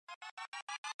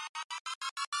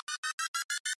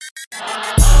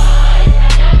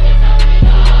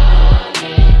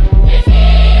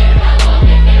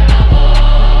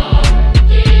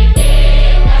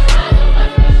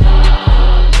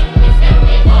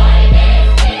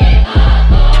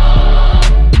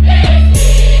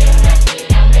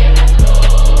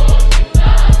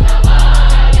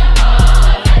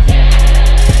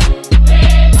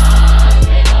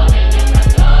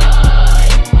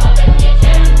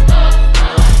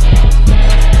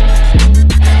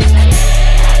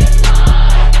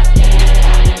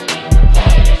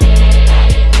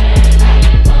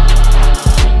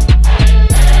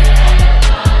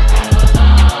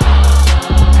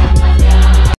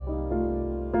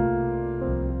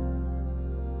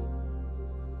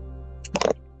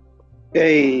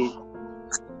Hey,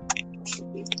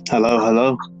 Hello,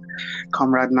 hello.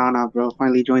 Comrade Nana, bro,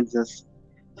 finally joins us.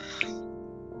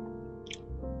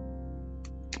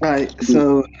 All right,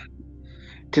 so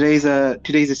today's a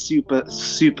super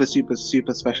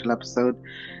special episode.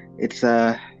 It's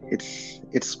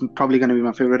it's probably going to be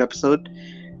my favorite episode.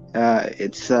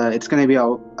 It's going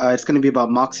to be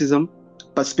about Marxism,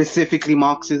 but specifically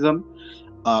Marxism.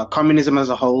 Communism as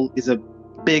a whole is a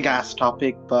big ass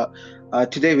topic, but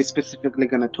today we're specifically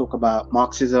going to talk about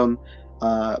Marxism,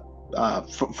 uh,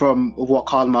 from what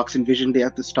Karl Marx envisioned it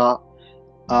at the start.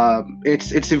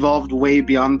 It's evolved way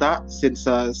beyond that since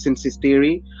his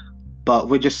theory, but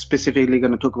we're just specifically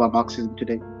going to talk about Marxism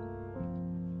today.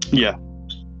 Yeah,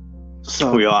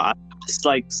 So we are. It's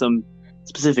like some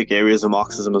specific areas of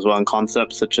Marxism as well, and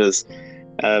concepts such as,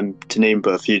 to name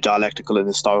but a few, dialectical and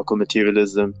historical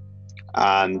materialism,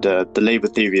 and the labor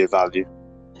theory of value.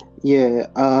 yeah,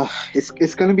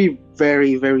 it's going to be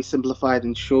very simplified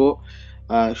and short,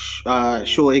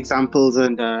 short examples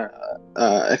and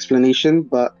explanation.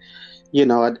 But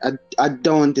I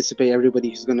don't anticipate everybody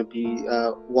who's going to be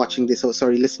watching this or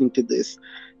sorry listening to this,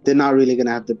 they're not really going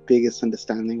to have the biggest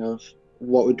understanding of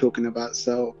what we're talking about.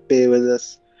 So bear with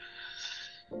us.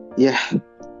 Yeah.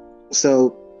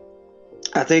 So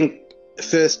I think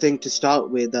first thing to start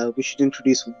with, we should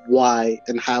introduce why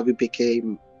and how we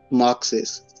became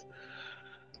Marxist.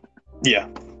 Yeah.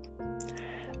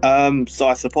 So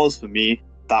I suppose for me,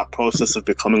 that process of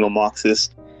becoming a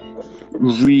Marxist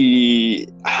really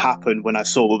happened when I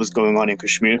saw what was going on in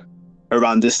Kashmir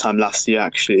around this time last year,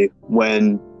 actually,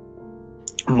 when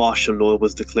martial law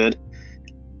was declared.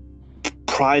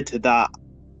 Prior to that,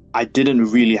 I didn't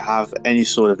really have any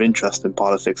sort of interest in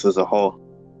politics as a whole.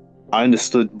 I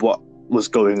understood what was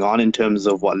going on in terms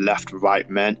of what left right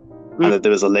meant, and Mm, that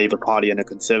there was a Labour Party and a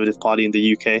Conservative Party in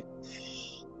the UK.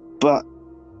 But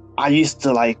I used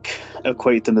to like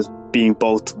equate them as being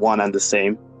both one and the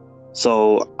same.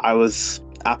 So I was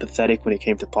apathetic when it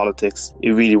came to politics.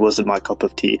 It really wasn't my cup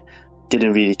of tea.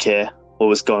 Didn't really care what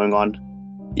was going on.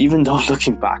 Even though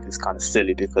looking back is kind of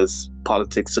silly because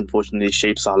politics unfortunately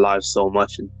shapes our lives so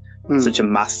much in mm, such a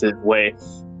massive way.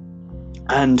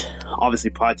 And obviously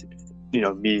prior to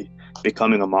me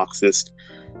becoming a Marxist,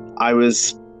 I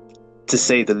was, to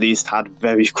say the least, had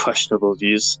very questionable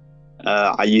views.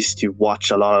 I used to watch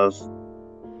a lot of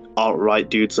alt-right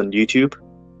dudes on YouTube,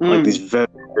 like these mm.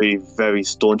 very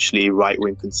staunchly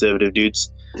right-wing conservative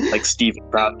dudes, like Stephen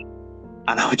Pratt,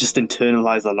 and I would just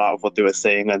internalize a lot of what they were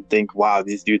saying and think, wow,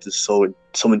 these dudes are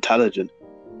so intelligent,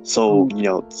 so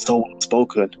Mm. so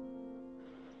spoken,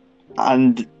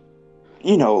 and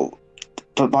you know,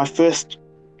 but my first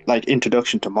like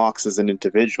introduction to Marx as an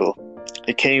individual,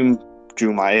 it came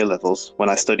during my A levels when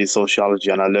I studied sociology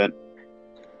and I learned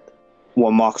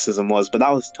what Marxism was, but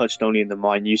that was touched only in the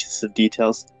minutest of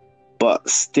details. But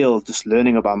still, just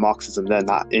learning about Marxism then,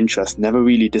 that interest never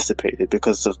really dissipated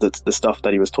because of the stuff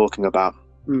that he was talking about.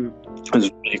 Mm. It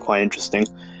was really quite interesting.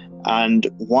 And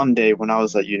one day when I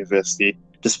was at university,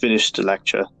 just finished the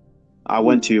lecture, I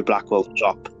went Mm. to Blackwell's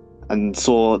shop and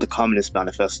saw the Communist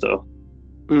Manifesto.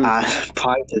 Mm. And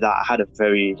prior to that, I had it's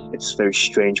a very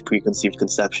strange preconceived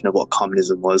conception of what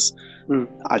communism was. Mm.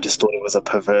 I just thought it was a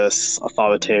perverse,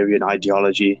 authoritarian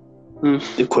ideology, the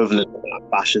Mm. equivalent of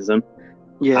fascism.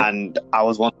 Yeah. And I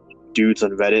was one of the dudes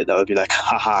on Reddit that would be like,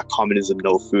 haha, communism,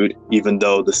 no food, even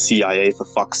though the CIA, for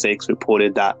fuck's sakes,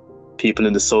 reported that people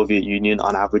in the Soviet Union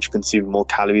on average consume more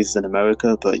calories than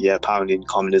America. But yeah, apparently in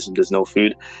communism, there's no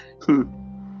food. Mm.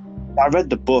 I read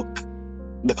the book,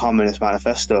 The Communist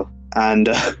Manifesto, and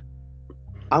I'm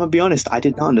gonna be honest, I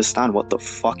did not understand what the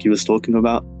fuck he was talking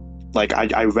about. Like,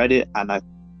 I read it and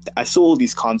I saw all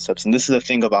these concepts, and this is the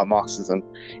thing about Marxism.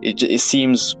 It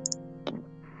seems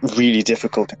really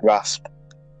difficult to grasp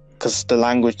because the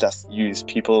language that's used,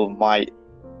 people might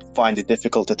find it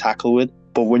difficult to tackle with.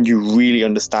 But when you really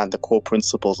understand the core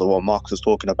principles of what Marx is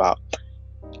talking about,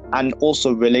 and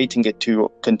also relating it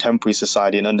to contemporary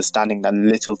society and understanding that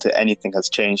little to anything has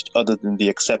changed other than the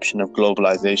exception of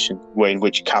globalization, where in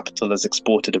which capital has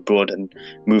exported abroad and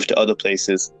moved to other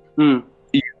places, Mm.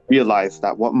 you realize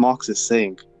that what Marx is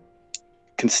saying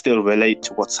can still relate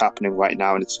to what's happening right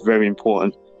now. And it's very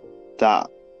important that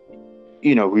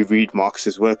we read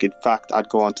Marx's work. In fact, I'd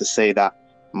go on to say that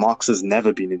Marx has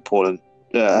never been important,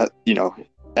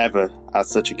 ever at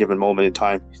such a given moment in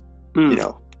time, you Mm.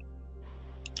 know.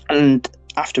 And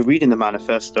after reading the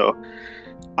manifesto,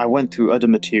 I went through other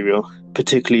material,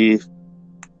 particularly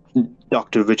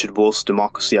Dr. Richard Wolff's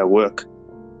Democracy at Work,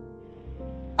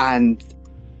 and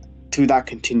through that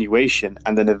continuation,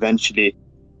 and then eventually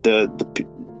the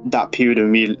that period of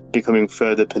me becoming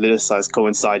further politicized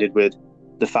coincided with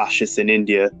the fascists in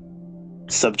India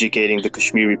subjugating the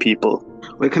Kashmiri people.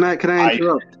 Wait, can I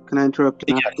interrupt? Can I interrupt?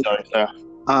 Yeah, sorry,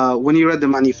 sir. When you read the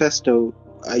manifesto,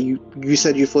 you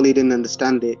said you fully didn't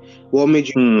understand it. What made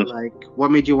you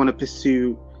What made you want to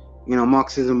pursue,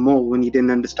 Marxism more when you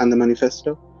didn't understand the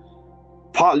manifesto?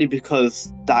 Partly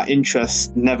because that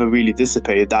interest never really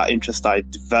dissipated. That interest I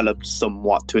developed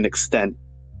somewhat to an extent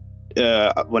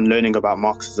when learning about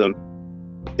Marxism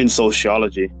in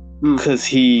sociology, because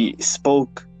he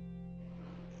spoke.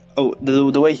 Oh,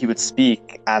 the way he would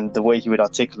speak and the way he would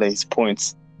articulate his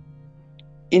points,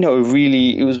 it was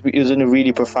in a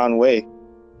really profound way,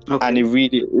 and it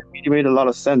really made a lot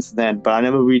of sense then. But I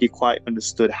never really quite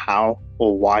understood how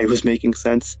or why it was making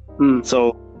sense.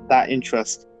 So that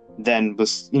interest then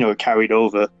was, carried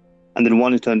over, and then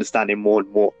wanted to understand it more and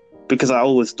more, because I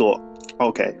always thought,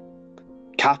 okay,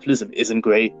 capitalism isn't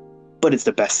great, but it's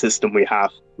the best system we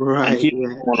have. Right. And here,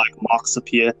 more like Marx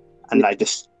appear and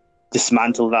just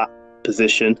dismantle that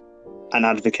position and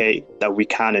advocate that we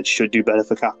can and should do better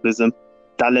for capitalism.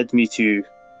 That led me to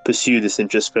pursue this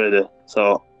interest further.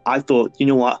 So I thought, you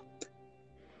know what?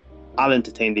 I'll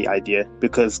entertain the idea,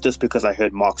 because just because I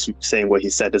heard Marx saying what he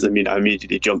said doesn't mean I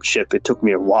immediately jumped ship. It took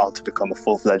me a while to become a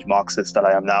full-fledged Marxist that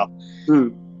I am now.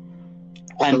 And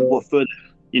what further,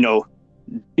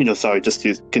 sorry, just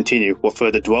to continue, what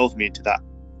further drove me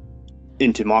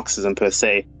into Marxism per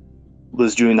se,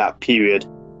 was during that period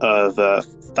of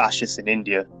fascists in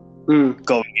India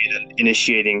going in and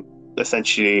initiating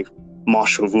essentially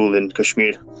martial rule in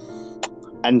Kashmir.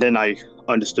 And then I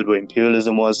understood what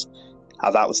imperialism was,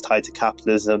 how that was tied to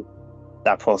capitalism.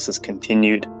 That process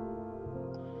continued,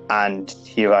 and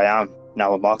here I am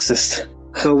now, a Marxist.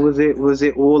 So was it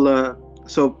all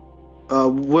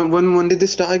when did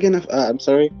this start again? I'm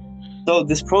sorry. So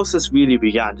this process really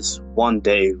began just one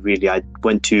day. Really, I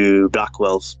went to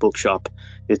Blackwell's bookshop.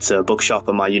 It's a bookshop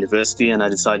at my university, and I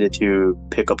decided to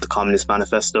pick up the Communist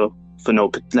Manifesto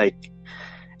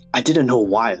I didn't know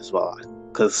why as well,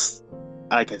 because,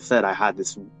 like I said, I had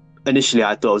this. Initially,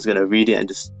 I thought I was going to read it and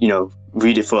just,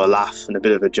 read it for a laugh and a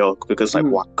bit of a joke, because,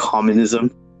 what,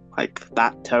 communism? Like,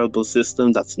 that terrible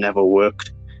system that's never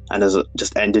worked and has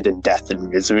just ended in death and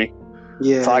misery.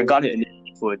 Yeah. So I got it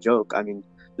for a joke. I mean,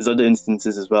 there's other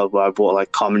instances as well where I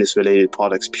bought, communist-related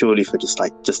products purely for just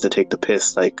to take the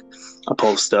piss, like a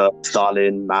poster,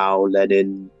 Stalin, Mao,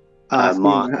 Lenin,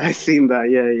 Marx. I've seen that,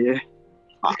 yeah.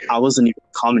 I wasn't even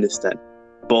a communist then,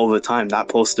 but over time, that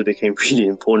poster became really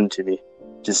important to me.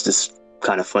 Just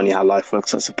kind of funny how life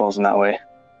works, I suppose, in that way.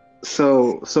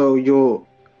 So you're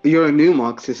a new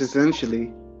Marxist,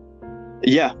 essentially.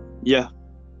 Yeah.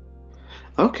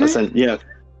 Okay. Yeah.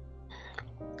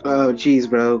 Oh, geez,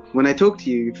 bro. When I talk to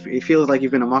you, it feels like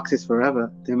you've been a Marxist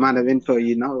forever. The amount of info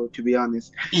you know, to be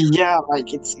honest. Yeah,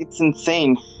 it's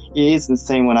insane. It is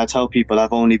insane when I tell people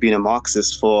I've only been a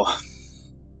Marxist for,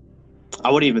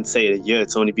 I wouldn't even say a year.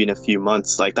 It's only been a few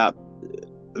months, like that.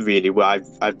 Really, where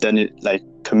I've done it,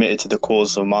 committed to the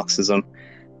cause of Marxism,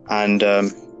 and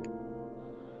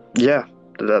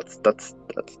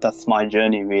that's my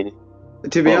journey, really.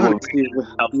 To be honest,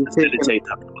 help facilitate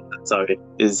that process, sorry,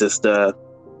 is just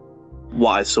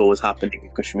what I saw was happening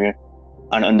in Kashmir,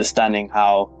 and understanding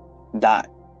how that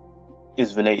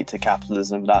is related to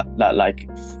capitalism, that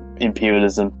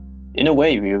imperialism. In a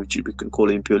way, we can call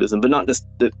it imperialism, but not just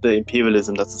the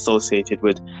imperialism that's associated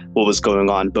with what was going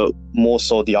on, but more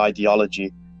so the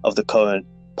ideology of the current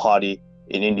party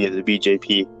in India, the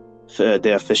BJP,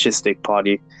 their fascistic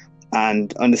party,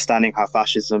 and understanding how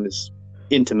fascism is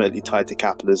intimately tied to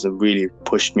capitalism really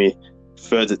pushed me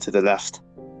further to the left,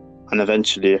 and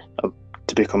eventually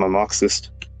to become a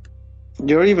Marxist.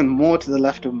 You're even more to the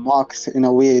left of Marx in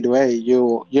a weird way.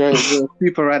 You're a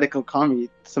super radical commie.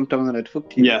 Sometimes when I'd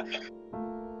hook you.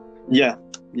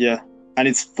 Yeah. And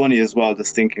it's funny as well,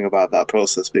 just thinking about that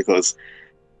process, because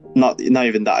not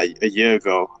even that a year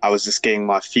ago, I was just getting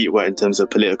my feet wet in terms of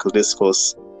political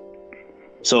discourse.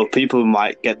 So people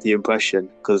might get the impression,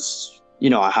 because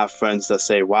I have friends that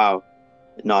say, "Wow,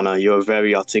 no, you're a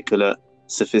very articulate,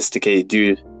 sophisticated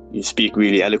dude. You speak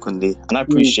really eloquently," and I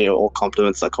appreciate all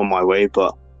compliments that come my way,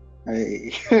 but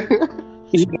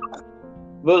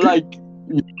but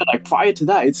prior to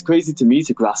that, it's crazy to me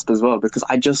to grasp as well, because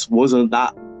I just wasn't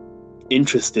that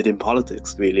interested in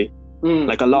politics, really.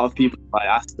 Like a lot of people, I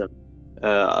asked them,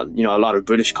 a lot of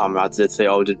British comrades, they'd say,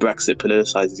 "Oh, did Brexit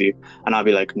politicize you?" And I'd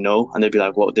be like, "No," and they'd be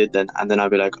like, "What did then?" And then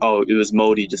I'd be like, "Oh, it was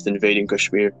Modi just invading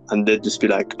Kashmir," and they'd just be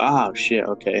like, "Ah, shit,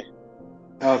 okay."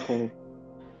 Okay.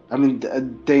 I mean,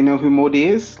 they know who Modi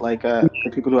is? The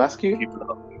people who ask you?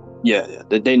 Yeah.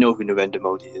 They know who Narendra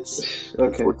Modi is.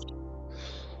 Okay.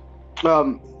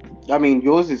 I mean,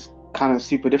 yours is kind of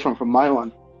super different from my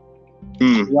one.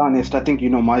 To be honest, I think you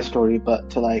know my story, but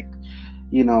to like,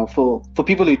 for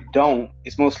people who don't,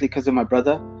 it's mostly because of my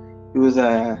brother. He was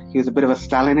a bit of a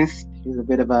Stalinist. He was a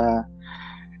bit of a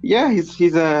yeah.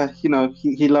 He's a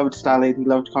he loved Stalin. He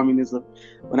loved communism.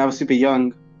 When I was super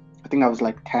young, I think I was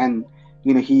like 10.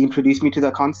 He introduced me to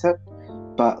the concept,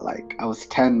 but like I was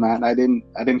 10, man. I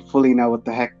didn't fully know what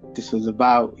the heck this was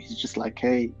about. He's just like,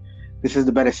 hey, this is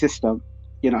the better system.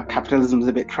 Capitalism's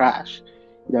a bit trash.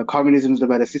 Communism's the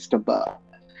better system, but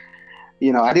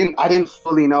I didn't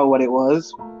fully know what it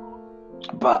was,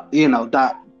 but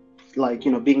that like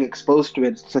being exposed to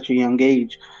it at such a young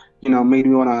age, made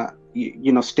me wanna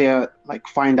stay like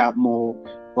find out more,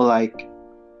 or like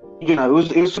it was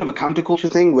sort of a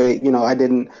counterculture thing where I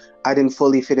didn't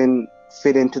fully fit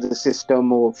into the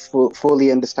system or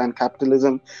fully understand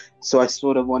capitalism, so I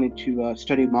sort of wanted to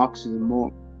study Marxism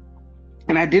more,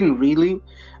 and I didn't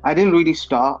really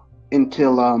start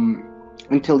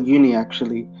until uni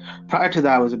actually. Prior to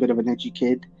that, I was a bit of an edgy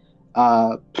kid.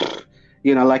 Uh,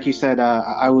 like you said,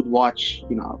 I would watch,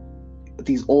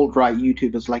 these alt-right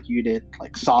YouTubers like you did,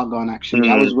 like Sargon actually.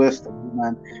 I was worse than you,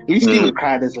 man. At least he was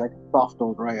cried as like soft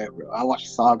alt-right, bro. I watched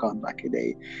Sargon back in the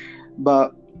day.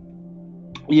 But,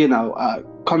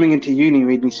 coming into uni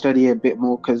made me study a bit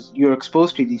more because you're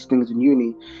exposed to these things in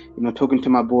uni. Talking to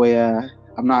my boy,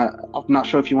 I'm not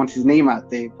sure if you want his name out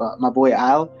there, but my boy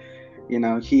Al, he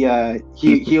made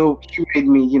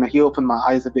me, he opened my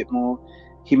eyes a bit more.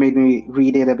 He made me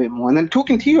read it a bit more, and then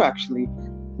talking to you actually,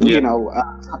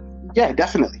 yeah,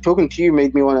 definitely talking to you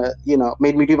made me want to,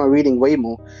 made me do my reading way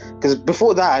more, because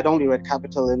before that I'd only read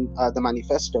Capital and the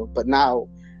Manifesto, but now,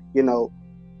 now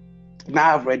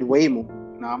I've read way more.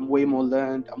 Now I'm way more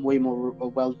learned. I'm way more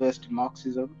well versed in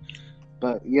Marxism.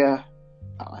 But yeah,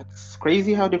 it's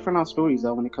crazy how different our stories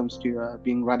are when it comes to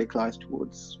being radicalized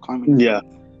towards communism.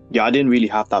 Yeah, I didn't really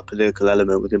have that political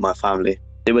element within my family.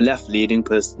 They were left leaning,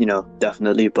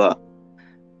 definitely, but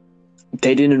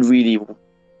they didn't really,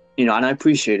 and I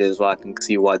appreciate it as well. I can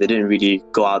see why they didn't really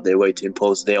go out their way to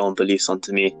impose their own beliefs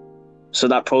onto me. So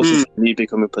that process of me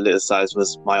becoming politicized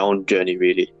was my own journey,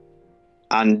 really.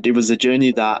 And it was a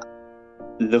journey that,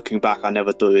 looking back, I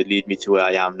never thought it would lead me to where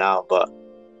I am now, but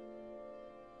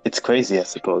it's crazy, I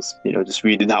suppose. Just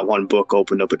reading that one book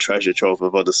opened up a treasure trove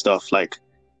of other stuff. Like,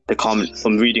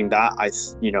 from reading that, I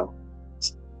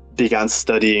began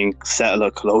studying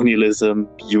settler colonialism,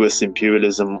 US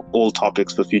imperialism, all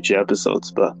topics for future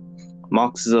episodes. But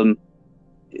Marxism,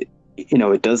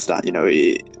 it does that.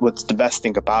 What's the best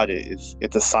thing about it is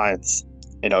it's a science.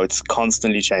 It's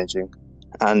constantly changing,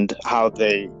 and how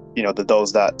they,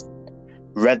 those that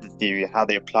read the theory, how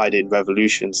they applied it in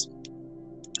revolutions,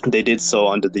 they did so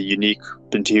under the unique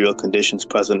material conditions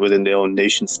present within their own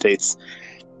nation states.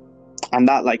 And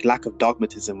that lack of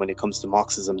dogmatism when it comes to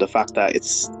Marxism, the fact that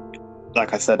it's,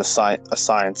 like I said, a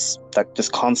science that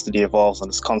just constantly evolves and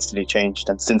is constantly changed.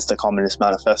 And since the Communist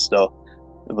Manifesto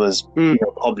was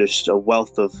published, a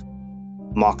wealth of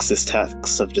Marxist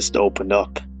texts have just opened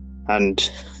up, and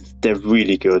they're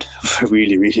really good,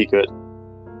 really, really good.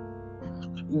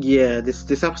 Yeah,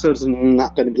 this episode is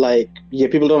not going to be like,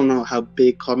 people don't know how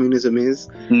big communism is.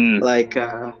 People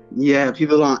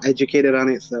aren't educated on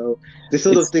it, so this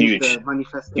sort of thing, the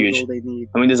manifesto is all they need.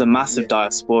 I mean, there's a massive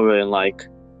diaspora in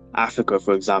Africa,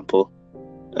 for example.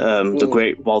 The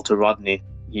great Walter Rodney,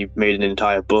 he made an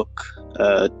entire book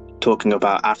talking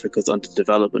about Africa's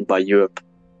underdevelopment by Europe,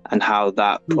 and how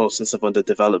that process of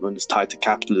underdevelopment is tied to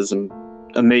capitalism.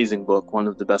 Amazing book, one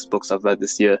of the best books I've read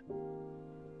this year.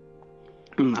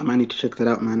 I might need to check that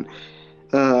out, man.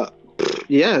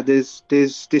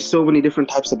 There's so many different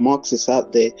types of Marxists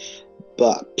out there,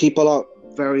 but people aren't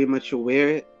very much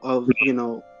aware of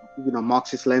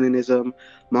Marxist-Leninism,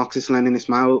 Marxist-Leninist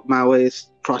Maoist,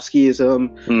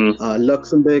 Trotskyism,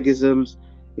 Luxemburgisms.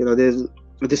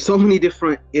 There's so many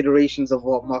different iterations of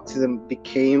what Marxism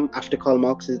became after Karl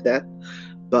Marx's death,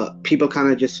 but people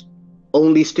kind of just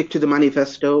only stick to the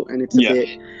manifesto, and it's a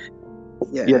bit.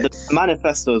 The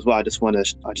manifesto as well. I just want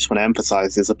to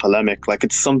emphasize is a polemic.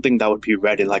 It's something that would be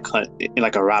read in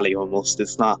a rally almost.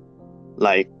 It's not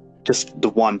just the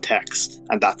one text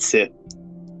and that's it.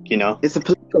 It's a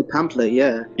political pamphlet.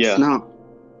 Yeah. It's not.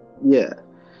 Yeah.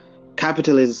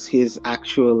 Capital is his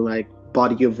actual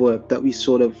body of work that we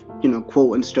sort of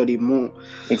quote and study more.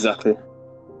 Exactly.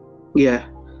 Yeah.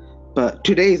 But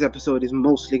today's episode is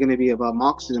mostly going to be about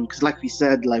Marxism, because like we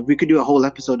said, we could do a whole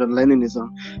episode on Leninism.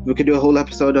 We could do a whole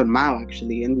episode on Mao,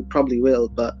 actually, and we probably will.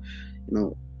 But,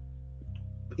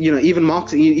 even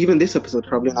Marx, even this episode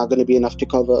probably not going to be enough to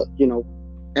cover,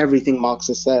 everything Marx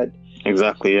has said.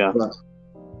 Exactly, yeah. But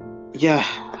yeah,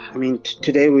 I mean,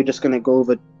 today we're just going to go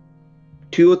over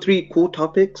 2 or 3 core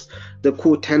topics, the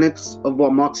core tenets of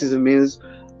what Marxism is,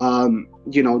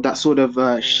 that sort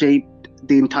of shaped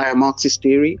the entire Marxist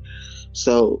theory.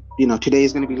 So, today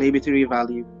is going to be labor theory of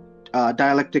value,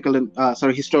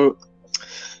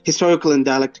 historical and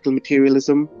dialectical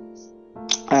materialism,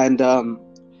 and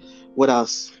what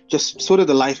else? Just sort of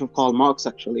the life of Karl Marx,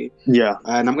 actually. Yeah.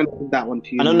 And I'm going to put that one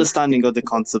to you. An understanding of the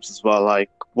concepts as well, like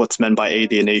what's meant by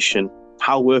alienation,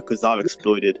 how workers are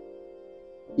exploited.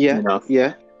 Yeah,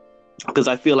 yeah. Because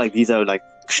I feel like these are like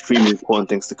extremely important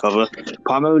things to cover,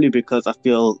 primarily because I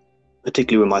feel,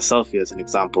 particularly with myself here as an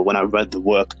example, when I read the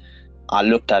work, I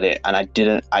looked at it and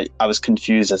I was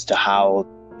confused as to how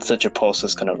such a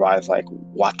process can arise, like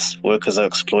what workers are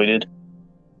exploited.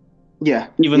 Yeah.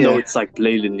 Even though it's like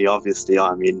blatantly obvious they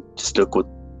are. I mean, just look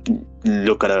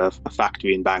at a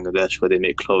factory in Bangladesh where they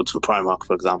make clothes for Primark,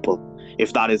 for example.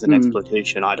 If that is an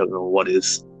exploitation, I don't know what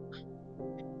is.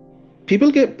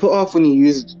 People get put off when you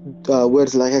use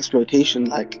words like exploitation.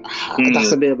 Like,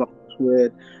 that's a bit of a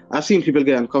word. I've seen people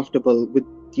get uncomfortable with,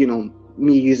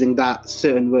 me using that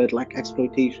certain word like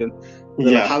exploitation.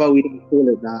 They're like, how about we don't call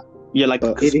it that? Yeah, like,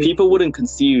 because people wouldn't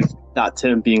conceive that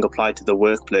term being applied to the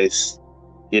workplace,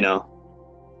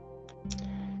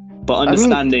 But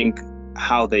understanding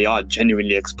how they are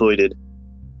genuinely exploited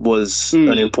was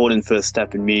an important first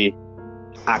step in me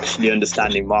actually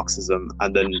understanding Marxism,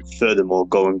 and then furthermore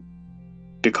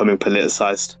becoming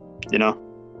politicized,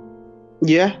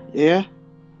 Yeah.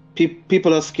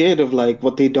 People are scared of like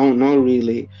what they don't know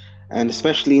really, and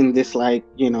especially in this like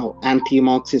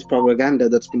anti-Marxist propaganda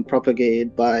that's been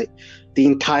propagated by the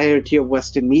entirety of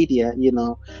Western media.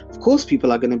 Of course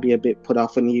people are going to be a bit put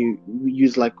off when you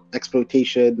use like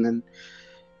exploitation, and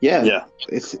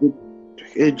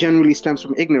it generally stems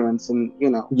from ignorance, and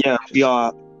we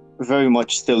are very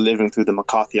much still living through the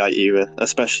McCarthyite era,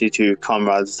 especially to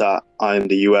comrades that are in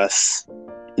the US.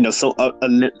 So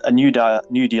a New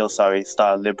Deal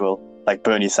style liberal like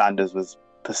Bernie Sanders was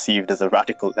perceived as a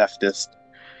radical leftist.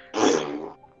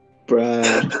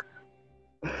 Bruh.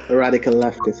 A radical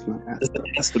leftist, man. It's a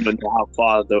testament to how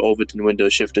far the Overton window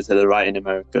shifted to the right in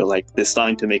America. Like, they're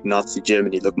starting to make Nazi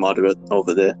Germany look moderate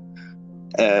over there.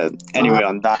 Anyway,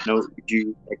 on that note, would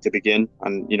you like to begin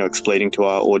and explaining to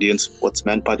our audience what's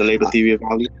meant by the labor theory of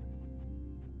value?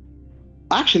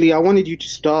 Actually, I wanted you to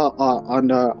start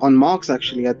on Marx.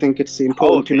 Actually, I think it's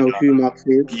important to know who Marx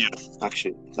is. Yeah,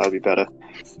 actually, that would be better.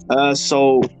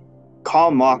 So,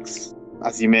 Karl Marx,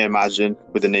 as you may imagine,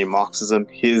 with the name Marxism,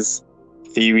 his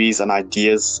theories and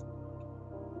ideas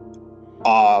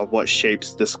are what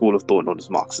shapes the school of thought known as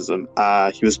Marxism.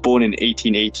 He was born in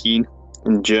 1818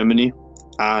 in Germany,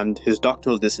 and his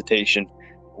doctoral dissertation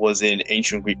was in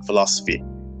ancient Greek philosophy.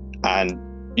 And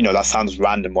that sounds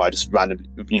random why I just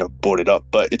randomly brought it up,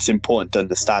 but it's important to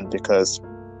understand because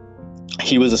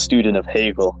he was a student of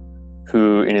Hegel,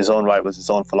 who in his own right was his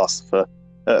own philosopher,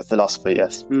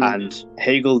 yes. And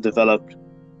Hegel developed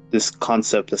this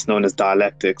concept that's known as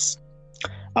dialectics,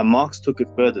 and Marx took it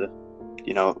further,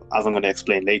 as I'm going to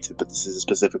explain later, but this is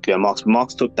specifically on Marx. But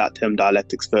Marx took that term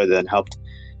dialectics further and helped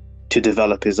to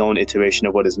develop his own iteration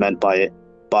of what is meant by it,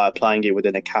 by applying it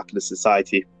within a capitalist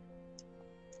society.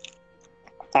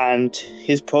 And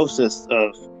his process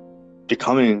of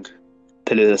becoming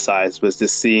politicized was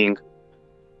just seeing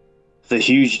the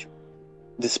huge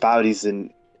disparities in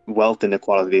wealth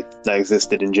inequality that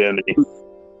existed in Germany.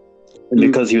 And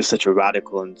because he was such a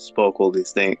radical and spoke about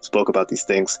these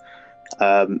things,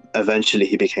 eventually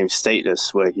he became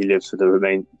stateless, where he lived for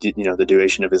the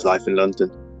duration of his life in London.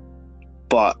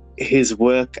 But his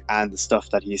work and the stuff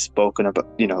that he's spoken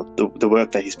about, the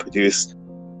work that he's produced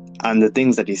and the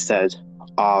things that he said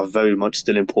are very much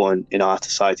still important in our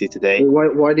society today.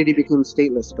 Why did he become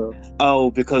stateless, though?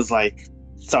 Oh, because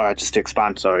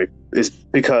it's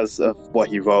because of what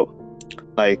he wrote.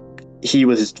 Like, he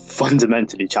was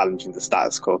fundamentally challenging the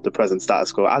status quo, the present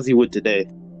status quo, as he would today,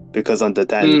 because under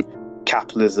then,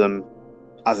 capitalism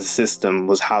as a system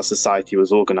was how society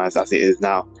was organized as it is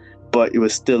now. But it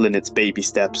was still in its baby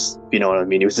steps, you know what I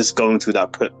mean? It was just going through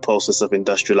that process of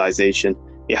industrialization.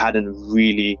 It hadn't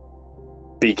really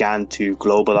began to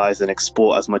globalize and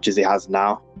export as much as it has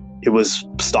now. It was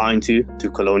starting to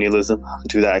through colonialism,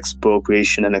 through that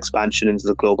expropriation and expansion into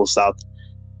the global south.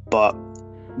 But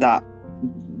the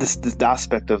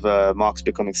aspect of Marx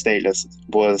becoming stateless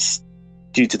was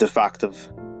due to the fact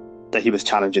that he was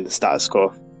challenging the status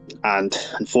quo. And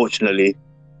unfortunately,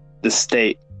 the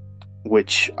state,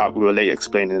 which we will later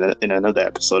explain in another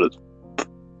episode,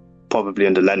 probably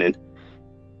under Lenin,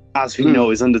 as we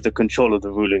know, is under the control of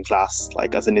the ruling class,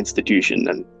 like as an institution,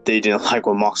 and they didn't like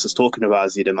what Marx was talking about,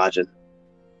 as you'd imagine.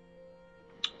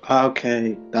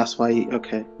 Okay, that's why.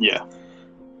 Okay, Yeah.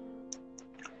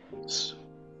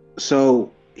 so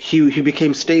he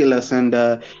became stateless, and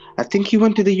I think he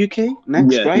went to the UK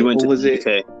next, Yeah, right? he went Or to was the it?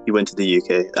 UK. He went to the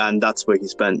UK, and that's where he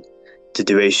spent the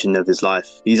duration of his life.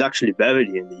 He's actually buried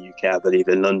in the UK, I believe,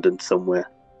 in London somewhere.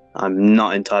 I'm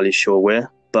not entirely sure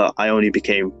where, but I only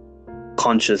became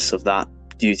conscious of that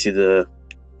due to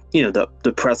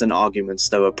the present arguments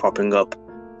that were propping up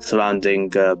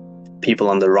surrounding people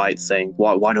on the right saying,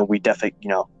 why don't we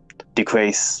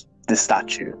degrace this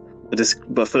statue?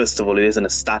 But first of all, it isn't a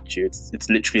statue. It's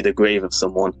literally the grave of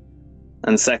someone.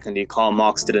 And secondly, Karl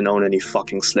Marx didn't own any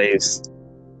fucking slaves.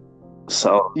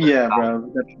 So Yeah, bro.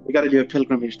 We got to do a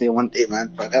pilgrimage there one day,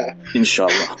 man. But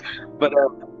inshallah. but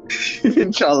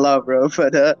inshallah, bro.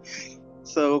 But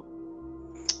so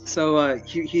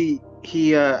he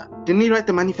didn't he write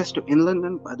the manifesto in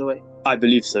London, by the way? I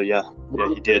believe so, yeah. Yeah,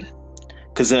 he did.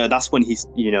 Because that's when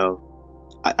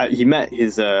he met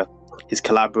his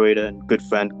collaborator and good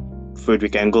friend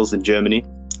Friedrich Engels in Germany,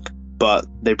 but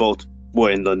they both were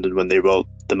in London when they wrote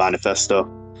the manifesto.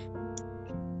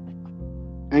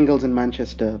 Engels in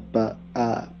Manchester, but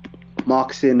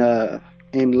Marx in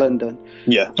London.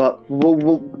 Yeah. But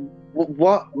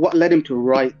what led him to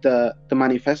write the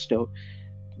manifesto?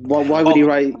 Why would he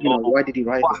write? Why did he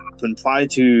write what it? happened prior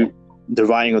to the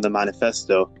writing of the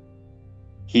manifesto?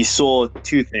 He saw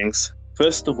two things.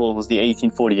 First of all was the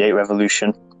 1848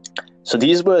 revolution. So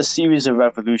these were a series of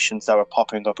revolutions that were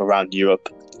popping up around Europe.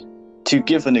 To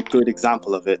give a good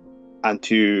example of it, and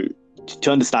to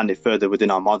understand it further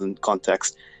within our modern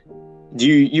context, do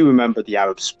you remember the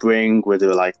Arab Spring, where there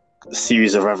were like a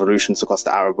series of revolutions across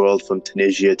the Arab world, from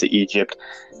Tunisia to Egypt?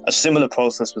 A similar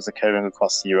process was occurring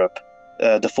across Europe.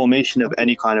 The formation of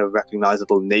any kind of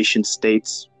recognizable nation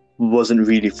states wasn't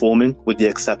really forming, with the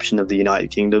exception of the United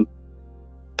Kingdom.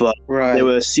 But there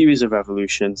were a series of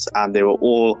revolutions, and they were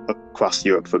all across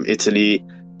Europe, from Italy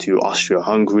to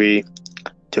Austria-Hungary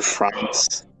to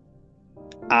France.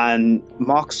 And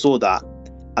Marx saw that,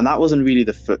 and that wasn't really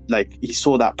he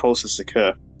saw that process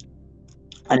occur,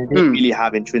 and it didn't really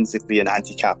have intrinsically an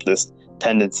anti-capitalist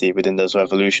tendency within those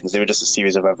revolutions. They were just a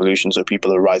series of revolutions where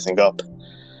people are rising up.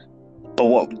 But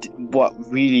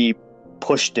what really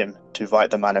pushed him to write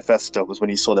the manifesto was when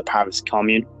he saw the Paris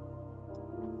Commune.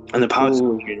 And the Paris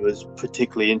Commune was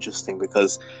particularly interesting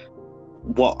because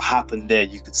what happened there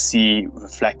you could see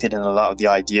reflected in a lot of the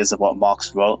ideas of what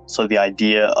Marx wrote. So the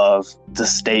idea of the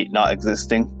state not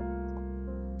existing,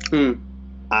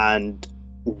 and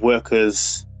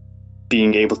workers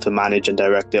being able to manage and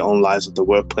direct their own lives at the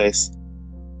workplace,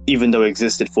 even though it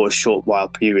existed for a short while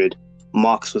period.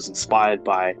 Marx was inspired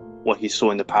by what he saw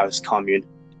in the Paris Commune,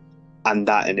 and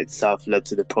that in itself led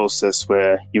to the process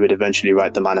where he would eventually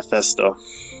write the manifesto.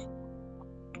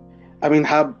 I mean,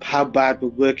 how bad were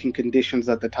working conditions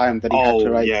at the time that he had to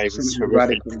write? Yeah, it was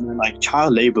horrific. Like,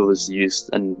 child labor was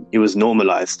used, and it was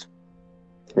normalized.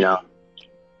 There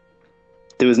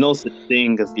was no such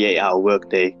thing as the 8-hour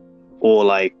workday, or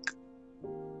like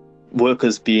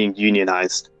workers being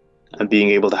unionized and being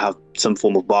able to have some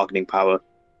form of bargaining power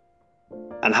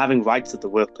and having rights at the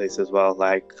workplace as well.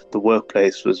 Like, the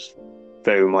workplace was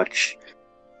very much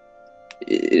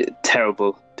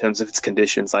terrible in terms of its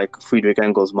conditions. Like, Friedrich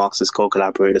Engels, Marx's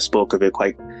co-collaborator, spoke of it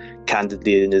quite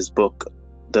candidly in his book,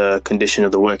 The Condition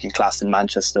of the Working Class in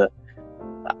Manchester.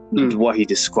 What he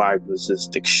described was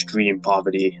just extreme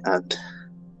poverty, and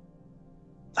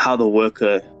how the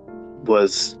worker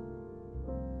was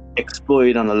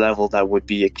exploited on a level that would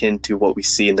be akin to what we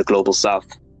see in the global south.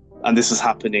 And this is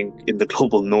happening in the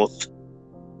global north,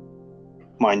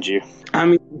 mind you. I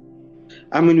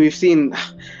mean, we've seen,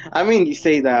 you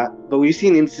say that, but we've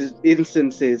seen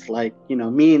instances like,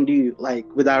 me and you, like,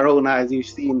 with our own eyes, we've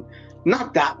seen,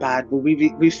 not that bad, but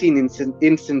we've seen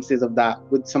instances of that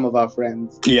with some of our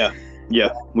friends. Yeah,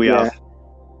 we have.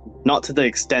 Not to the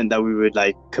extent that we would,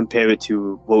 like, compare it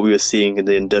to what we were seeing in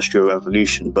the Industrial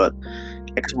Revolution, but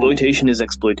exploitation is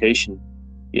exploitation,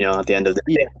 at the end of the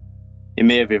day. It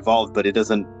may have evolved, but it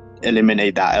doesn't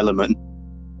eliminate that element.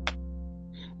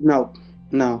 No.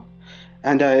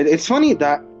 And it's funny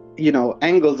that,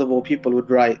 Engels, of all people,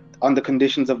 would write on the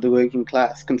conditions of the working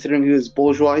class, considering he was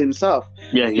bourgeois himself.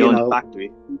 Yeah, he owned a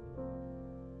factory.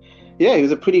 Yeah, he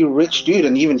was a pretty rich dude,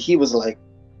 and even he was, like,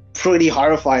 pretty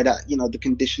horrified at, the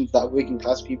conditions that working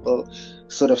class people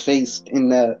sort of faced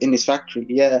in his factory.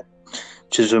 Yeah.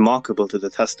 Which is remarkable to the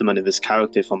testament of his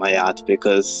character, if I may add,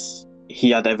 because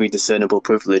he had every discernible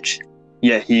privilege.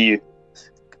 Yeah, he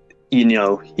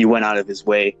he went out of his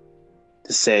way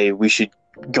to say we should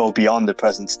go beyond the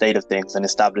present state of things and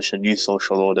establish a new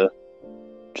social order,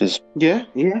 which is Yeah,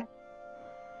 yeah.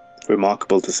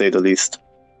 remarkable to say the least.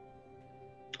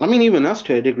 I mean, even us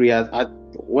to a degree,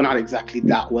 we're not exactly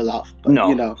that well off, but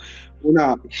No. we're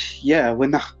not. Yeah, we're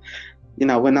not.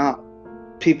 We're not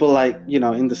people like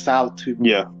in the South who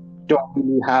Yeah. don't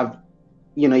really have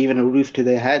even a roof to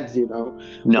their heads. No.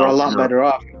 We're a lot No. better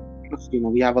off.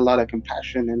 We have a lot of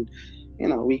compassion, and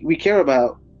we care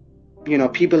about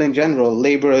people in general,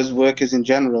 laborers, workers in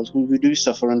general, who do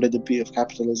suffer under the beat of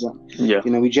capitalism. Yeah.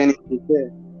 We genuinely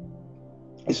care.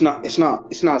 It's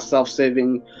not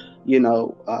self-serving.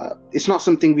 It's not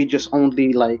something we just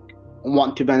only like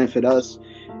want to benefit us.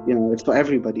 It's for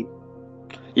everybody.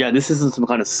 Yeah, this isn't some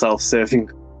kind of self-serving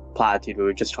platitude where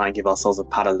we just try and give ourselves a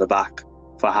pat on the back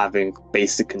for having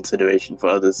basic consideration for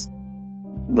others.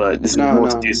 But this is more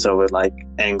to do so with like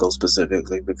Engels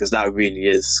specifically, because that really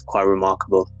is quite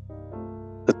remarkable.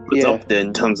 It's up there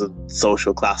in terms of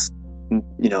social class,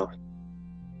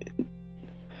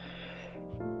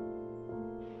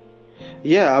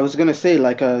 Yeah, I was gonna say,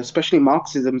 like, especially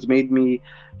Marxism's made me,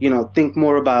 think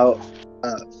more about.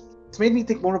 It's made me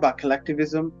think more about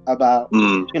collectivism, about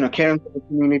caring for the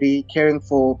community, caring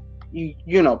for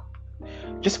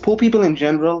just poor people in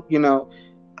general.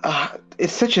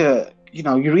 It's such a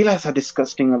you realize how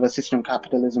disgusting of a system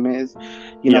capitalism is.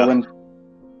 When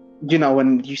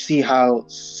you see how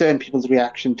certain people's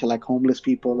reaction to like homeless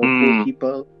people or poor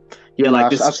people. Yeah, like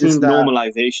I've this seen that.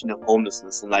 normalization of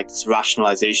homelessness and like this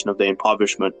rationalization of their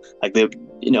impoverishment. Like they're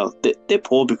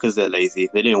poor because they're lazy.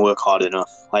 They didn't work hard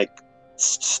enough. Like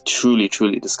it's truly,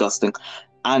 truly disgusting.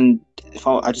 And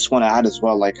I just want to add as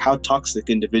well, like how toxic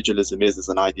individualism is as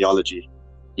an ideology.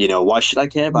 Why should I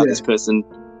care about this person?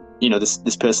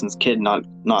 This person's kid not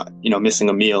missing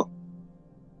a meal.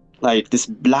 Like this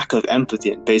lack of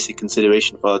empathy and basic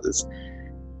consideration for others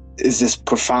is just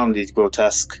profoundly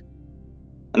grotesque.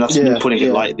 And that's me putting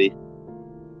it lightly.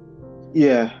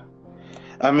 Yeah.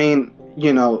 I mean,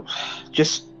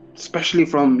 just especially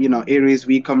from, areas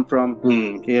we come from,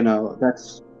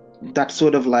 that's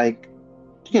sort of like,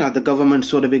 the government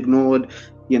sort of ignored,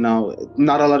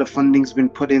 not a lot of funding's been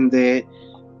put in there,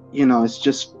 it's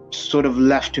just sort of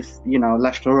left to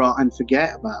rot and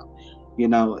forget about,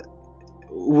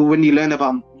 when you learn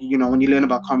about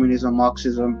communism,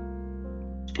 Marxism,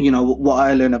 what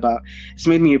I learn about, it's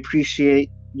made me appreciate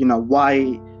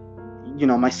why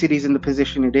my city's in the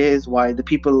position it is, why the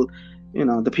people in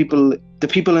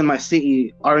my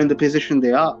city are in the position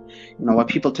they are, why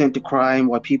people turn to crime,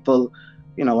 why people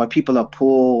are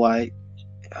poor, why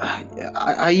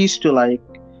I used to like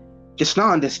just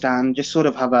not understand, just sort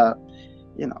of have a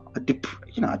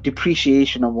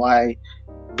depreciation of why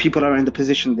people are in the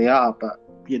position they are, but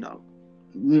now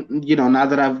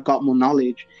that I've got more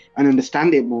knowledge and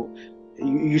understand it more,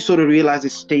 you sort of realize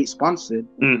it's state sponsored.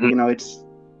 It's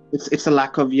a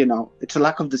lack of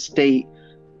the state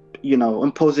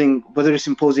imposing, whether it's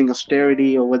imposing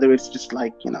austerity or whether it's just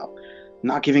like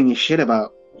not giving a shit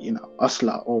about us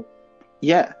lot, or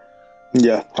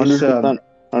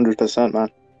 100%, man.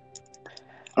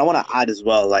 I want to add as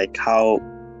well, like how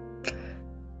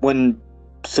when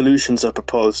solutions are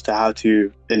proposed to how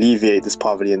to alleviate this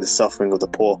poverty and the suffering of the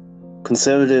poor,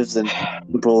 conservatives and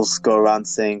liberals go around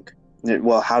saying,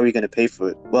 well, how are we going to pay for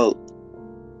it? Well,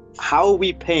 how are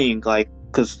we paying? Like,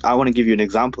 because I want to give you an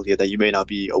example here that you may not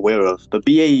be aware of, but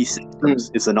BAE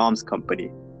Systems is an arms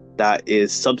company that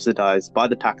is subsidized by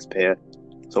the taxpayer.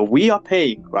 So we are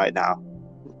paying right now,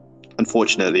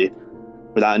 unfortunately,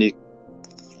 without any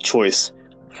choice,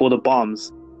 for the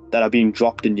bombs that are being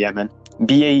dropped in Yemen.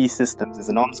 BAE Systems is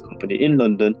an arms company in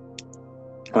London.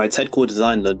 Its headquarters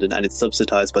are in London, and it's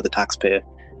subsidized by the taxpayer.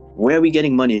 Where are we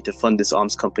getting money to fund this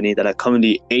arms company that are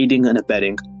currently aiding and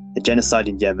abetting the genocide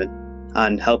in Yemen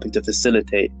and helping to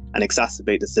facilitate and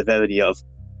exacerbate the severity of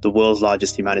the world's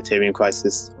largest humanitarian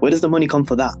crisis? Where does the money come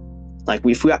for that? Like,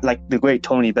 if we, like the great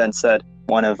Tony Benn said,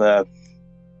 one of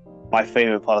my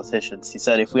favorite politicians, he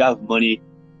said, if we have money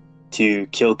to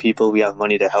kill people, we have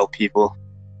money to help people.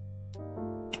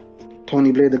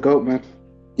 Tony Blair, the GOAT, man.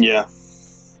 Yeah.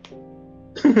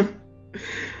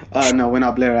 No, we're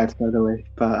not Blairites, by the way.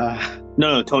 But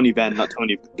No, Tony Benn, not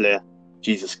Tony Blair.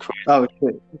 Jesus Christ. Oh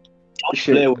shit.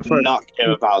 Tony Blair would not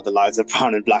care about the lives of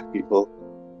brown and black people.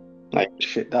 Like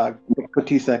shit, dog. For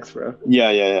 2 secs, bro.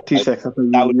 Yeah. 2 secs. I thought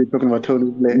you were talking about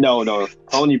Tony Blair. No.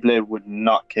 Tony Blair would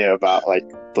not care about like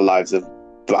the lives of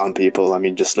brown people. I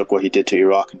mean, just look what he did to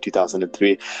Iraq in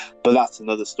 2003. But that's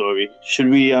another story. Should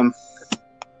we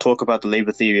talk about the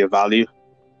labor theory of value?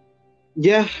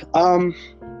 Yeah.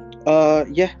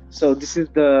 So this is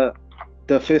the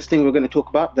the first thing we're going to talk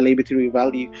about, the labor theory of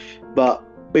value. But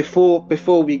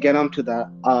before we get onto that,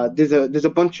 there's a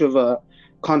bunch of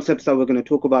concepts that we're going to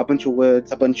talk about, a bunch of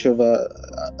words, a bunch of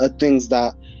things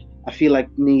that I feel like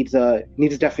needs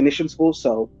definitions for.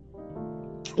 So,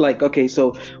 like, okay,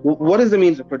 so what is the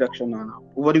means of production, Nana?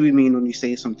 What do we mean when you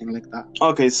say something like that?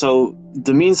 Okay, so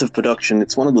the means of production,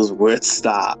 it's one of those words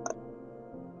that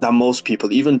most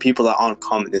people, even people that aren't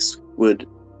communists, would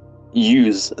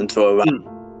use and throw around.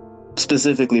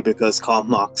 Specifically because Karl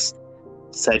Marx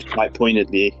said quite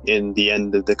pointedly in the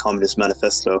end of the Communist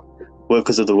Manifesto,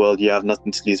 workers of the world, you have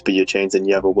nothing to lose but your chains and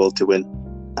you have a world to win.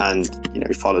 And,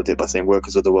 he followed it by saying,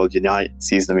 workers of the world unite,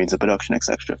 seize the means of production,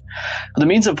 etc. The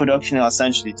means of production are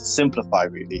essentially, to simplify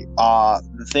really, are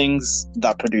the things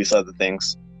that produce other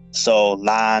things. So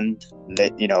land,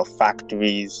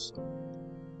 factories,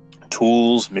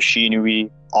 tools, machinery,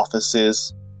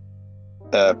 offices,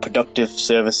 productive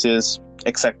services,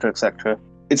 etc., etc.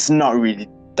 It's not really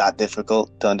that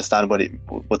difficult to understand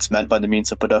what's meant by the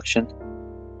means of production,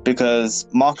 because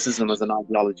Marxism as an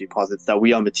ideology posits that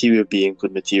we are material beings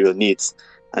with material needs,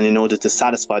 and in order to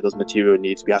satisfy those material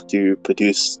needs, we have to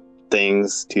produce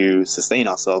things to sustain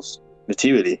ourselves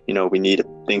materially. We need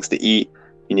things to eat,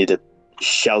 we need a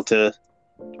shelter,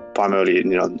 primarily,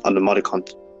 under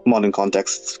modern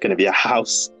context, it's going to be a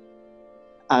house,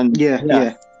 and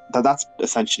that's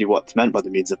essentially what's meant by the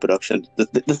means of production.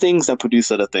 The things that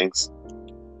produce other things.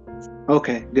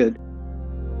 Okay, good.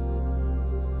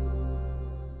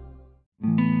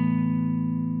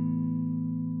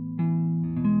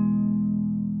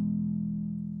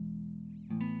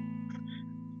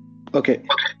 Okay,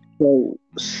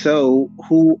 so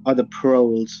who are the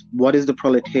proles? What is the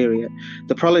proletariat?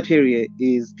 The proletariat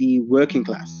is the working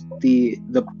class. The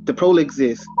prole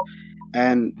exists,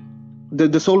 and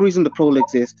the sole reason the prole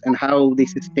exists and how they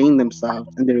sustain themselves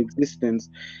and their existence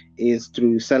is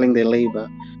through selling their labor.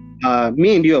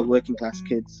 Me and you are working class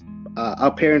kids.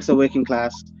 Our parents are working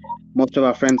class. Most of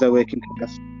our friends are working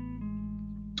class.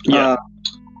 Yeah.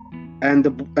 And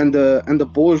the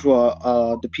bourgeois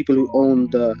are the people who own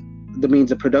the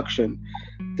means of production.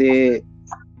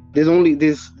 There's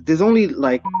only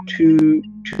like two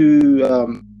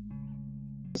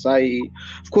society.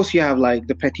 Of course, you have like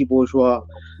the petty bourgeois,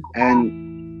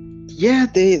 and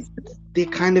they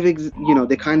kind of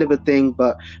they're kind of a thing,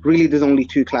 but really there's only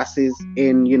two classes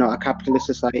in a capitalist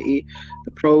society: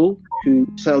 the pro, who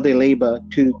sell their labor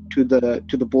to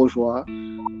the bourgeois,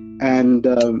 and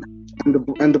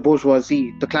the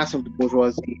bourgeoisie, the class of the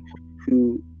bourgeoisie,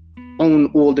 who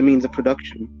own all the means of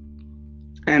production.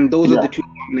 And those are the two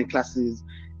dominant classes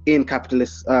in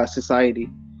capitalist society,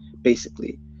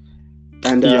 basically.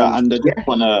 And I just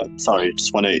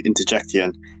want to interject here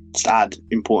and just add,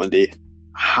 importantly,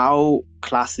 how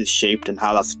class is shaped and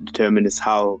how that's determined is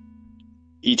how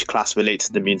each class relates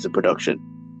to the means of production.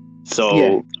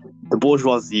 So the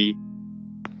bourgeoisie,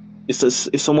 if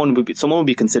someone would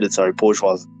be considered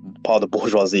bourgeois, part of the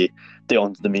bourgeoisie, they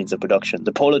own the means of production.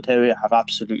 The proletariat have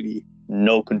absolutely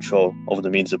no control over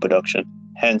the means of production.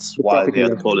 Hence why they are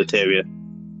the proletariat.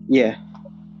 Yeah,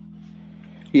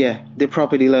 they're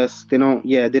propertyless. They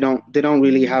don't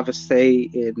really have a say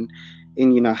in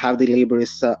how the labor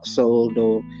is sold,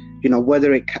 or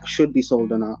whether it should be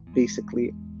sold or not,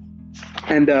 basically.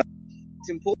 And it's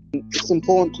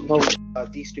important to know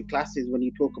these two classes when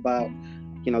you talk about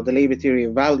the labor theory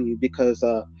of value, because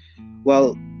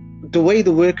the way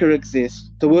the worker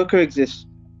exists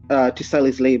to sell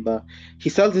his labor. He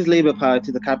sells his labor power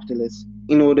to the capitalist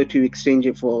in order to exchange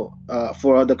it for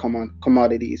other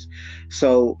commodities.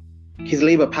 So his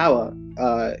labor power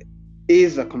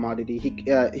is a commodity.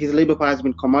 His labor power has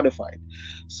been commodified.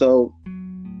 So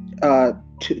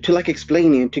to like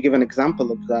explain it, to give an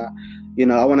example of that,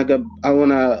 I want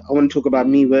to talk about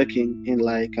me working in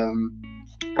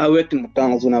I worked in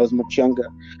McDonald's when I was much younger,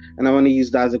 and I want to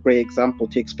use that as a great example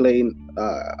to explain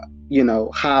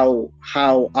how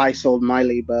I sold my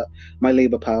labor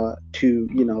power to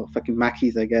fucking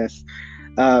Mackey's, I guess.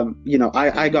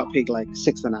 I got paid like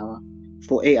 $6 an hour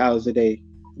for 8 hours a day.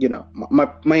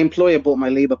 My employer bought my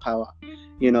labor power.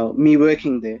 Me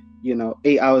working there,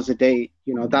 8 hours a day,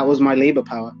 that was my labor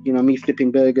power. Me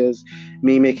flipping burgers,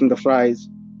 me making the fries,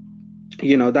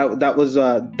 that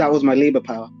was my labor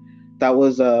power. That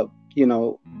was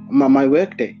my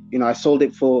work day. I sold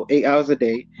it for 8 hours a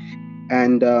day,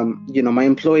 and my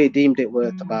employer deemed it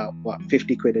worth about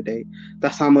 50 quid a day.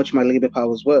 That's how much my labor power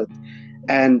was worth.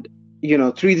 And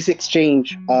through this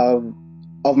exchange of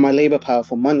my labor power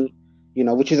for money,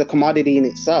 which is a commodity in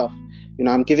itself,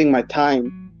 I'm giving my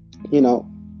time,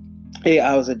 8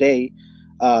 hours a day.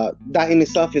 That in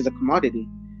itself is a commodity.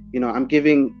 I'm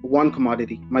giving one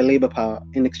commodity, my labor power,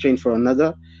 in exchange for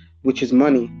another, which is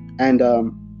money. And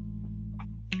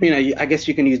I guess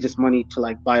you can use this money to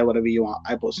like buy whatever you want.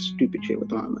 I bought stupid shit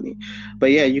with my money,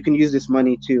 but yeah, you can use this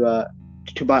money to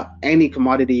buy any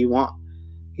commodity you want.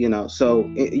 So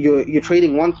you're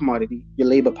trading one commodity, your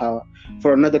labor power,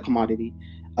 for another commodity.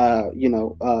 For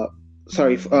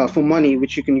money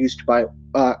which you can use to buy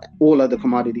all other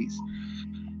commodities.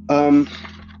 Um,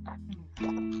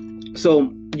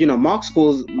 so Marx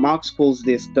calls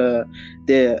this the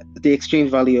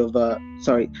exchange value of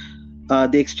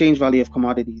the exchange value of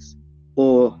commodities,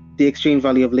 or the exchange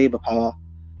value of labor power.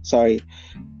 Sorry,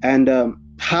 and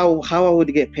how I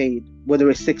would get paid, whether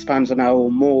it's £6 an hour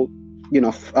or more,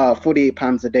 48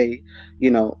 pounds a day,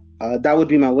 that would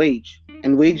be my wage,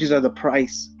 and wages are the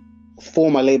price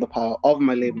for my labor power, of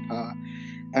my labor power.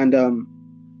 And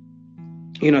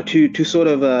to sort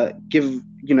of give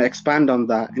expand on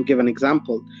that and give an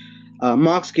example.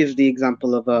 Marx gives the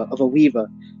example of a weaver.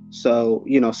 So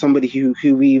somebody who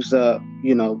weaves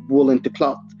wool into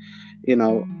cloth. you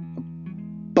know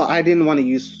but I didn't want to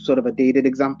use sort of a dated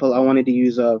example. I wanted to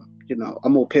use a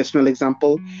more personal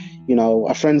example.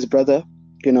 A friend's brother,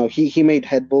 he made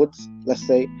headboards, let's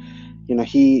say.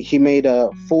 He made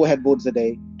 4 headboards a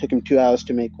day. Took him 2 hours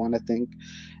to make one, I think.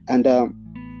 And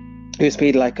he was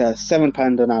paid like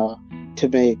 £7 an hour to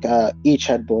make each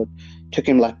headboard. Took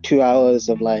him like 2 hours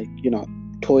of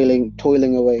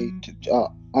toiling away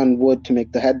on wood to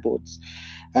make the headboards.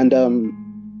 And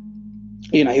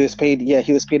he was paid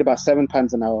about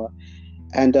 £7 an hour.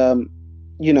 And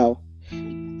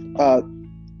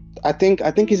I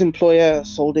think his employer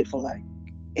sold it for like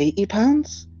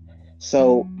 £80.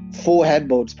 So 4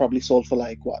 headboards probably sold for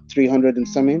like what, 300 and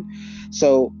something.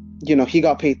 So he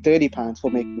got paid £30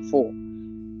 for making 4.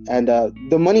 And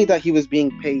the money that he was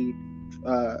being paid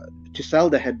to sell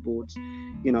the headboards,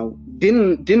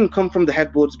 didn't come from the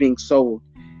headboards being sold.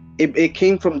 It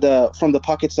came from the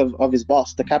pockets of his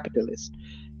boss, the capitalist.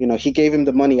 He gave him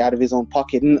the money out of his own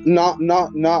pocket, not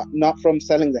from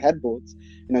selling the headboards.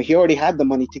 He already had the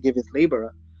money to give his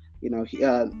laborer.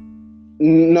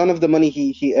 None of the money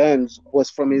he earns was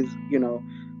from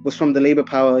the labor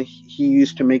power he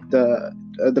used to make the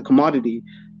commodity,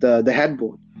 the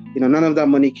headboard. None of that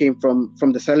money came from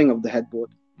the selling of the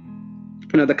headboard.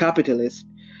 The capitalist,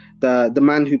 the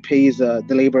man who pays the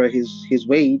laborer his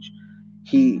wage,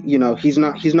 he's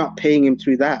not paying him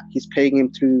through that. He's paying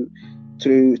him through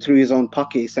his own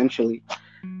pocket, essentially.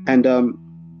 And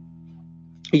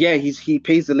he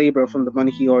pays the laborer from the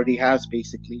money he already has,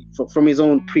 basically, from his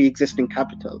own pre-existing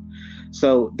capital.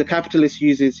 So the capitalist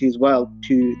uses his wealth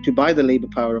to buy the labor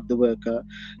power of the worker,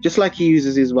 just like he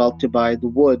uses his wealth to buy the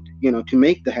wood, to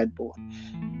make the headboard.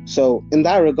 So in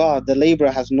that regard, the laborer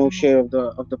has no share of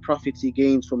the profits he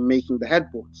gains from making the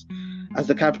headboards, as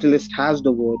the capitalist has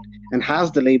the wood and has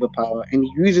the labor power, and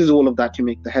he uses all of that to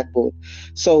make the headboard.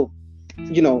 So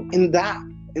in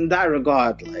that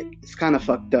regard, like, it's kind of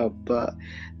fucked up. But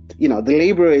the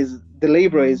laborer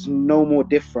is no more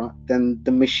different than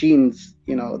the machines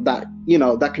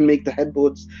that can make the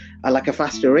headboards like a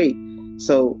faster rate.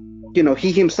 So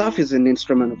he himself is an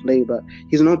instrument of labor.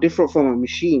 He's no different from a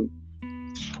machine.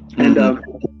 And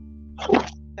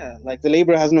like, the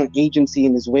laborer has no agency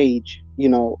in his wage.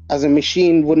 As a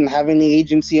machine wouldn't have any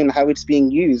agency in how it's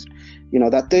being used.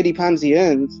 That £30 he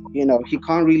earns, he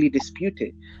can't really dispute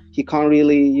it. He can't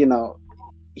really,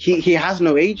 he has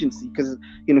no agency, because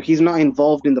he's not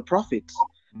involved in the profits.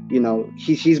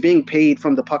 He's being paid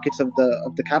from the pockets of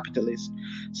the capitalist.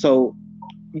 So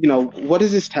what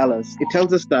does this tell us? It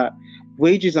tells us that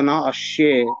wages are not a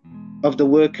share of the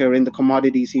worker in the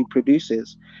commodities he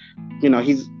produces.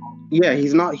 He's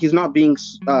not being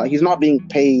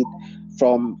paid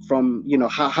from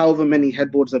however many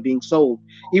headboards are being sold.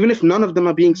 Even if none of them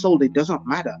are being sold, it doesn't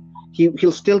matter.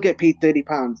 He'll still get paid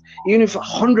 £30. Even if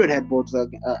 100 headboards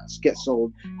get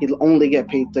sold, he'll only get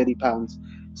paid £30.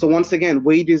 So once again,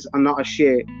 wages are not a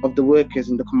share of the workers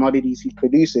in the commodities he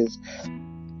produces.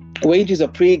 Wages are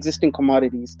pre-existing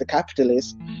commodities. The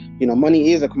capitalist,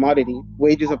 money is a commodity.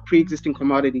 Wages are pre-existing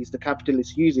commodities the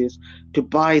capitalist uses to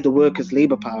buy the worker's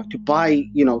labor power, to buy,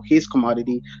 his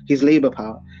commodity, his labor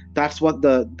power. That's what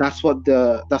the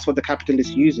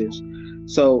capitalist uses.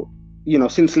 So,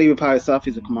 since labor power itself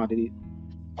is a commodity,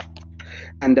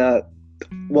 and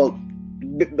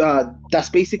that's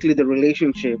basically the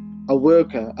relationship a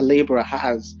worker, a laborer,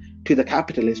 has to the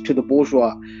capitalist, to the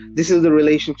bourgeois. This is the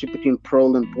relationship between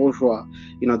prole and bourgeois.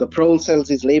 The prole sells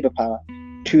his labor power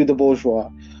to the bourgeois,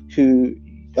 to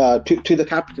the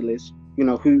capitalist,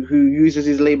 who uses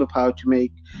his labor power to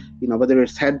make, whether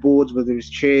it's headboards, whether it's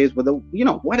chairs, whether,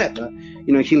 whatever,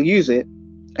 he'll use it.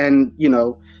 And,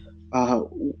 uh,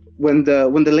 when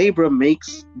the laborer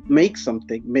makes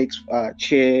something, makes a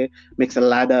chair, makes a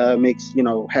ladder, makes,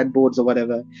 headboards or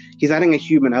whatever, he's adding a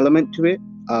human element to it.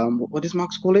 What does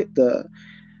Marx call it?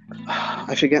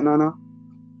 I forget now.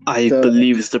 I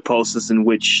believe it's the process in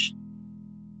which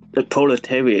the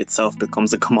proletariat itself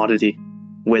becomes a commodity,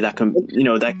 where that can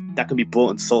be bought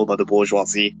and sold by the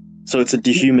bourgeoisie. So it's a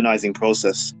dehumanizing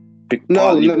process.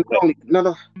 Not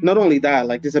only that,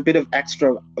 like there's a bit of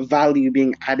extra value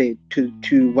being added to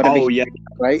whatever. Oh yeah,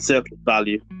 right. Surplus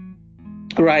value.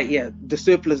 Right, yeah, the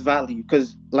surplus value,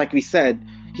 because like we said,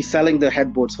 he's selling the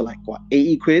headboards for like what,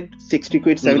 80 quid, 60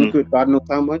 quid, 70 quid, God knows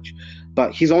how much,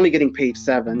 but he's only getting paid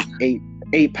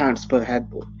 £8 per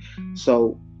headboard.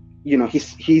 So,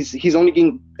 he's only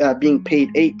being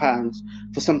paid £8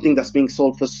 for something that's being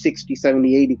sold for 60,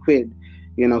 70, 80 quid.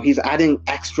 He's adding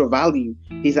extra value.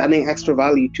 He's adding extra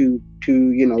value to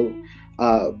the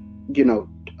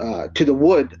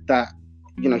wood that,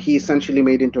 he essentially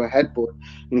made into a headboard.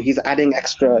 He's adding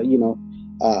extra,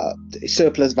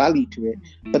 surplus value to it.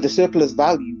 But the surplus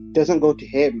value doesn't go to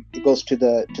him. It goes to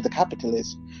the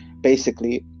capitalist,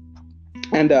 basically.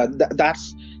 And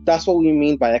that's what we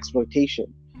mean by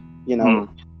exploitation. You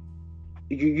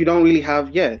don't really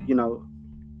have,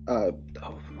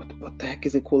 what the heck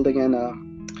is it called again?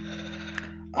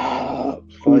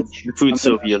 Fruits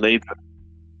of your labor.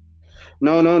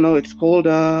 No. It's called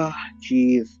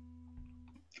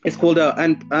It's called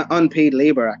unpaid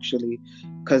labor, actually,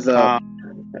 because that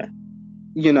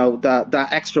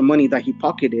extra money that he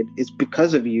pocketed is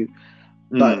because of you.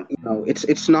 But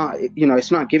it's not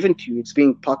given to you. It's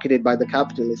being pocketed by the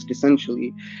capitalist,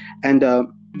 essentially. And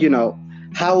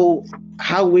how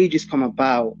wages come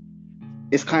about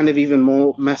is kind of even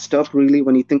more messed up, really,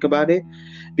 when you think about it,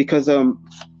 because in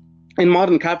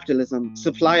modern capitalism,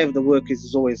 supply of the workers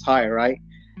is always higher, right?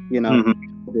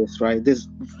 This, right? There's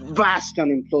vast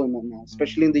unemployment now,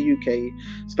 especially in the UK,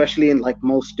 especially in like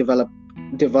most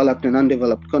developed and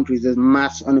undeveloped countries. There's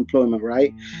mass unemployment,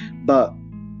 right? But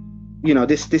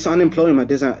this unemployment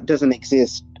doesn't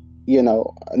exist,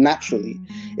 naturally.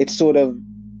 It's sort of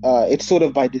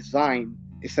by design,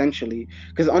 essentially,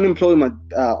 because unemployment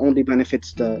only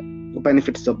benefits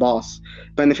the boss,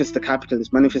 benefits the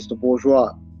capitalist, benefits the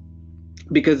bourgeois,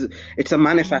 because it's a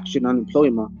manufactured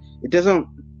unemployment. It doesn't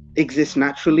exist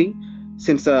naturally,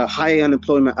 since high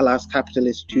unemployment allows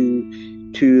capitalists to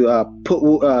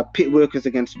pit workers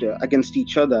against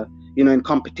each other, in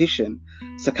competition.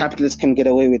 So capitalists can get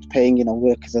away with paying,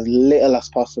 workers as little as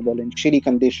possible in shitty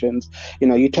conditions.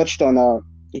 You touched on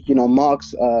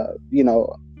Marx,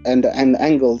 and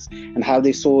Engels, and how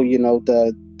they saw,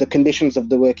 the conditions of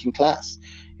the working class.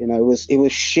 It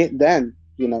was shit then,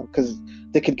 because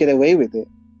they could get away with it.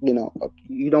 You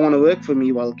don't want to work for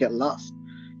me, well, I'll get lost.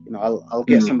 I'll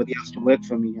get somebody else to work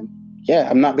for me, and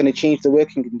I'm not going to change the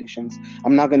working conditions.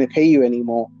 I'm not going to pay you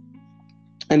anymore.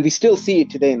 And we still see it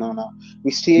today, Nana.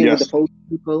 We see it with the Polish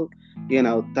people.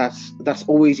 That's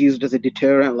always used as a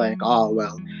deterrent. Like, oh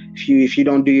well, if you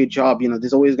don't do your job,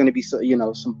 there's always going to be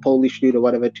some Polish dude or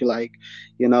whatever to like,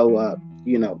 to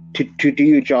do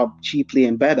your job cheaply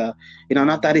and better.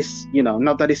 Not that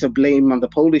it's a blame on the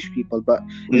Polish people, but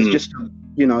it's just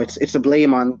it's a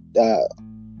blame on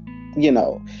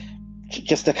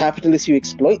just the capitalists who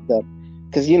exploit them.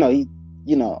 Because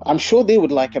I'm sure they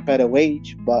would like a better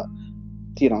wage, but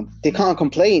they can't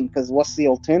complain, because what's the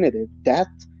alternative? Death?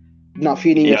 Not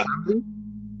feeding your family?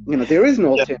 There is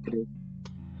no alternative.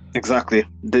 Exactly.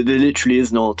 There literally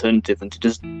is no alternative. And to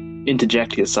just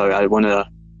interject here, sorry, I want to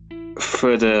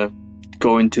further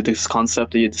go into this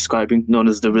concept that you're describing, known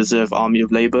as the Reserve Army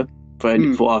of Labour,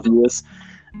 for our viewers.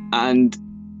 And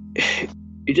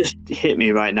it just hit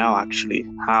me right now, actually,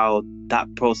 how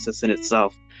that process in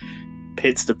itself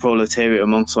pits the proletariat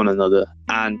amongst one another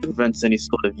and prevents any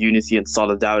sort of unity and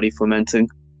solidarity fomenting,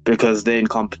 because they're in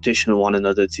competition with one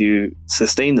another to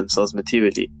sustain themselves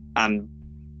materially, and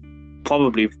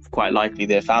probably quite likely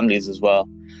their families as well.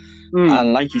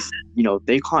 And like you said,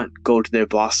 they can't go to their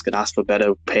boss and ask for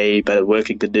better pay, better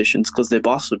working conditions, because their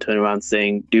boss will turn around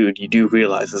saying, dude, you do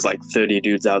realize there's like 30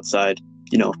 dudes outside,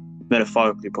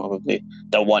 metaphorically probably,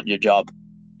 that want your job.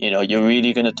 You're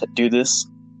really going to do this?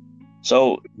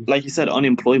 So, like you said,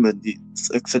 unemployment,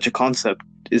 such a concept,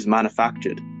 is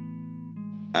manufactured.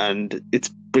 And it's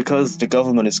because the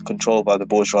government is controlled by the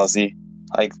bourgeoisie.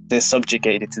 Like, they're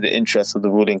subjugated to the interests of the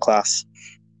ruling class.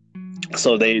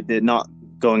 So they're not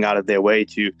going out of their way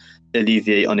to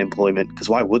alleviate unemployment, because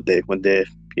why would they when they're,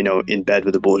 in bed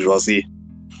with the bourgeoisie?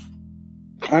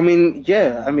 I mean,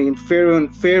 yeah, I mean, fear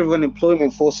of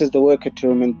unemployment forces the worker to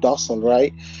remain docile,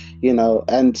 right?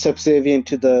 And subservient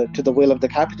to the will of the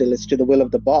capitalist, to the will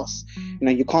of the boss.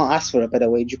 You can't ask for a better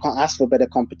wage. You can't ask for better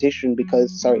competition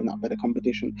because, sorry, not better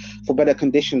competition, for better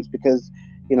conditions because,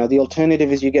 the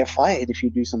alternative is you get fired if you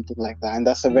do something like that, and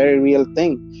that's a very real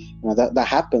thing. That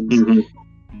happens. Hmm.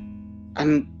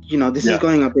 And this is Yeah.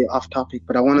 going a bit off topic,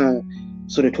 but I want to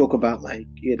sort of talk about like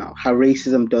how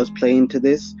racism does play into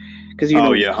this because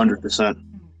Oh yeah, 100%.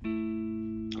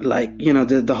 like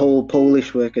the whole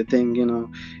Polish worker thing,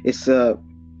 it's it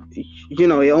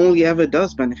only ever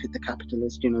does benefit the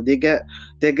capitalist. They get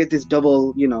this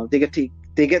double,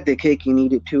 they get their cake and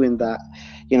eat it too, in that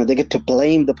they get to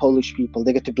blame the Polish people,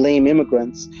 they get to blame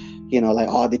immigrants, like,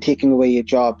 oh, they're taking away your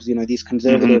jobs, Hmm. these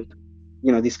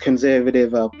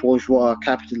conservative bourgeois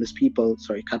capitalist people,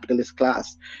 sorry, capitalist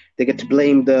class, they get to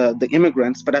blame the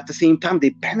immigrants, but at the same time they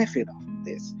benefit off of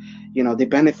this. They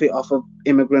benefit off of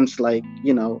immigrants, like,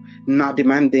 not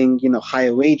demanding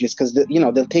higher wages because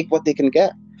they'll take what they can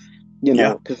get.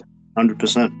 Yeah, 'Cause,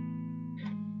 100%.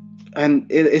 and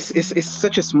it's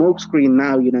such a smokescreen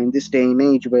now, in this day and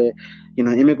age where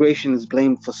immigration is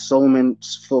blamed for so many,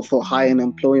 for high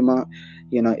unemployment.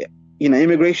 you know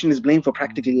Immigration is blamed for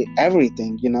practically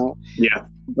everything. Yeah.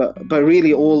 But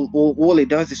really all it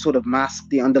does is sort of mask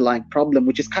the underlying problem,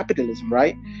 which is capitalism,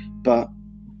 right? But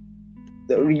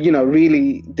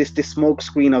really this smoke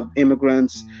screen of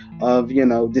immigrants, of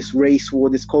this race war,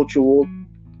 this culture war,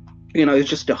 is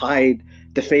just to hide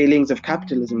the failings of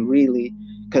capitalism, really.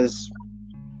 Because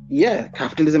yeah,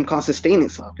 capitalism can't sustain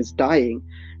itself, it's dying,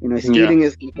 it's Yeah. stealing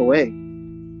itself away.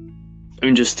 I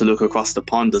mean, just to look across the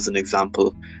pond as an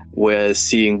example, we're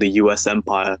seeing the US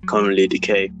empire currently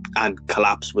decay and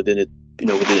collapse within it,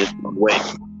 within its own way.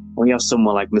 When you have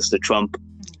someone like Mr. Trump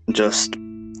just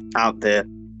out there,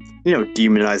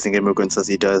 demonizing immigrants as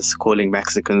he does, calling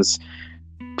Mexicans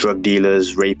drug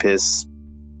dealers, rapists,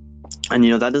 and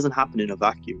that doesn't happen in a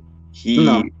vacuum.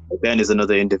 No. He then is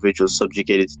another individual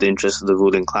subjugated to the interests of the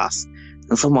ruling class.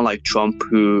 And someone like Trump,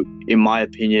 who, in my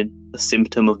opinion, a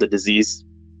symptom of the disease,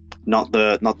 not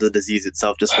the disease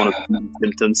itself, just one of the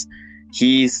symptoms.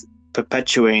 He's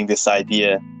perpetuating this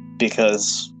idea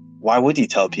because why would he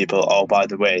tell people, oh, by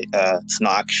the way, it's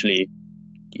not actually,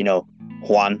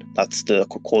 Juan, that's the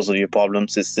cause of your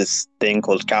problems. It's this thing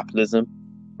called capitalism.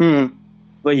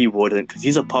 But he wouldn't, because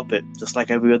he's a puppet, just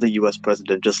like every other US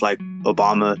president, just like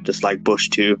Obama, just like Bush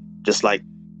too, just like,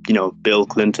 Bill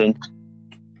Clinton.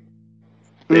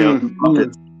 They're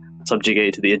puppets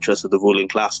subjugated to the interests of the ruling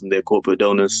class and their corporate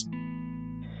donors,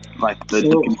 like the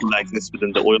people that exist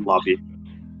within the oil lobby.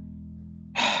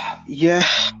 Yeah,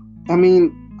 I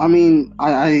mean,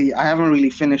 I haven't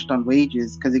really finished on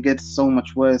wages because it gets so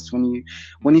much worse when you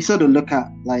sort of look at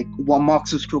like what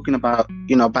Marx was talking about,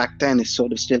 back then is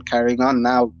sort of still carrying on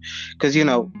now, because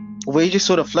wages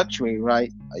sort of fluctuate,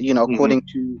 right? According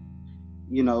to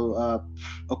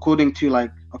according to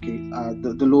like, okay,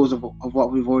 the laws of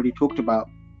what we've already talked about.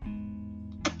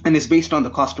 And it's based on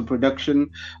the cost of production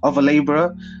of a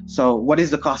laborer. So what is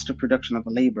the cost of production of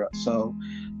a laborer? So,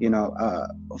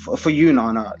 for you,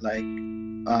 Nana, like,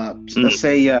 let's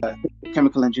say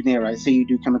chemical engineer, right? Say you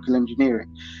do chemical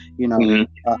engineering, you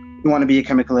want to be a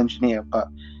chemical engineer, but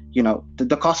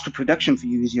the cost of production for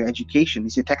you is your education,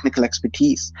 is your technical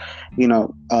expertise,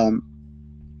 to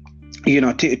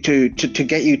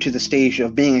get you to the stage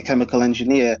of being a chemical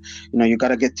engineer, you got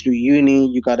to get through uni,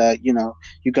 you got to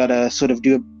sort of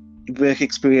do a work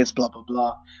experience, blah, blah,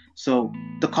 blah. So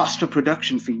the cost of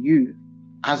production for you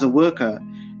as a worker,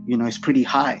 is pretty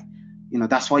high.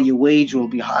 That's why your wage will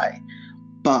be high.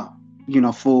 But,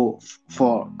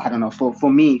 for I don't know,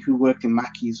 for me who worked in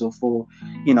Mackey's, or for,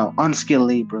 unskilled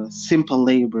laborers, simple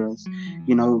laborers,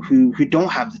 who don't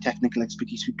have the technical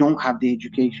expertise, who don't have the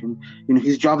education,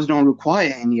 whose jobs don't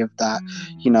require any of that,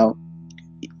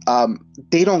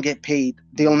 they don't get paid.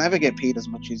 They'll never get paid as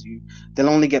much as you. They'll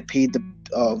only get paid the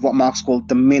what Marx called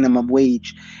the minimum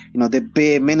wage, the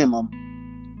bare minimum.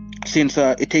 Since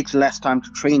it takes less time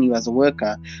to train you as a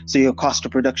worker, so your cost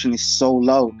of production is so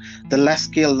low. The less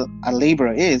skilled a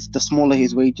laborer is, the smaller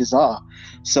his wages are.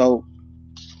 So,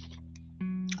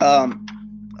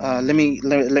 let me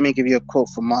give you a quote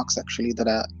from Marx, actually,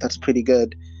 that's pretty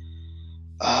good.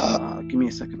 Give me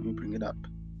a second. Let me bring it up.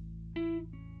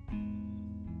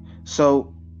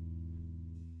 So,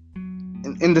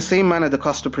 in the same manner, the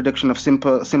cost of production of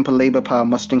simple labor power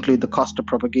must include the cost of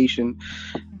propagation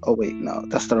Oh wait, no,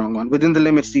 that's the wrong one. Within the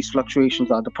limits, these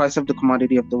fluctuations are the price of the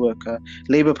commodity of the worker.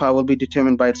 Labor power will be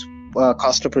determined by its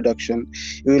cost of production.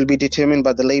 It will be determined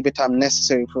by the labor time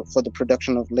necessary for the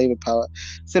production of labor power.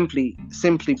 Simply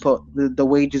put, the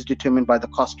wage is determined by the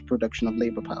cost of production of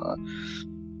labor power.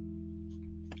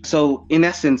 So, in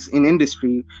essence, in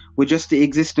industry, with just the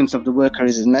existence of the worker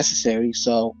is necessary.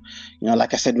 So,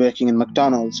 like I said, working in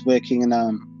McDonald's, working in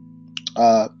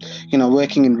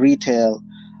working in retail,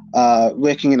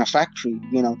 working in a factory,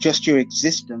 just your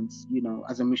existence,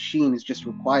 as a machine is just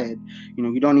required.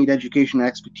 You don't need education or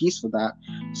expertise for that.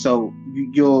 So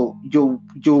your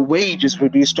wage is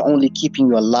reduced to only keeping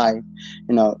you alive,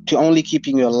 to only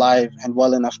keeping you alive and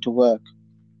well enough to work.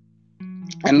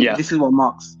 And this is what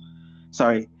Marx.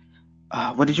 Sorry,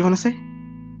 what did you want to say?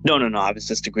 No. I was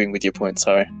just agreeing with your point.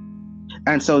 Sorry.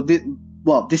 And so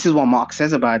this is what Marx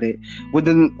says about it.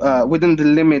 Within the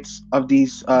limits of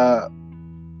these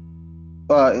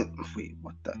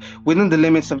within the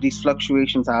limits of these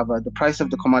fluctuations, however, the price of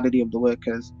the commodity of the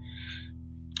workers.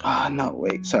 In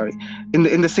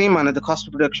the same manner, the cost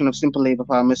of production of simple labor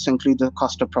power must include the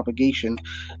cost of propagation,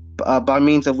 by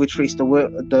means of which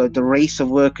the race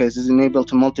of workers is enabled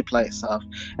to multiply itself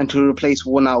and to replace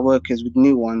worn-out workers with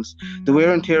new ones. The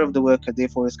wear and tear of the worker,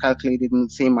 therefore, is calculated in the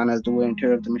same manner as the wear and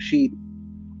tear of the machine.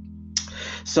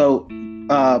 So,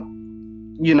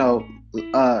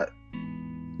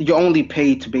 you're only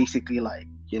paid to basically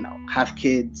have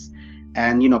kids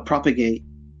and propagate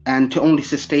and to only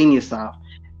sustain yourself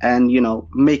and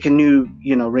make a new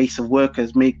race of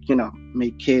workers, make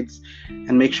kids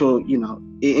and make sure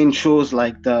it ensures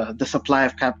like the supply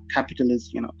of capital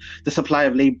is the supply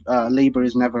of labor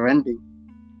is never ending.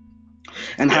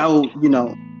 And how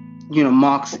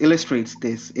Marx illustrates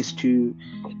this is to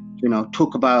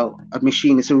talk about a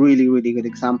machine. Is a really, really good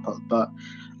example. But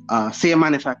say a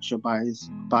manufacturer buys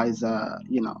a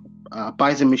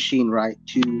machine, right,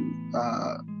 to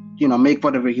make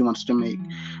whatever he wants to make,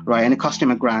 right, and it cost him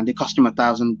 $1,000, it cost him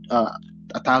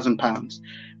 £1,000,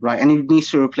 right, and he needs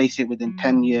to replace it within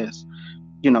 10 years.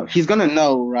 He's gonna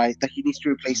know, right, that he needs to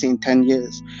replace it in 10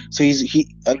 years. So he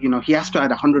has to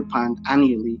add £100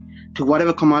 annually to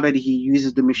whatever commodity he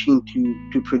uses the machine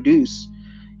to produce.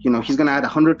 He's gonna add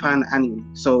 £100 annually.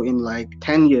 So in like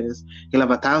 10 years, he'll have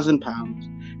 £1,000,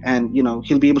 and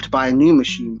he'll be able to buy a new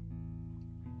machine.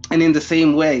 And in the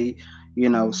same way,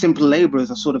 simple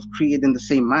laborers are sort of treated in the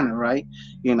same manner, right?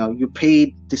 You're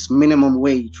paid this minimum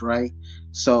wage, right?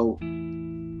 So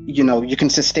you can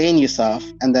sustain yourself,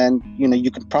 and then you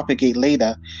can propagate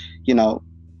later,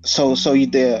 so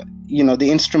the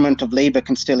instrument of labor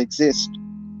can still exist.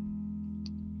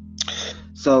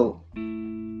 So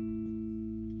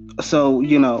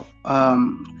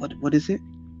what is it?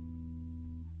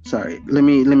 Sorry, let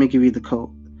me give you the code.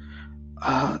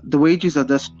 The wages are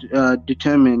thus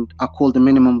determined are called the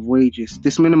minimum wages.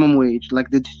 This minimum wage,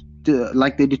 like the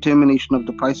determination of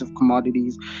the price of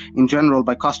commodities in general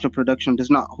by cost of production, does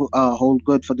not hold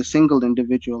good for the single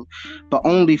individual, but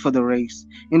only for the race.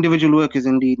 Individual workers,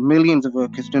 indeed, millions of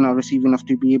workers, do not receive enough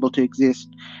to be able to exist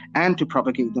and to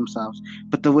propagate themselves.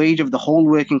 But the wage of the whole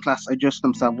working class adjusts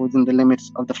themselves within the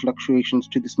limits of the fluctuations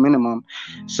to this minimum.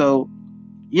 So,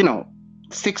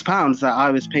 £6 that I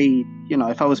was paid,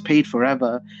 if I was paid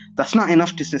forever, that's not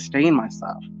enough to sustain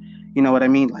myself. You know what I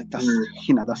mean? Like that's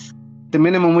the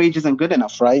minimum wage isn't good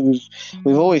enough, right?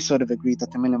 We've always sort of agreed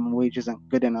that the minimum wage isn't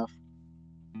good enough.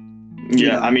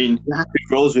 Yeah, I mean,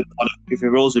 if it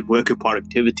rolls with worker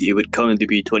productivity, it would currently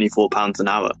be £24 an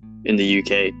hour in the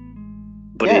UK,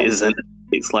 but it isn't.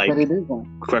 It's like,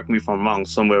 correct me if I'm wrong,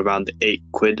 somewhere around the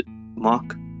 £8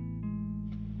 mark,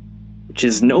 which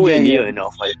is nowhere near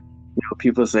enough. Like,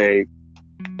 people say,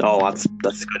 "Oh, that's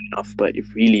good enough," but it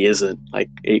really isn't. Like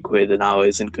 £8 an hour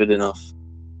isn't good enough.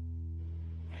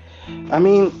 I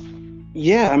mean,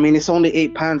 it's only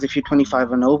 £8 if you're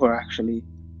 25 and over, actually.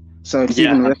 So it's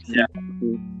even less. Yeah,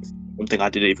 something I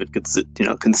didn't even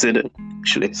consider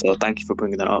actually. So thank you for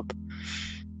bringing that up.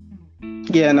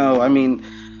 Yeah, no, I mean,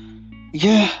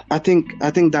 I think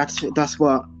that's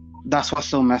what's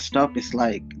so messed up. It's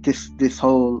like this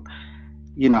whole,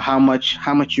 how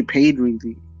much you paid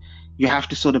really. You have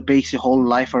to sort of base your whole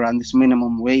life around this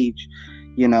minimum wage.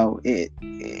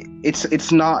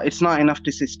 It's not enough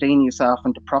to sustain yourself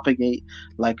and to propagate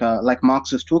like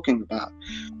Marx was talking about.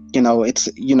 Like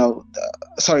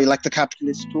the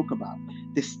capitalists talk about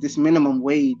this minimum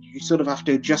wage. You sort of have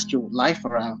to adjust your life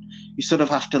around. You sort of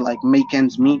have to like make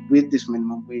ends meet with this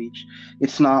minimum wage.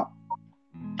 It's not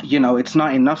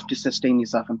enough to sustain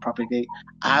yourself and propagate,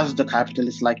 as the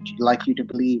capitalists like you to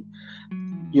believe.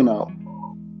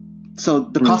 So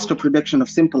the Mm. cost of production of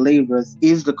simple laborers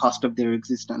is the cost of their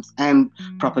existence and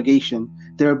propagation,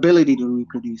 their ability to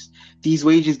reproduce. These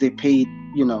wages they paid,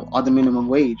 are the minimum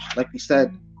wage, like we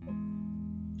said,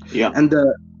 Yeah. and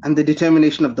the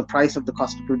determination of the price of the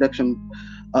cost of production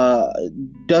uh,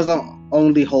 doesn't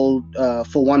only hold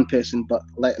for one person, but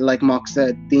like Mark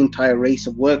said, the entire race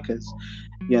of workers.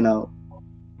 You know,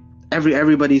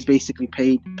 everybody's basically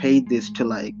paid this to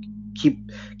like keep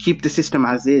keep the system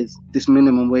as is, this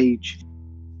minimum wage.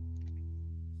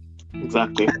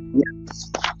 Exactly. Yeah,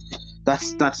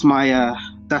 that's my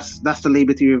that's the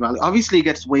labor theory of value. Obviously, it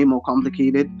gets way more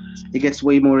complicated. It gets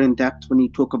way more in depth when you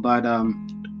talk about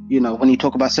when you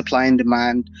talk about supply and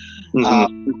demand.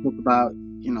 Hmm. We talk about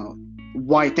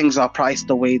why things are priced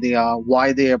the way they are,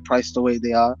 why they are priced the way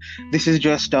they are. This is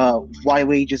just why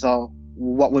wages are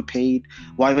what we're paid,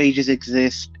 why wages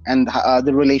exist, and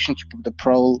the relationship of the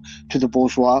pro to the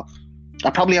bourgeois. I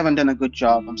probably haven't done a good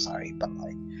job. I'm sorry, but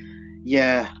like,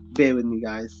 yeah, bear with me,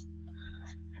 guys.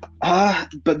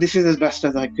 But this is as best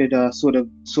as I could sort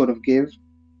of give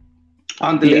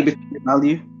on the Yeah. labor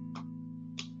value.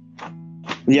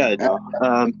 Yeah.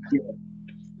 Uh, No.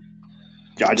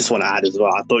 Yeah, I just want to add as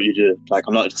well. I thought you did. Like,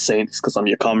 I'm not just saying this because I'm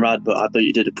your comrade, but I thought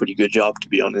you did a pretty good job, to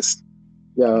be honest.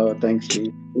 yeah, thanks,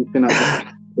 Steve. It's been out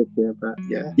there, but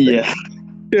yeah, Yeah.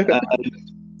 thanks.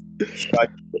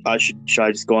 Um, should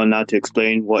I just go on now to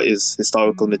explain what is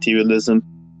historical materialism,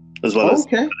 as well as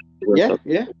Okay. Yeah,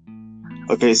 yeah.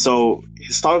 okay. So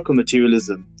historical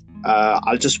materialism.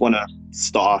 I just want to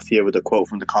start off here with a quote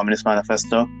from the Communist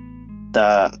Manifesto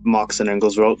that Marx and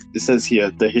Engels wrote. It says here,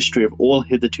 "The history of all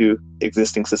hitherto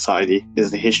existing society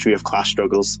is the history of class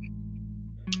struggles."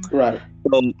 Right.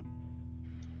 So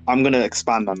I'm going to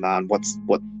expand on that and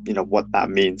what that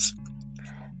means.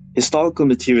 Historical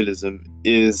materialism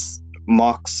is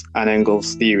Marx and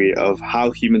Engels' theory of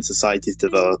how human societies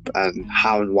develop and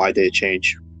how and why they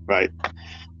change, right?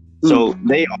 So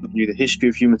they argue the history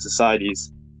of human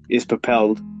societies is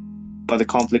propelled by the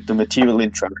conflict of material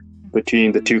interest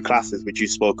between the two classes which you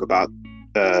spoke about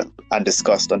and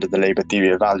discussed under the labor theory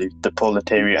of value, the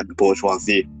proletariat and the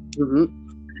bourgeoisie. Mm-hmm.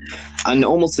 And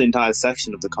almost the entire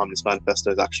section of the Communist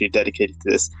Manifesto is actually dedicated to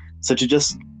this. So to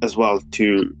just as well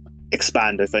to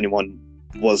expand, if anyone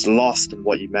was lost in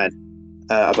what you meant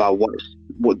about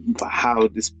how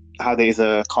there is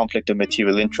a conflict of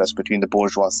material interest between the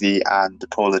bourgeoisie and the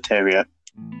proletariat.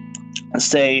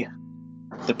 Say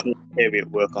the proletariat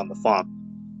work on the farm.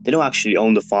 They don't actually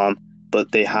own the farm,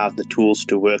 but they have the tools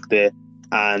to work there,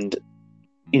 and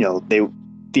they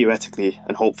theoretically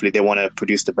and hopefully they want to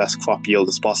produce the best crop yield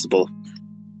as possible.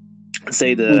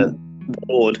 Say the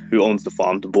lord who owns the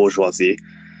farm, the bourgeoisie,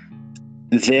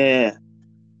 they're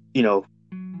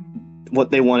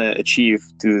what they want to achieve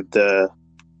through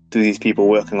these people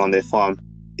working on their farm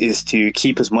is to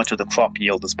keep as much of the crop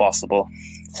yield as possible.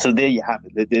 So there you have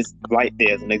it. This right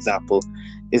there as an example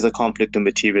is a conflict of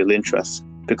material interest,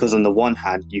 because on the one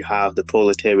hand you have the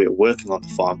proletariat working on the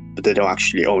farm, but they don't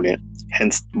actually own it.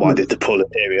 Hence why the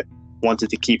proletariat wanted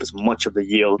to keep as much of the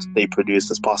yield they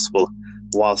produced as possible,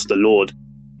 whilst the lord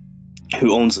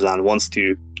who owns the land wants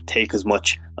to take as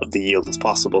much of the yield as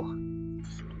possible.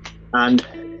 And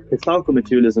historical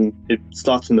materialism, it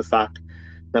starts from the fact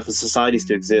that for societies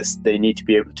to exist, they need to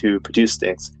be able to produce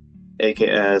things,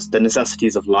 aka the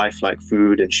necessities of life like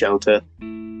food and shelter.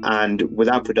 And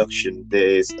without production,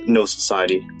 there's no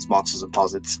society, as Marxism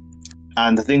posits.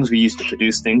 And the things we use to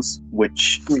produce things,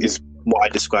 which is what I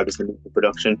describe as the means of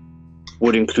production,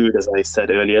 would include, as I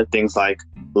said earlier, things like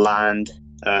land,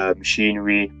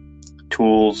 machinery,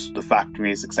 tools, the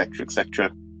factories, etc.,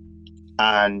 etc.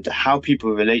 And how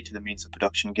people relate to the means of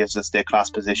production gives us their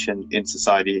class position in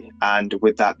society, and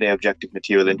with that, their objective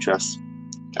material interests.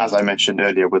 As I mentioned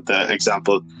earlier, with the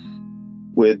example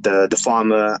with the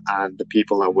farmer and the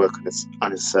people that work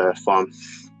on his farm.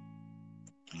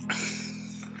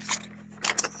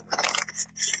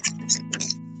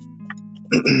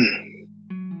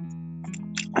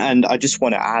 And I just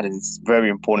want to add, and it's very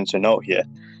important to note here,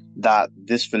 that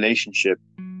this relationship,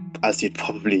 as you'd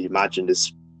probably imagined,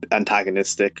 is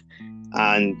antagonistic,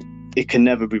 and it can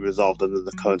never be resolved under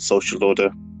the current social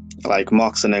order. Like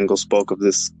Marx and Engels spoke of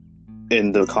this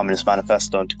in the Communist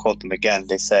Manifesto, and to quote them again,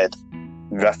 they said,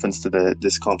 in reference to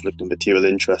this conflict of material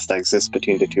interest that exists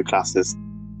between the two classes,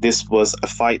 this was a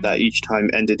fight that each time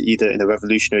ended either in a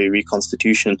revolutionary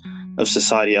reconstitution of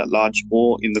society at large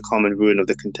or in the common ruin of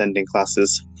the contending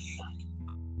classes.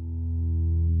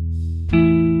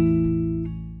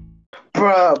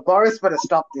 Bruh, Boris better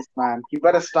stop this, man. You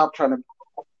better stop trying to.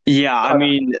 Yeah, I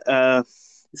mean,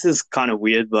 this is kind of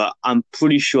weird, but I'm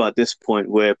pretty sure at this point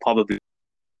we're probably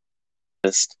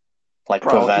like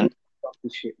Bro, prevent.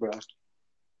 this shit, bro.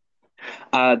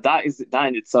 That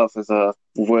in itself is a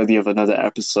worthy of another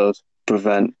episode.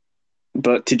 Prevent.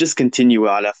 But to just continue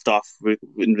where I left off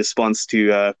in response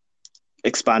to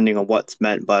expanding on what's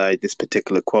meant by this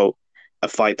particular quote, a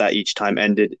fight that each time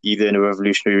ended either in a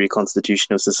revolutionary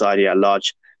reconstitution of society at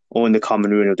large or in the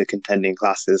common ruin of the contending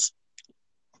classes.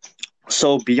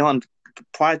 So beyond,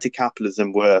 prior to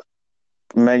capitalism were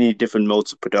many different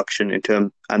modes of production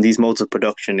and these modes of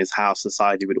production is how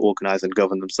society would organize and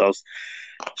govern themselves.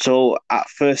 So at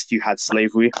first you had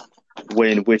slavery,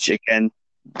 in which again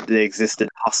there existed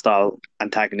hostile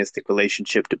antagonistic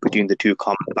relationship between the two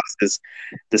common classes,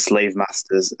 the slave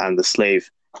masters and the slave.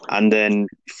 And then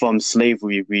from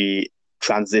slavery we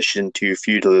transitioned to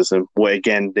feudalism, where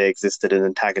again there existed an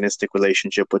antagonistic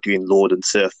relationship between lord and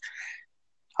serf.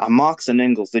 And Marx and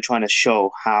Engels, they're trying to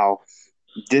show how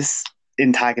this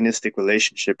antagonistic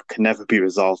relationship can never be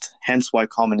resolved. Hence why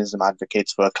communism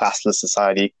advocates for a classless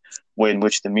society in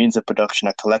which the means of production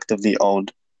are collectively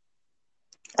owned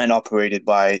and operated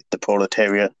by the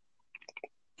proletariat,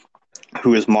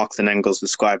 who, as Marx and Engels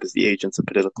describe as the agents of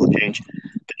political change.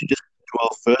 But to just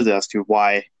dwell further as to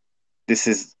why this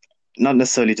is not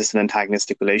necessarily just an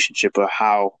antagonistic relationship, or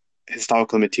how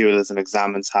historical materialism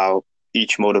examines how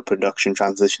each mode of production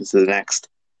transitions to the next.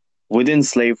 Within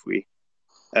slavery,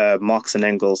 Marx and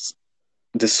Engels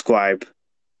describe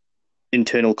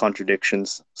internal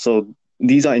contradictions. So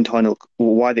these are internal.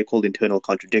 Why they're called internal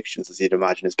contradictions, as you'd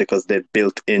imagine, is because they're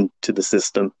built into the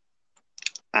system.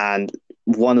 And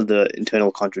one of the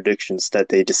internal contradictions that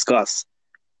they discuss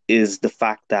is the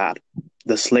fact that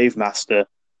the slave master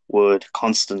would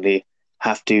constantly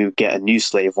have to get a new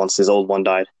slave once his old one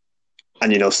died.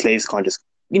 And, slaves can't just,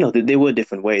 there were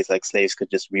different ways, like slaves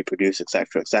could just reproduce,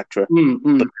 etc., etc.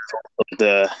 But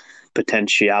the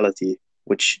potentiality,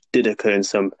 which did occur in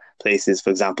some places, for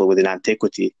example, within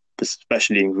antiquity,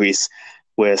 especially in Greece,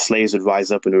 where slaves would rise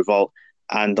up and revolt.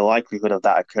 And the likelihood of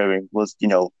that occurring was,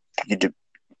 you'd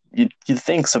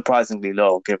think surprisingly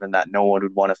low, given that no one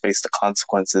would want to face the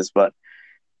consequences. But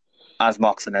as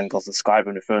Marx and Engels describe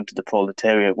and referring to the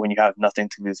proletariat, when you have nothing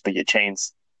to lose but your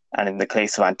chains, and in the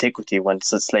case of antiquity, when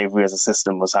slavery as a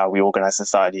system was how we organized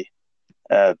society,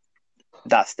 that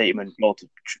statement both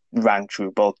rang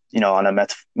true, both on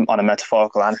a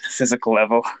metaphorical and physical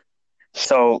level.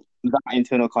 So that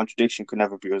internal contradiction could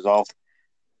never be resolved.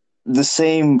 The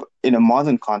same in a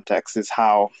modern context is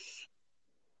how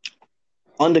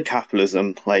under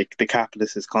capitalism, like the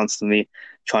capitalist is constantly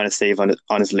trying to save on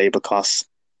his labor costs.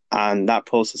 And that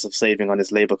process of saving on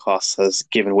his labor costs has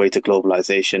given way to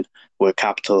globalization, where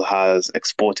capital has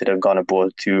exported and gone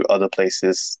abroad to other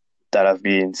places that have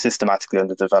been systematically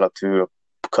underdeveloped through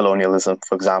colonialism,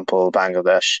 for example,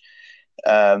 Bangladesh.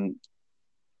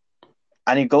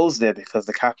 And it goes there because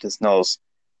the capitalist knows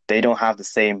they don't have the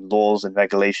same laws and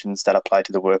regulations that apply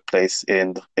to the workplace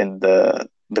in the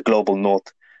global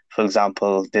north. For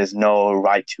example, there's no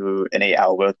right to an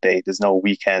 8-hour workday. There's no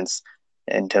weekends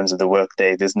in terms of the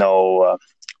workday. There's no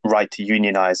right to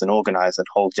unionize and organize and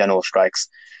hold general strikes.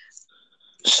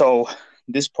 So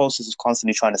this process is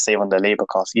constantly trying to save on their labor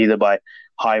costs, either by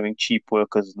hiring cheap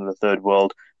workers in the third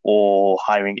world or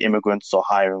hiring immigrants or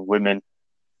hiring women.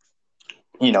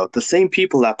 The same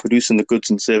people that are producing the goods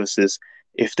and services,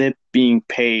 if they're being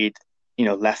paid,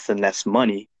 less and less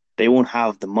money, they won't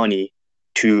have the money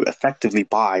to effectively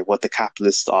buy what the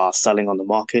capitalists are selling on the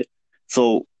market.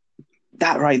 So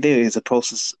that right there is a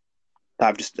process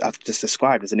that I've just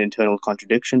described as an internal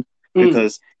contradiction,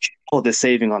 because they're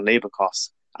saving on labor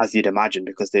costs, as you'd imagine,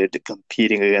 because they're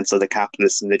competing against other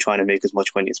capitalists and they're trying to make as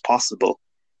much money as possible.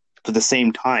 But at the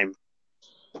same time,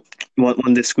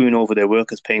 when they're screwing over their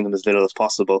workers, paying them as little as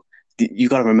possible, you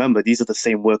got to remember, these are the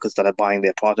same workers that are buying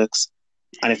their products.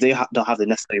 And if they don't have the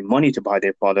necessary money to buy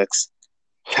their products,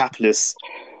 capitalists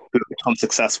who become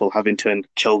successful have in turn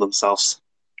killed themselves.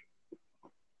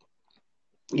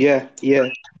 Yeah.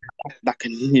 That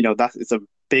can, that is a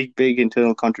big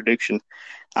internal contradiction.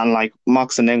 And like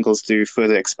Marx and Engels do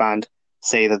further expand,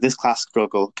 say that this class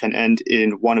struggle can end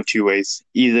in one of two ways.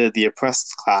 Either the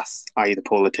oppressed class, i.e. the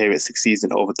proletariat, succeeds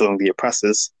in overthrowing the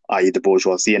oppressors, i.e. the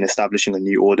bourgeoisie, and establishing a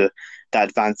new order that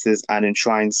advances and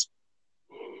enshrines,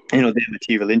 their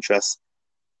material interests,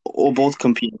 or both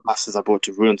competing classes are brought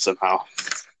to ruin somehow.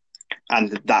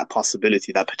 And that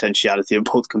possibility, that potentiality of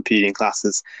both competing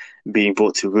classes being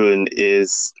brought to ruin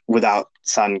is, without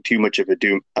sounding too much of a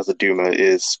doomer,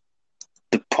 is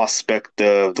the prospect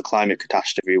of the climate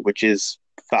catastrophe, which is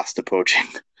fast approaching.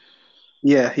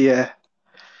 Yeah.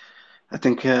 I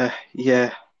think,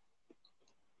 yeah.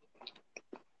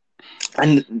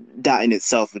 And that in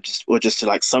itself, or just to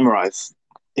like summarize,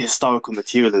 historical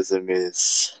materialism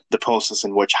is the process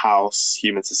in which how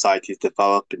human societies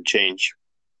develop and change.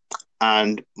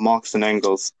 And Marx and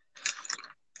Engels,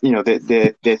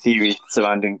 their theory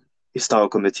surrounding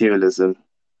historical materialism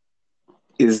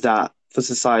is that for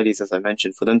societies, as I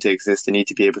mentioned, for them to exist, they need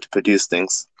to be able to produce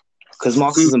things. Because Mm,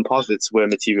 Marxism posits we're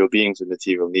material beings with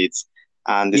material needs.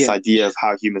 And this yeah. idea of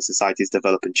how human societies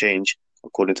develop and change,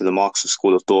 according to the Marxist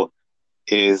school of thought,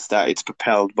 is that it's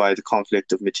propelled by the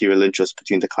conflict of material interests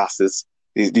between the classes,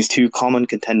 these two common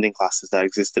contending classes that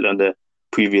existed under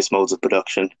previous modes of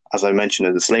production. As I mentioned,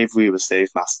 in the slavery, it was slave,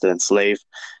 master, and slave.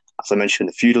 As I mentioned,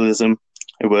 the feudalism,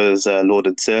 it was lord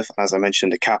and serf. As I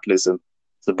mentioned, the capitalism,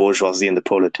 the bourgeoisie and the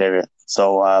proletariat.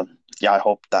 So, yeah, I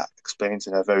hope that explains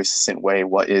in a very succinct way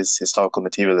what is historical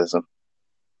materialism.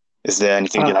 Is there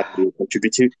anything you'd Uh, like to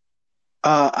contribute to?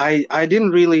 I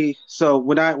didn't really. So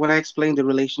when I explained the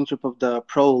relationship of the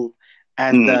prole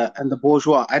Mm. and the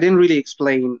bourgeois, I didn't really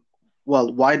explain.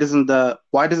 Well, why doesn't the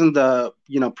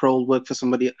prole work for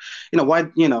somebody?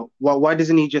 Why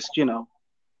doesn't he just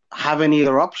have any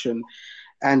other option?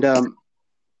 And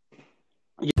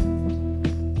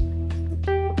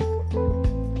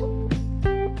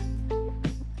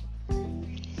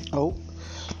oh,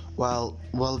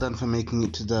 well done for making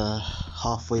it to the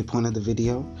halfway point of the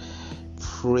video.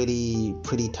 Pretty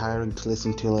tiring to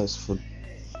listen to us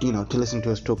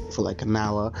talk for like an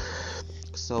hour.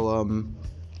 So on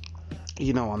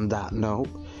that note,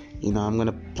 I'm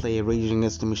gonna play a Rage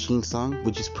Against the Machine song,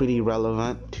 which is pretty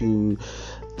relevant to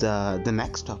the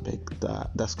next topic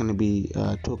that's gonna be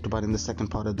talked about in the second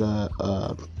part of the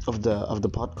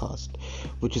podcast,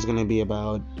 which is gonna be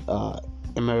about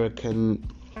American,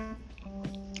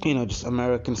 just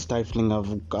American stifling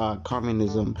of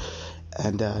communism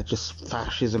and just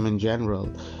fascism in general,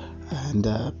 and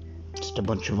just a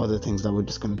bunch of other things that we're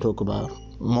just gonna talk about,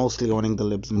 mostly owning the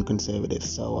libs and conservatives.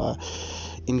 So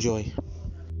enjoy.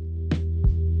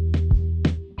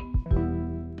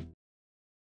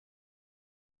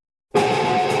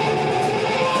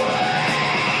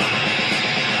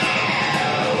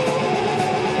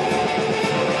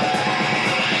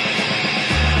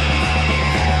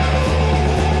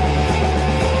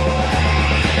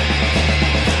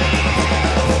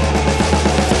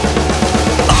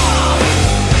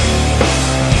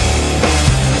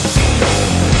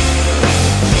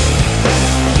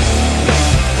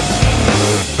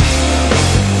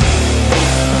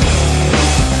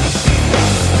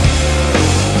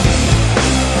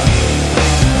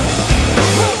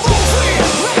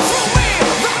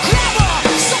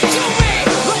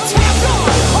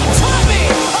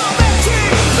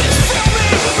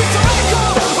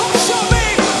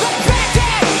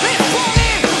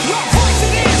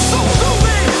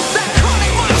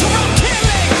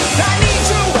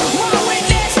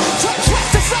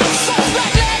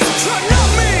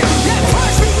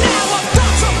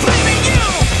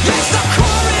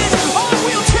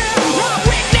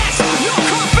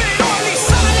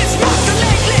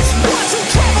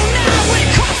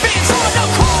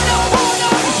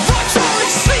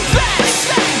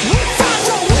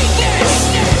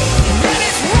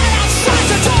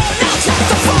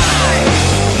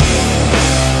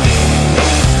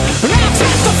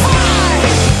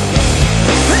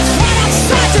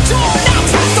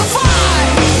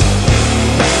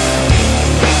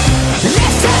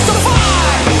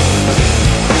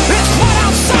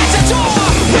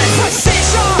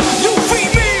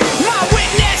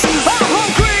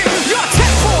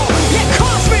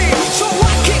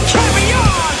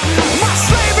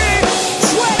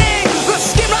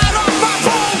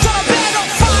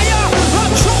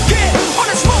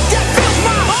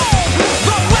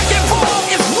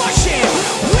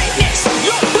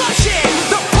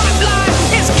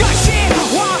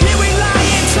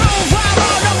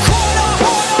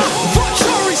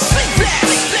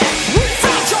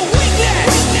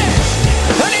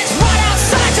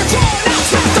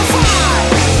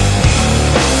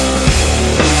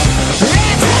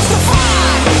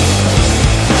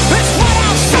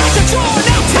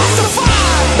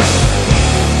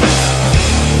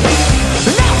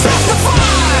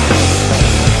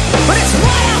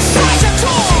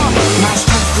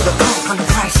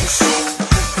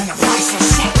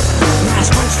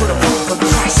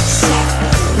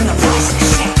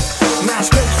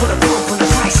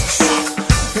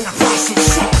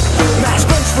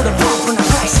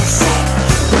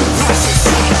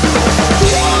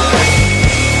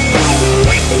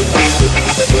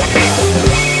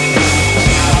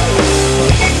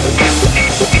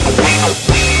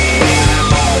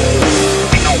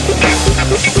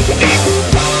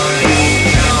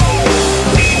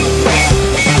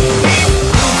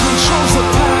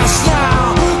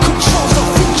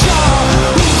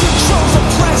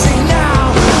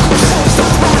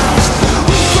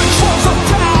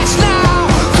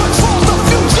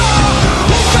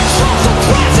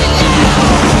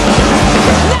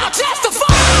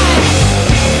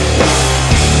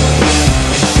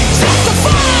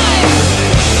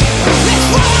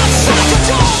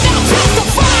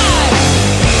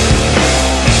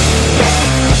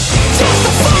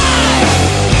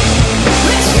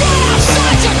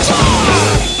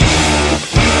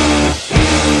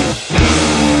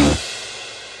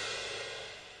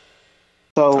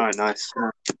 quite nice.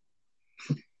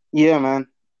 Yeah, man.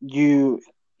 You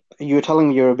were telling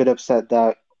me you're a bit upset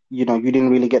that you didn't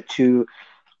really get to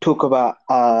talk about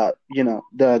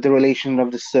the relation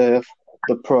of the serf,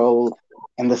 the prole,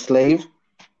 and the slave.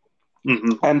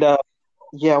 Hmm. And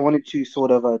yeah, I wanted to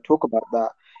sort of talk about that.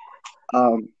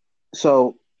 Um,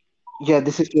 so yeah,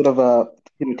 this is sort of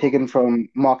taken from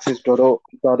Marxist.org,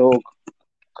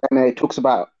 and it talks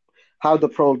about how the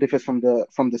prole differs from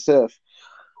the serf.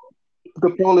 The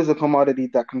prole is a commodity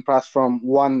that can pass from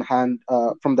the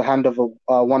hand of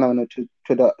one owner to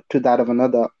that of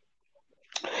another.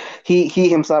 He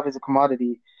himself is a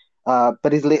commodity, but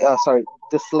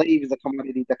the slave is a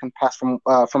commodity that can pass from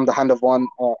the hand of one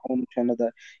owner to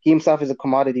another. He himself is a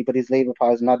commodity, but his labor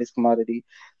power is not his commodity.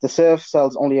 The serf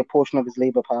sells only a portion of his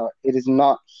labor power. It is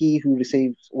not he who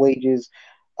receives wages.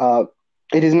 Uh,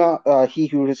 it is not he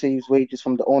who receives wages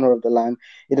from the owner of the land.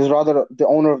 It is rather the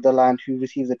owner of the land who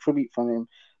receives a tribute from him.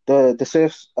 The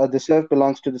serf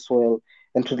belongs to the soil,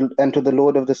 and to the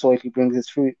lord of the soil he brings his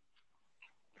fruit.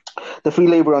 The free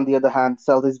laborer, on the other hand,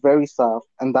 sells his very self,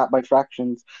 and that by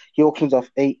fractions. He auctions off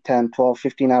 8, 10, 12,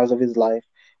 15 hours of his life,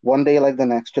 one day like the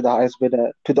next, to the highest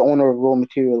bidder, to the owner of raw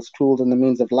materials, tools, and the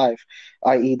means of life,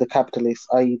 i.e., the capitalist,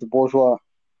 i.e., the bourgeois.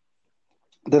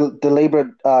 The labor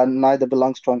neither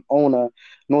belongs to an owner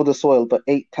nor the soil, but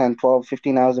 8, 10, 12,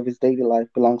 15 hours of his daily life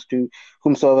belongs to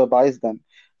whomsoever buys them.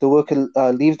 The worker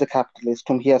leaves the capitalist,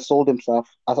 whom he has sold himself,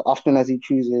 as often as he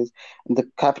chooses, and the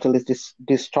capitalist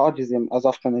discharges him as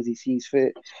often as he sees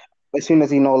fit. As soon as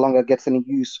he no longer gets any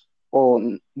use, or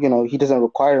he doesn't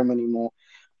require him anymore,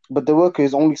 but the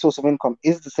worker's only source of income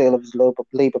is the sale of his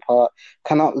labor power,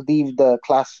 cannot leave the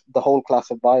whole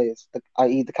class of buyers,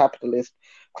 i.e., the capitalist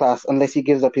class, unless he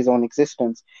gives up his own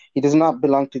existence. He does not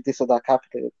belong to this or that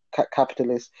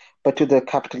capitalist, but to the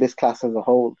capitalist class as a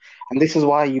whole. And this is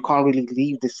why you can't really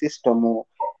leave the system, or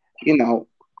you know,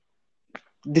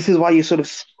 this is why you're sort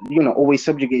of always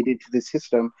subjugated to the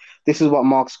system. This is what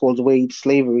Marx calls wage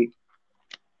slavery.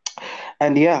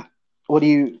 And yeah, what do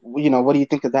you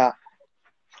think of that?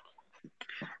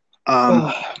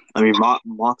 Um, I mean,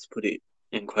 Marx put it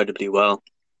incredibly well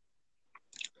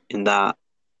in that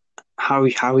how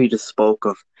he just spoke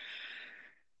of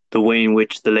the way in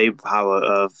which the labor power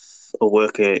of a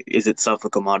worker is itself a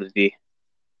commodity,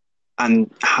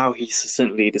 and how he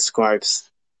succinctly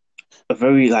describes a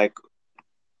very, like,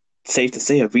 safe to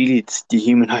say, a really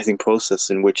dehumanizing process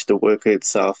in which the worker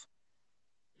itself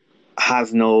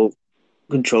has no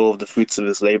control of the fruits of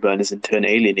his labor and is in turn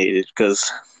alienated.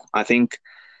 Because I think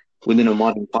within a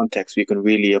modern context, we can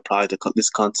really apply this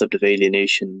concept of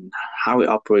alienation, how it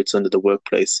operates under the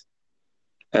workplace.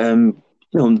 The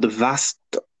vast,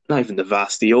 not even the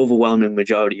vast, the overwhelming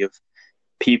majority of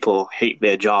people hate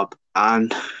their job,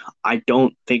 and I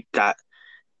don't think that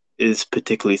is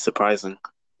particularly surprising.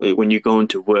 When you go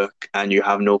into work and you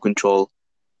have no control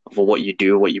over what you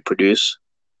do, what you produce,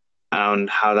 and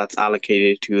how that's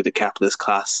allocated to the capitalist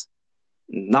class,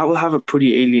 that will have a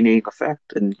pretty alienating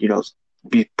effect, and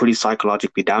be pretty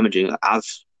psychologically damaging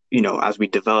as we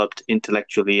developed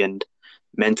intellectually and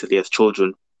mentally as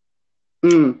children.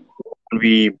 Mm, When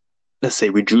we, let's say,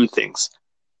 we drew things,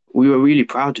 we were really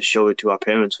proud to show it to our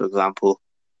parents, for example,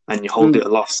 and you hold mm, it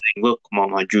aloft saying, "Look,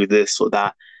 mom, I drew this or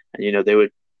that," and they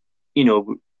would, you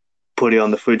know, put it on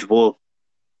the fridge wall,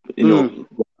 you mm.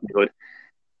 know,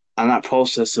 and that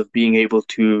process of being able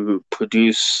to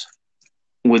produce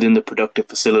within the productive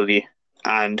facility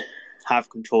and have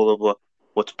control over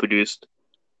what's produced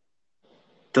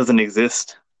doesn't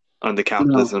exist under No,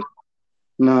 capitalism.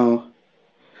 no.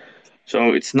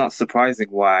 So it's not surprising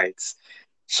why it's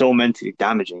so mentally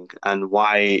damaging, and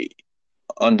why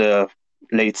under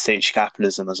late stage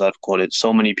capitalism, as I'd call it,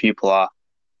 so many people are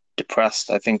depressed.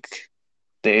 I think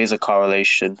there is a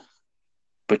correlation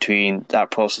between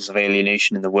that process of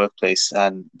alienation in the workplace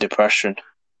and depression.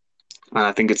 And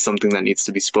I think it's something that needs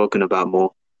to be spoken about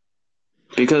more.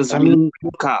 Because I when mean, you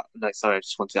look at, like, sorry, I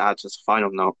just want to add just a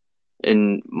final note.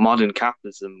 In modern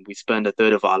capitalism, we spend a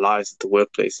third of our lives at the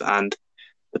workplace, and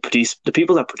the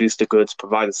people that produce the goods,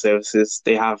 provide the services,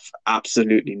 they have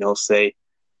absolutely no say.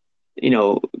 You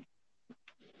know,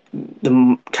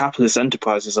 the capitalist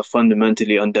enterprises are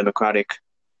fundamentally undemocratic.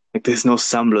 Like, there's no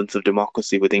semblance of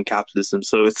democracy within capitalism.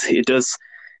 So it does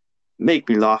make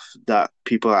me laugh that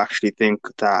people actually think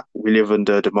that we live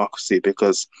under democracy,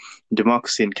 because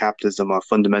democracy and capitalism are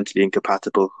fundamentally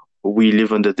incompatible. We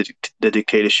live under the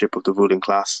dictatorship of the ruling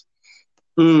class.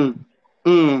 mm,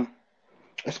 mm.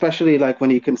 Especially like when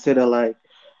you consider like,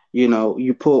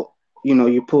 you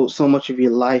put so much of your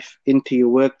life into your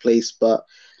workplace, but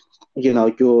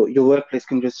your workplace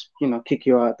can just kick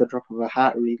you out at the drop of a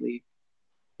hat, really.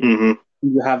 Hmm.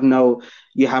 You have no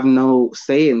you have no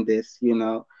say in this, you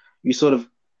know. You sort of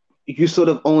you sort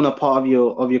of own a part of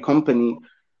your company,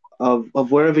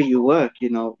 of wherever you work, you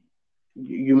know.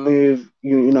 You move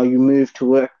you know you move to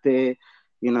work there,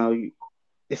 you know.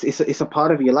 It's a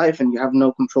part of your life and you have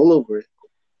no control over it.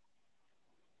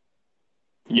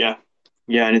 Yeah,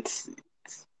 yeah, and it's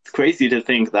crazy to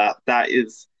think that that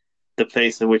is the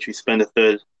place in which we spend a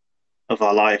third of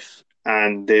our life,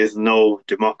 and there's no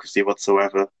democracy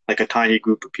whatsoever. Like a tiny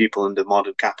group of people in the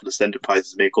modern capitalist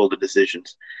enterprises make all the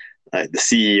decisions. Like the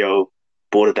CEO,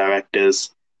 board of directors,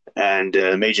 and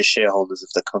major shareholders if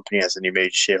the company has any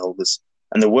major shareholders,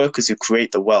 and the workers who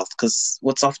create the wealth. Because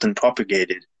what's often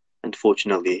propagated,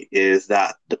 unfortunately, is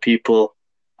that the people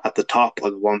at the top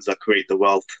are the ones that create the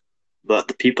wealth, but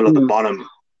the people at the Mm. bottom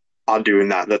are doing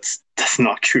that. That's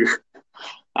not true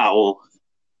at all.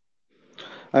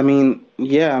 I mean,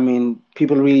 yeah, I mean,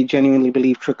 people really genuinely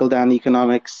believe trickle down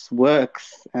economics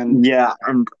works, and Yeah,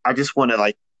 and I just want to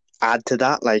like add to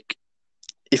that, like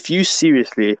if you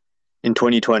seriously in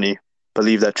 2020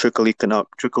 believe that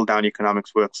trickle down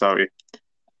economics works, sorry,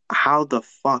 how the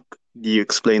fuck do you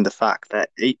explain the fact that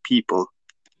eight people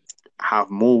have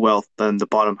more wealth than the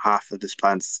bottom half of this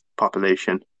planet's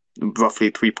population,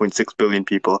 roughly 3.6 billion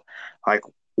people? Like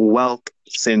wealth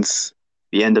since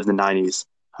the end of the 90s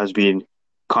has been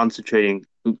concentrated,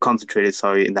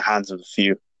 sorry, in the hands of a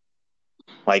few.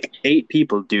 Like eight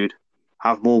people, dude,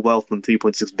 have more wealth than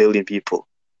 3.6 billion people.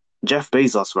 Jeff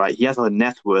Bezos, right? He has a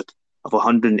net worth of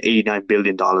 $189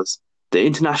 billion. The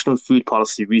International Food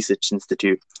Policy Research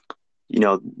Institute,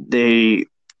 they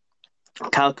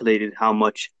calculated how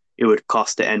much it would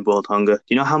cost to end world hunger. Do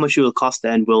you know how much it will cost to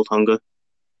end world hunger?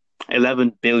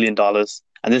 $11 billion.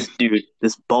 And this dude,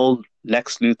 this bold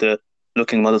Lex Luthor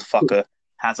looking motherfucker,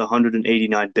 has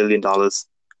 $189 billion.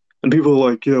 And people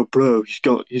are like, yeah, bro, he's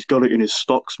got it in his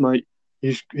stocks, mate.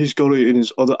 He's got it in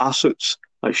his other assets.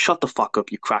 Like, shut the fuck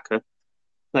up, you cracker.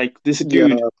 Like this yeah,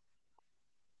 dude, like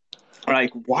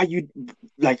like why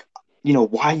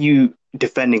are you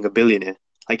defending a billionaire?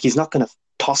 Like he's not gonna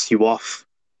toss you off.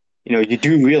 You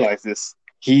do realize this.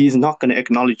 He's not gonna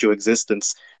acknowledge your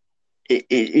existence.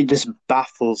 It just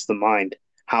baffles the mind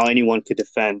how anyone could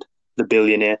defend the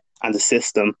billionaire and the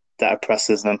system that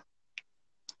oppresses them.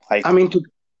 I Like, mean,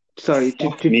 sorry,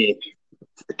 fuck me.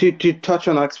 to touch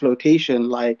on exploitation,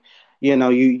 like, you know,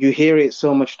 you hear it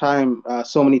so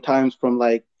many times from,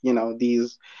 like, you know,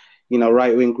 these, you know,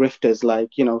 right-wing grifters,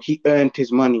 like, you know, he earned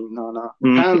his money. No, no.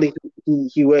 Mm, Apparently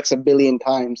he works a billion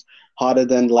times harder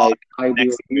than like I do or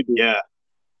next you dude, do. yeah.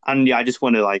 And yeah, I just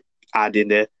want to like add in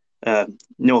there.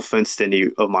 No offense to any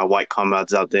of my white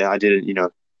comrades out there. I didn't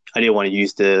want to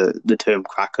use the term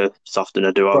cracker. It's often a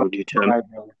Right, derogatory term right,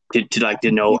 bro. to like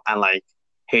denote and like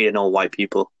hate on all white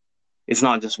people. It's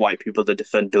not just white people that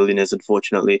defend billionaires.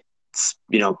 Unfortunately, it's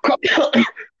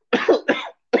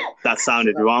that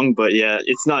sounded wrong, but yeah,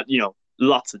 it's not.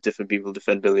 Lots of different people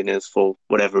defend billionaires for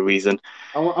whatever reason.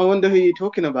 I wonder who you're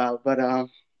talking about, but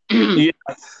Yeah,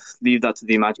 leave that to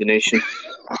the imagination.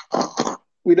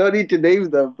 we don't need to name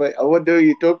them, but I wonder who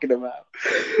you're talking about.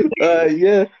 Yeah,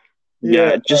 yeah.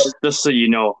 Yeah, just so you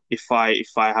know, if I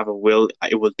have a will,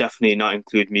 it will definitely not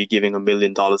include me giving $1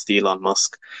 million to Elon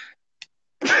Musk,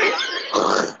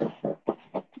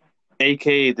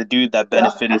 aka the dude that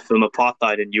benefited from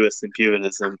apartheid and US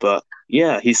imperialism. But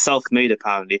yeah, he's self-made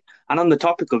apparently. And on the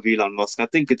topic of Elon Musk, I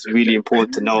think it's really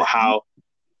important to note how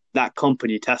that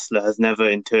company Tesla has never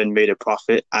in turn made a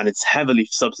profit, and it's heavily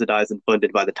subsidized and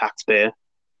funded by the taxpayer.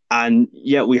 And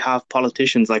yet we have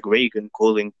politicians like Reagan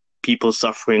calling people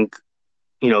suffering,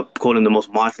 calling the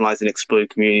most marginalized and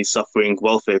exploited communities suffering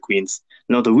welfare queens.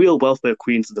 The real welfare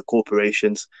queens are the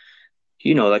corporations,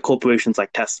 like corporations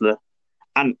like Tesla.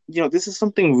 And, this is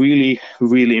something really,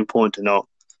 really important to know.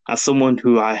 As someone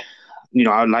who I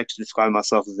would like to describe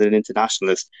myself as an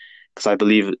internationalist because I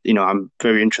believe, I'm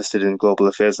very interested in global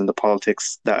affairs and the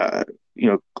politics that,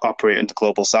 operate in the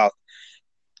global south.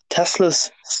 Tesla's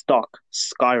stock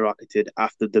skyrocketed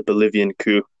after the Bolivian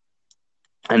coup.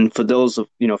 And for those of,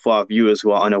 for our viewers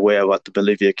who are unaware what the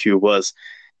Bolivia coup was,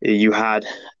 you had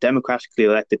democratically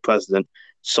elected president,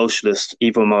 socialist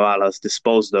Evo Morales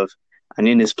disposed of, and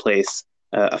in his place,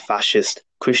 a fascist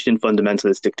Christian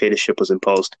fundamentalist dictatorship was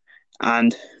imposed.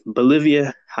 And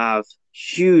Bolivia have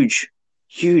huge,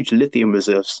 huge lithium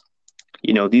reserves.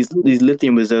 These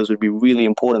lithium reserves would be really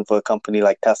important for a company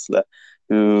like Tesla,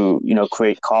 who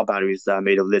create car batteries that are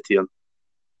made of lithium.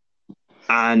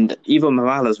 And Evo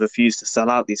Morales refused to sell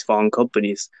out these foreign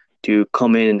companies to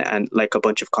come in and, like a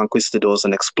bunch of conquistadors,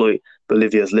 and exploit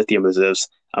Bolivia's lithium reserves.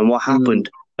 And what Mm. happened?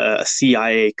 A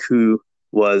CIA coup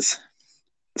was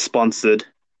sponsored,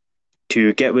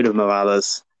 to get rid of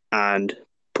Morales and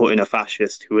put in a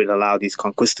fascist who would allow these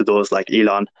conquistadors like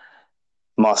Elon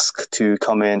Musk to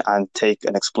come in and take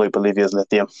and exploit Bolivia's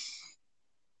lithium.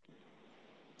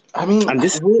 I mean, And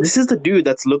this is the dude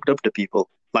that's looked up to people.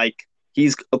 Like,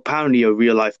 he's apparently a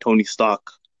real life Tony Stark.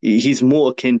 He's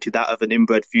more akin to that of an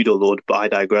inbred feudal lord, but I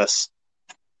digress.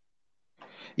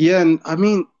 yeah, and I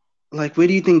mean, like, where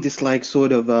do you think this like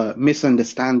sort of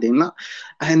misunderstanding,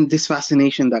 and this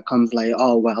fascination that comes like,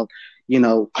 oh well,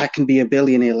 I can be a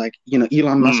billionaire, like,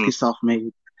 Elon Musk Mm. is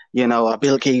self-made,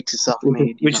 Bill Gates is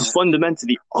self-made, Which is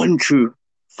fundamentally untrue.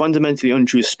 Fundamentally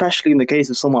untrue, especially in the case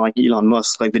of someone like Elon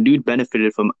Musk. Like, the dude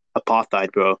benefited from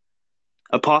apartheid, bro.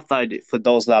 Apartheid, for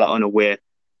those that are unaware,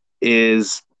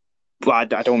 is, well, I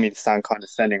don't mean to sound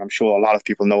condescending. I'm sure a lot of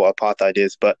people know what apartheid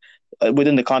is, but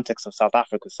within the context of South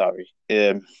Africa, sorry,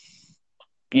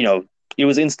 you know, it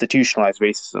was institutionalized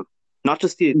racism. Not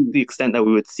just the extent that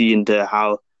we would see into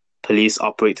how police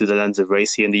operate through the lens of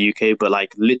race here in the UK, but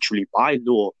like literally by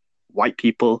law, white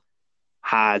people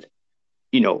had,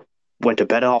 you know, went to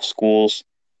better off schools,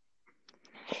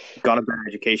 got a better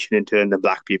education in turn than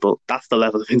black people. That's the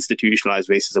level of institutionalized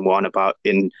racism we're on about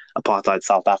in apartheid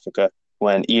South Africa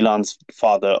when Elon's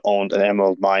father owned an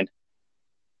emerald mine.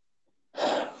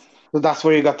 so that's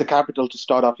where he got the capital to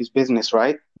start off his business,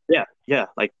 right? Yeah, yeah.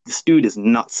 Like, this dude is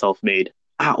not self-made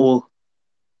at all.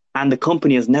 And the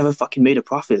company has never fucking made a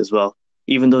profit as well.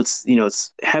 Even though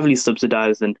it's heavily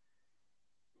subsidized and,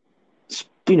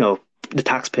 you know, the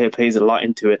taxpayer pays a lot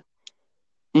into it.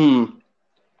 Mm.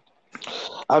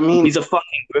 I mean, He's a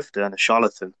fucking grifter and a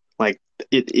charlatan. Like,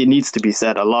 it needs to be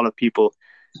said. A lot of people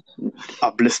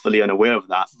are blissfully unaware of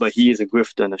that, but he is a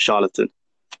grifter and a charlatan.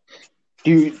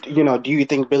 do you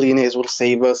think billionaires will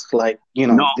save us? Like,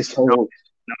 No, this no, whole.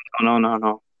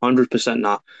 no. 100%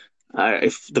 not.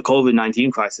 If the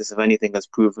COVID-19 crisis, if anything, has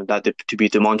proven that to be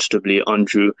demonstrably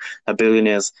untrue, that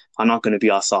billionaires are not going to be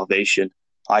our salvation.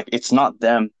 Like, it's not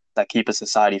them that keep a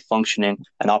society functioning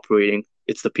and operating.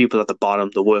 It's the people at the bottom,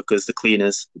 the workers, the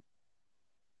cleaners,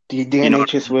 The you know,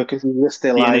 NHS workers who risk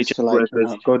their the lives NHS to like,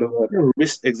 workers. go to work.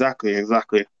 Exactly,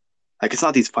 exactly. Like, it's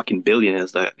not these fucking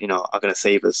billionaires that, are going to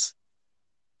save us.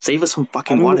 Save us from I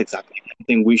fucking what mean, exactly? I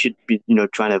think we should be,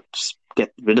 trying to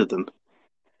get rid of them.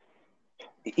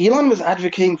 Elon was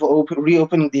advocating for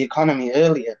reopening the economy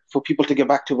earlier, for people to get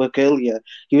back to work earlier.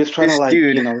 He was trying to This like,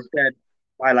 dude said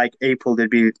by like April there'd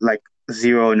be like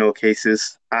zero no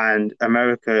cases, and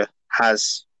America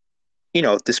has,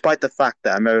 despite the fact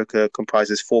that America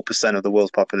comprises 4% of the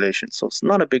world's population, so it's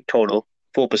not a big total,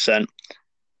 4%.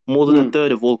 More than a mm,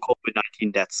 third of all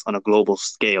COVID-19 deaths on a global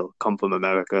scale come from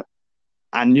America.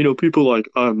 And people are like,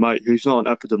 oh mate, he's not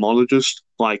an epidemiologist.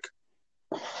 Like,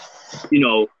 you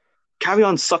know, carry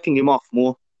on sucking him off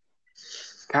more.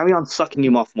 Carry on sucking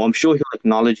him off more. I'm sure he'll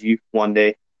acknowledge you one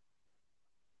day.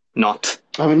 Not.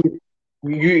 I mean,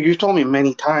 you told me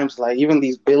many times, like even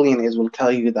these billionaires will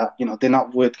tell you that they're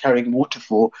not worth carrying water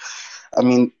for. I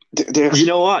mean, they're. You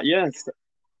know what? Yes,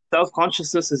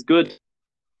 self-consciousness is good.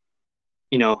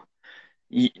 You know,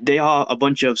 they are a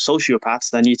bunch of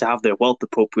sociopaths that need to have their wealth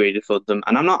appropriated for them.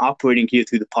 And I'm not operating here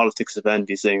through the politics of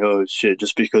envy, saying, "Oh shit,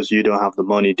 just because you don't have the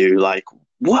money, dude." Like,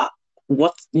 what?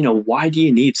 What? Why do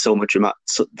you need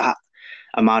that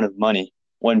amount of money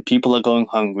when people are going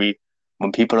hungry,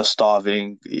 when people are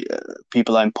starving,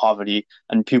 people are in poverty,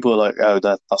 and people are like, "Oh,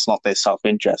 that's not their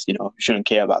self-interest." You shouldn't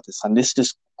care about this. And this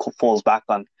just falls back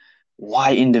on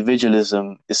why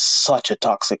individualism is such a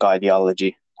toxic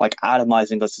ideology, like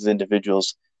atomizing us as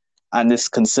individuals, and this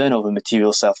concern over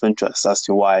material self-interest as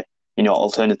to why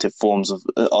alternative forms of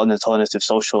an alternative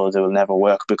social order will never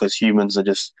work because humans are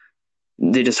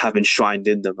they just have enshrined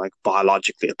in them, like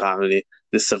biologically apparently,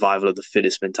 this survival of the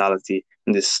fittest mentality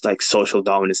and this like social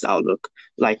Darwinist outlook.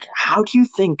 Like, how do you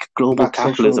think global That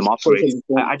social capitalism operates? social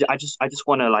reform. I just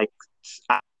want to like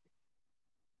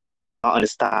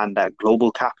understand that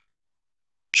global cap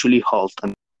actually halt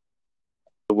and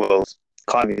the world's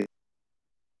economy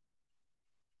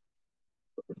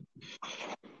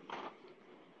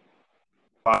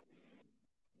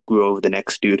grew over the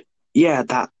next dude. Yeah,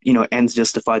 that ends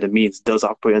justify the means does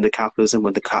operate under capitalism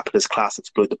when the capitalist class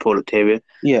exploit the proletariat.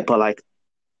 Yeah, But like,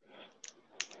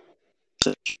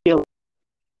 still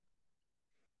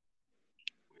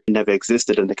never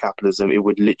existed under capitalism, it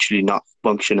would literally not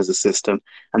function as a system.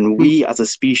 And mm, we as a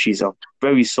species are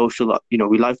very social.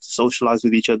 We like to socialize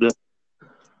with each other.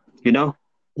 You know.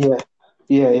 yeah,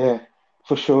 yeah,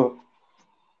 for sure.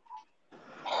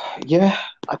 Yeah,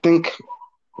 I think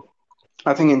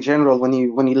I think in general, when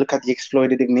you look at the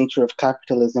exploitative nature of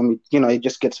capitalism, it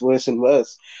just gets worse and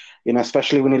worse.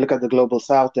 Especially when you look at the global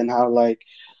South and how like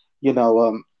you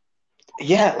know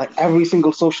yeah, like every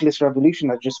single socialist revolution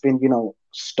has just been,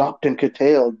 stopped and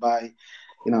curtailed by,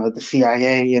 the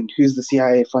CIA, and who's the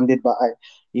CIA funded by,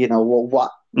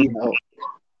 what,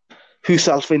 whose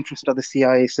self-interest are the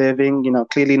CIA serving?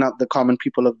 Clearly not the common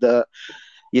people of the,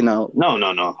 you know, No,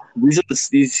 no, no. These are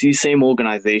these same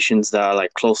organizations that are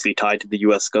like closely tied to the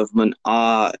U.S. government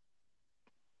are,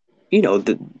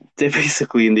 they're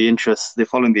basically in the interest. They're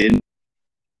following the interest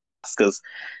because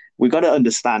we got to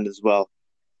understand as well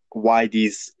why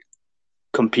these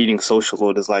competing social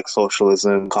orders like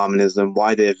socialism, communism,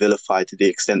 why they're vilified to the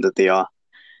extent that they are.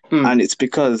 hmm. And it's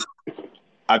because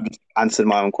I've answered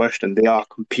my own question. They are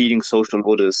competing social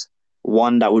orders,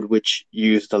 one that would which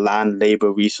use the land,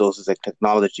 labor, resources, and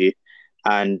technology,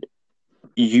 and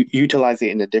utilize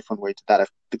it in a different way to that of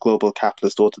the global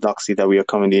capitalist orthodoxy that we are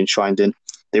currently enshrined in.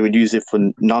 They would use it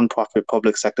for non-profit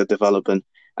public sector development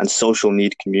and social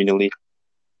need communally.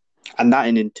 And that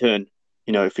in turn,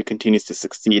 if it continues to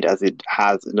succeed as it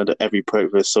has in every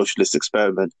previous socialist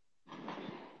experiment,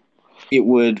 it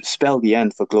would spell the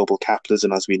end for global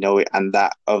capitalism as we know it and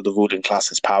that of the ruling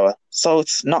class's power. So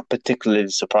it's not particularly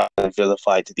surprising and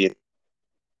vilified to the.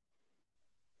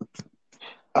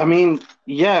 I mean,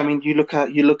 yeah, I mean, you look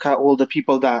at all the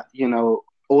people that,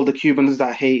 all the Cubans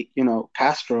that hate,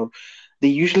 Castro. They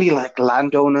usually like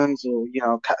landowners, or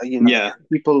Yeah.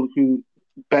 people who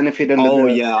benefit under Oh,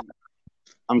 the, yeah.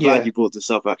 I'm glad yeah. you brought this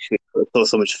up, actually. I saw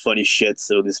so much funny shit.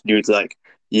 So this dude's like,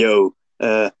 yo,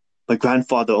 my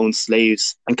grandfather owned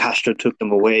slaves and Castro took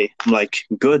them away. I'm like,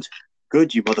 good,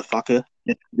 good, you motherfucker.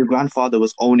 Your grandfather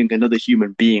was owning another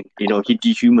human being. He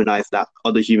dehumanized that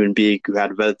other human being who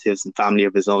had relatives and family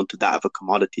of his own to that of a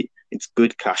commodity. It's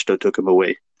good Castro took him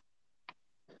away.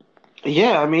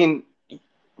 Yeah, I mean,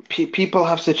 people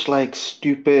have such like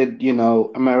stupid,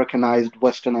 Americanized,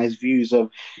 westernized views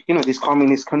of, these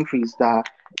communist countries that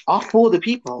are for the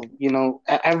people.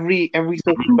 Every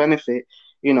social benefit,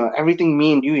 everything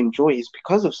me and you enjoy is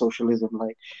because of socialism.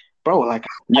 Like, bro, like,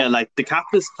 Yeah, like the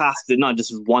capitalist class did not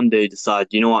just one day decide,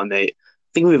 you know what, mate? I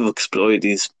think we've exploited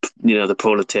the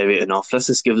proletariat enough. Let's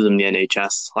just give them the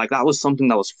NHS. Like that was something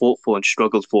that was fought for and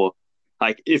struggled for.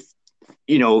 Like if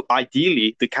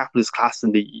ideally the capitalist class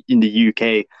in the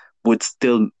UK would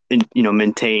still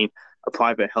maintain a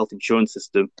private health insurance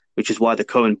system, which is why the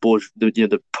current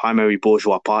the primary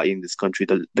bourgeois party in this country,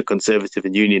 the Conservative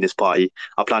and Unionist Party,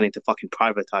 are planning to fucking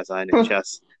privatize our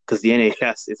NHS because the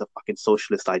NHS is a fucking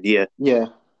socialist idea. yeah.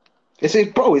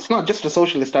 Bro, it's not just a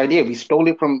socialist idea. We stole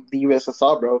it from the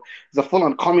USSR, bro. It's a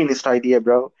full-on communist idea,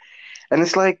 bro. And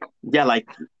it's like, Yeah, like,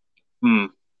 hmm.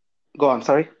 go on,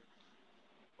 sorry.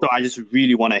 So I just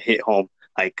really want to hit home.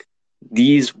 Like,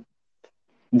 these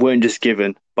weren't just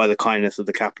given by the kindness of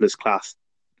the capitalist class,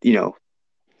 you know,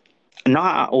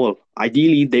 not at all.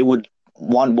 Ideally, they would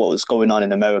want what was going on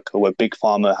in America, where big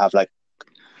pharma have like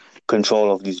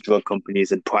control of these drug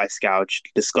companies and price gouge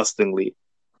disgustingly,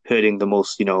 hurting the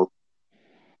most,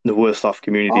 the worst off Oh,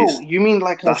 communities. you mean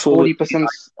like how That's what would be 40% of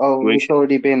it's situation.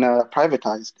 already been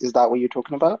privatized? Is that what you're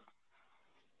talking about?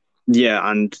 Yeah,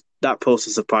 and that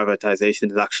process of privatization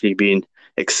has actually been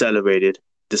accelerated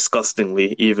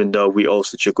disgustingly, even though we owe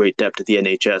such a great debt to the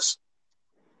NHS.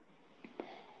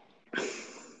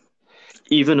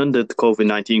 Even under the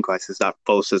COVID-19 crisis, that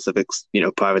process of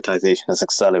privatization has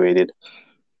accelerated.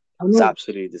 I It's mean,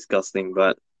 absolutely disgusting.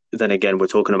 But then again, we're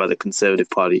talking about the Conservative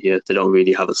Party here. They don't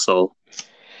really have a soul.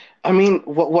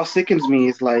 what sickens me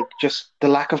is like just the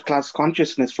lack of class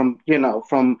consciousness from,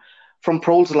 from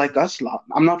pros like us lot.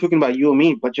 I'm not talking about you or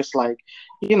me, but just like,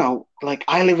 like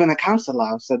I live in a council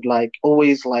house, and like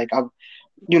always like I've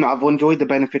enjoyed the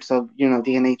benefits of, the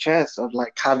NHS, of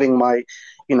like having my,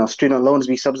 student loans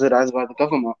be subsidized by the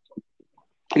government.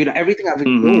 Everything I've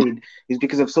Mm-hmm. enjoyed is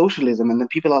because of socialism. And then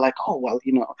people are like, oh well,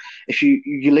 if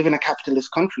you live in a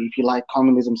capitalist country, if you like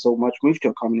communism so much, move to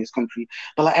a communist country.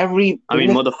 But like every I mean,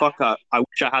 benefit, motherfucker, I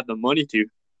wish I had the money to.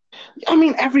 I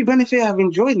mean, every benefit I've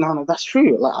enjoyed now, no, that's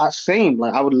true. Like same,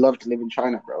 like I would love to live in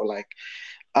China, bro. Like,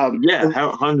 um, Yeah,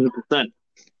 100%.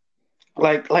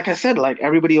 like I said, like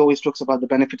everybody always talks about the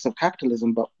benefits of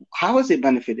capitalism, but how has it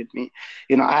benefited me?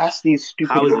 I ask these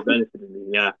stupid, How is it benefiting me?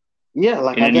 Yeah, yeah,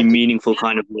 like in I any get to, meaningful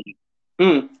kind of way.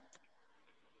 mm,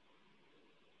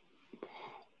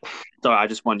 Sorry, I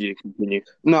just want you to continue.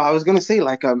 no, I was gonna say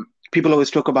like people always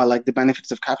talk about like the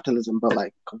benefits of capitalism, but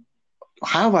like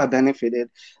how have I benefited?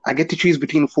 I get to choose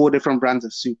between four different brands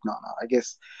of soup now. I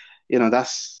guess,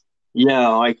 that's Yeah,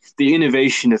 like the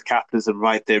innovation of capitalism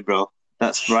right there, bro.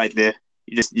 That's right there.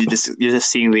 You're just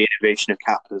seeing the innovation of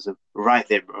capitalism right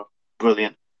there, bro.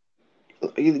 Brilliant.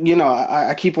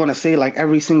 I keep want to say like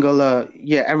every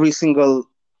single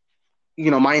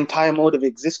my entire mode of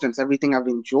existence, everything I've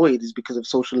enjoyed is because of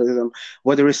socialism,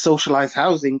 whether it's socialized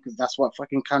housing, because that's what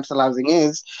fucking council housing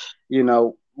is,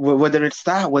 whether it's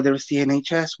that, whether it's the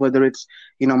NHS, whether it's,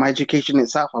 my education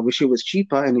itself. I wish it was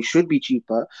cheaper and it should be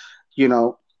cheaper, you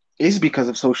know, is because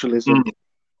of socialism. Mm.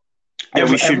 Yeah,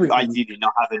 we should Everything. ideally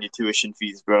not have any tuition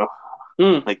fees, bro.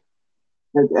 Mm. Like,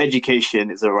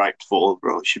 education is a right for all,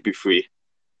 bro. It should be free.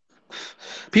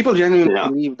 People genuinely Yeah.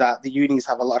 believe that the unis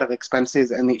have a lot of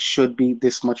expenses and it should be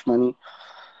this much money.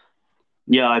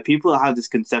 Yeah, like, people have this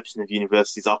conception of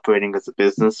universities operating as a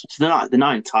business, which they're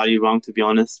not entirely wrong, to be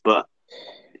honest, but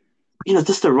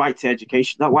just the right to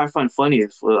education. That what I find funny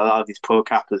is for a lot of these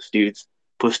pro-capitalist dudes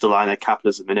push the line that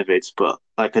capitalism innovates, but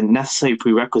like a necessary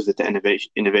prerequisite to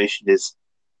innovation is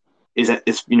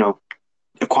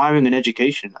acquiring an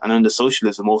education. And under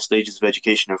socialism, all stages of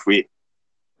education are free.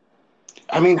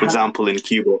 I mean, For example, in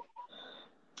Cuba.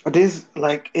 there's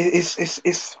like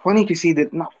it's funny to see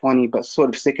that, not funny, but sort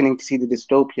of sickening to see the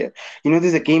dystopia.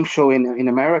 There's a game show in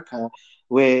America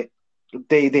where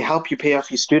they help you pay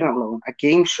off your student loan. A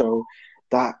game show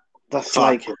that that's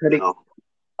like Fuck it, no.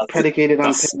 That's predicated on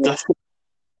that's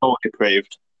so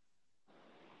depraved.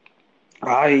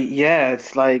 yeah,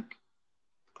 it's like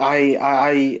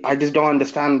I just don't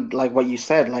understand like what you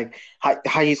said. Like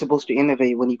how you supposed to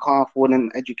innovate when you can't afford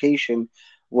an education?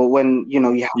 Well, when you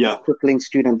have Yeah. that crippling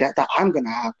student debt that I'm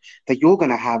gonna have, that you're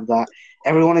gonna have, that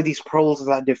every one of these pros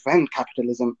that defend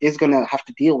capitalism is gonna have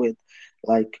to deal with.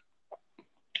 Like,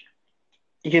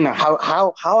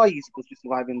 how are you supposed to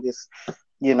survive in this,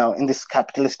 in this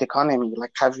capitalist economy?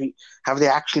 Like, have they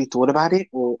actually thought about it,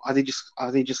 or are they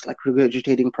just like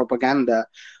regurgitating propaganda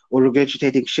or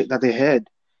regurgitating shit that they heard,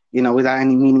 without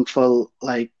any meaningful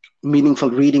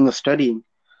reading or studying?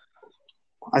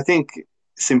 I think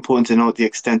it's important to note the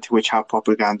extent to which how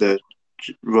propaganda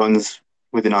runs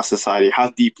within our society, how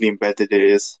deeply embedded it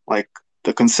is. Like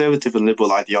the conservative and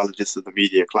liberal ideologists of the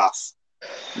media class,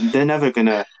 they're never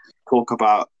gonna talk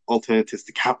about alternatives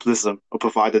to capitalism or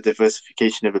provide a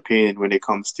diversification of opinion when it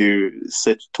comes to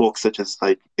such talks such as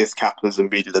like, is capitalism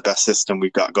really the best system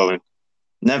we've got going?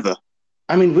 Never,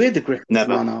 I mean, we're the grifters,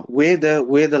 never. Mana. We're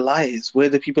the liars. We're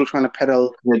the people trying to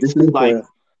peddle Yeah, this is like tinfoil.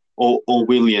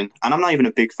 Orwellian, and I'm not even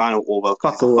a big fan of Orwell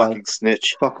because Fuck he's a Orwell. fucking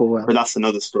snitch. Fuck Orwell. But that's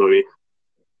another story.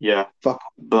 Yeah. Fuck.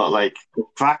 But like the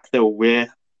fact that we're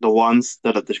the ones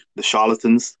that are the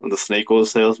charlatans and the snake oil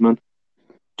salesmen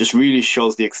just really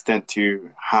shows the extent to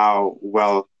how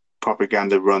well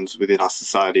propaganda runs within our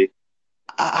society.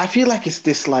 I feel like it's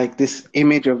this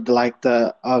image of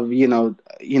the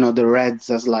Reds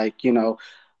as like, the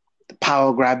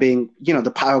power grabbing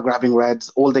Reds.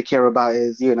 All they care about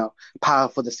is, power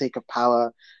for the sake of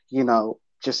power,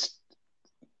 just,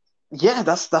 yeah,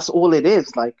 that's all it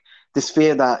is. Like this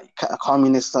fear that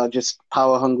communists are just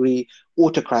power hungry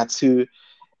autocrats who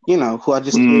are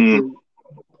just here Mm, to,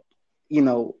 you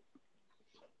know,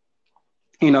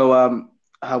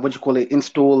 what you call it,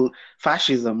 install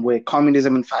fascism, where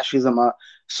communism and fascism are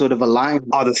sort of aligned.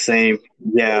 are the same.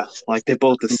 Yeah, like they're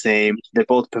both the same. They're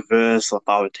both perverse,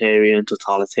 authoritarian,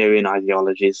 totalitarian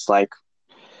ideologies. Like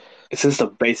it's just a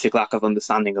basic lack of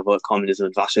understanding of what communism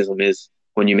and fascism is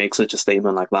when you make such a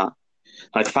statement like that.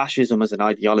 Like fascism as an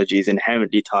ideology is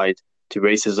inherently tied to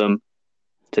racism,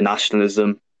 to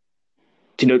nationalism,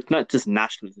 not just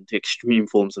nationalism, to extreme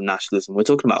forms of nationalism. We're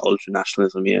talking about ultra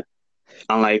nationalism here.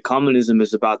 And like communism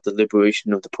is about the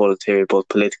liberation of the proletariat, both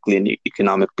politically and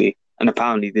economically. And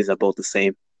apparently these are both the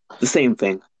same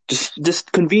thing.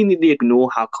 Just conveniently ignore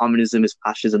how communism is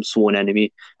fascism's sworn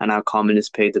enemy and how communists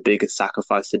paid the biggest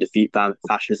sacrifice to defeat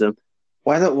fascism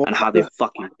Why the and how they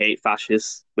fucking hate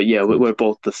fascists. But yeah, we're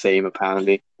both the same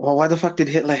apparently. well, why the fuck did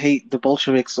Hitler hate the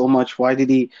Bolsheviks so much? Why did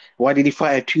he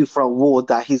fight a two-front war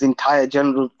that his entire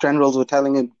generals were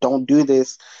telling him, "Don't do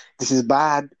this. This is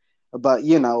bad." But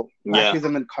Yeah.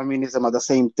 fascism and communism are the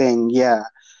same thing. Yeah,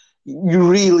 you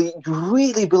really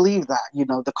believe that?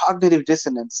 The cognitive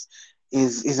dissonance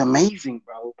is amazing,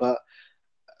 bro. But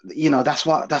that's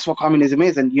what communism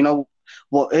is. And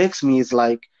what irks me is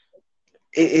like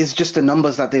it's just the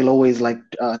numbers that they'll always like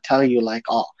tell you, like,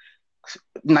 oh,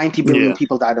 90 billion Yeah.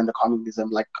 people died under communism,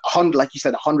 like 100, like you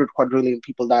said, 100 quadrillion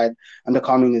people died under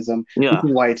communism. This Yeah.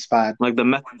 is why it's bad. Like the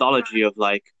methodology of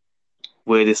like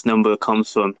where this number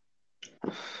comes from.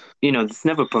 They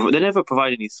never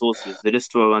provide any sources. They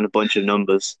just throw around a bunch of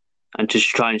numbers and just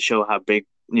try and show how big,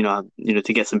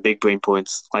 to get some big brain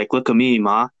points. Like, look at me,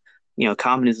 ma.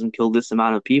 Communism killed this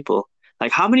amount of people.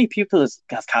 Like, how many people has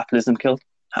capitalism killed?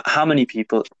 How many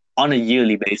people on a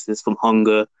yearly basis from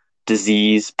hunger,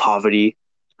 disease, poverty?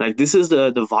 Like, this is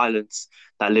the violence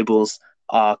that liberals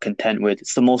are content with.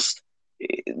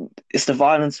 It's the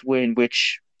violence way in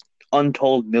which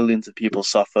untold millions of people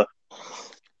suffer,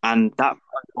 and that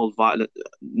untold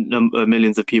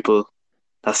millions of people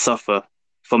that suffer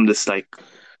from this like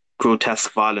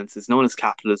grotesque violence is known as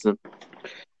capitalism.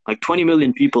 Like 20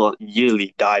 million people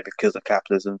yearly die because of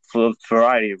capitalism for a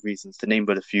variety of reasons, to name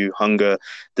but a few: hunger,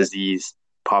 disease,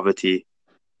 poverty.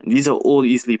 And these are all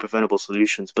easily preventable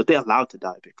solutions, but they're allowed to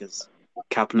die because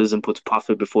capitalism puts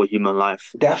profit before human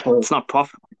life. Definitely, It's not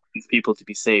profit, it's people to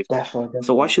be saved. So why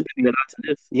definitely. should they be allowed to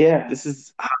live? Yeah. This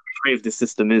is how brave this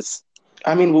system is.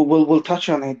 I mean, we'll touch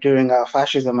on it during our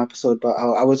fascism episode, but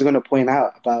I was going to point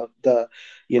out about the,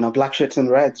 black shirts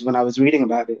and reds when I was reading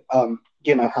about it. How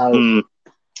Mm,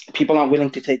 people aren't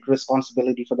willing to take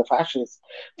responsibility for the fascists.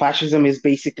 Fascism is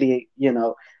basically,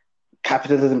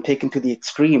 capitalism taken to the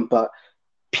extreme, but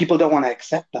people don't want to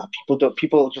accept that.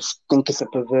 People just think it's a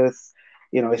perverse,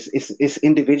 it's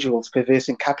individuals perverse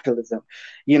in capitalism.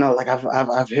 Like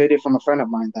I've heard it from a friend of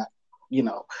mine that, you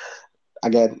know,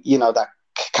 again, that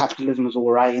capitalism is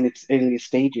all right in its early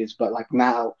stages, but like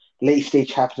now, late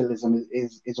stage capitalism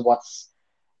is what's,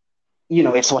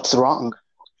 it's what's wrong.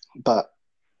 But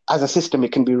as a system,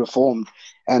 it can be reformed,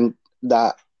 and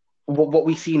that what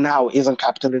we see now isn't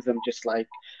capitalism, just like,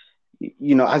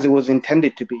 as it was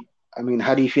intended to be. I mean,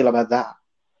 how do you feel about that?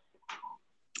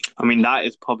 I mean, that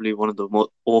is probably one of the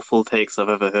most awful takes I've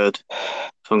ever heard,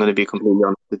 if I'm going to be completely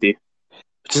honest with you.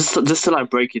 Just to like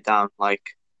break it down, like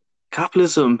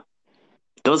capitalism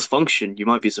does function. You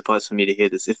might be surprised for me to hear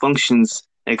this. It functions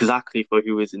exactly for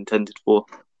who it's intended for,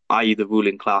 i.e., the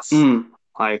ruling class. Mm.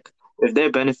 Like, if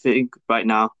they're benefiting right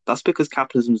now, that's because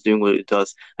capitalism is doing what it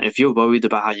does. And if you're worried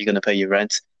about how you're going to pay your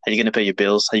rent, how you're going to pay your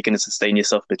bills, how you're going to sustain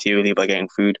yourself materially by getting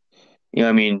food, you know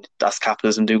what I mean? That's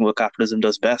capitalism doing what capitalism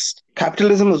does best.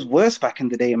 Capitalism was worse back in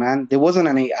the day, man. There wasn't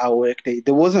an 8-hour workday.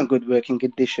 There wasn't good working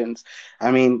conditions. I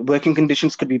mean, working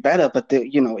conditions could be better, but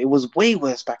it was way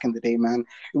worse back in the day, man.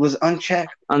 It was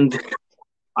unchecked. And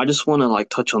I just want to like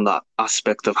touch on that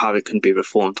aspect of how it can be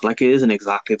reformed. Like, it isn't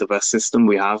exactly the best system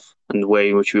we have and the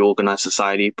way in which we organize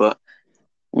society, but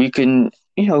we can,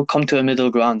 come to a middle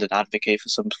ground and advocate for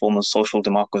some form of social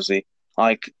democracy.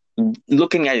 Like,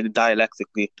 looking at it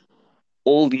dialectically,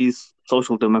 all these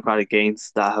social democratic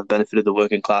gains that have benefited the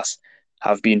working class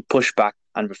have been pushed back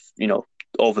and,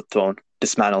 overthrown,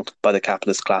 dismantled by the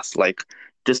capitalist class. Like,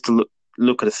 just to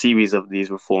look at a series of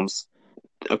these reforms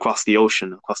across the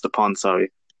ocean, across the pond,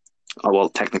 sorry. Oh, well,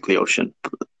 technically ocean,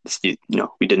 but,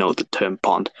 we denote the term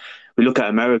pond. We look at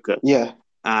America Yeah.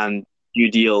 and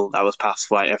New Deal that was passed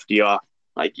by FDR.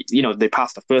 Like, they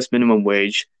passed the first minimum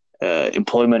wage,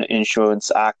 Employment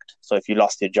Insurance Act. So if you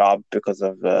lost your job because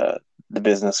of the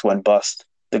business went bust,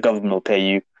 the government will pay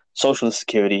you. Social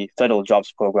Security, federal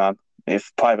jobs program.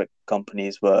 If private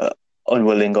companies were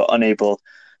unwilling or unable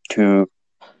to,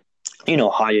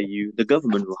 hire you, the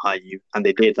government will hire you. And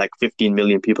they did. Like 15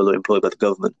 million people are employed by the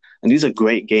government. And these are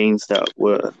great gains that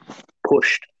were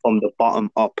pushed from the bottom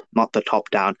up, not the top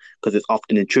down, because it's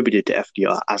often attributed to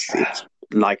FDR, as it's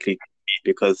likely to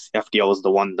be, because FDR was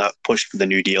the one that pushed for the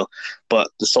New Deal. But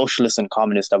the socialists and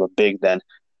communists that were big then,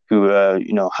 who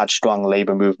had strong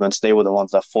labor movements, they were the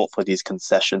ones that fought for these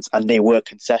concessions, and they were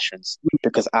concessions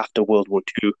because after World War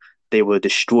II, they were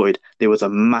destroyed. There was a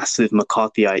massive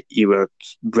McCarthyite era,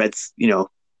 Reds,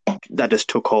 that just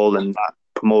took hold and that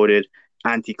promoted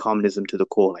anti-communism to the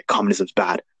core. Like, communism's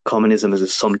bad. Communism is a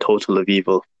sum total of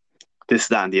evil. This,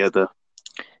 that, and the other.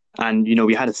 And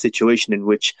we had a situation in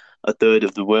which a third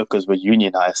of the workers were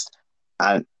unionized,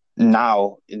 and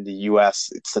now in the US,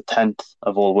 it's a tenth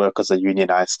of all workers are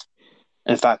unionized.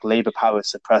 In fact, labor power is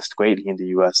suppressed greatly in the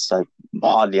US. Like,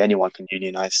 hardly anyone can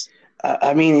unionize.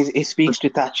 I mean, it speaks to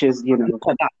Thatcher's, Look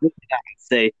at that and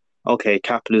say, okay,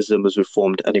 capitalism was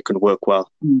reformed and it can work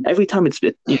well. Every time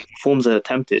reforms are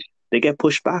attempted, they get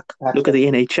pushed back. Look at the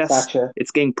NHS. Thatcher. It's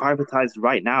getting privatized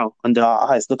right now under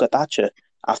our eyes. Look at Thatcher.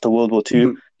 After World War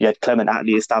II, you had Clement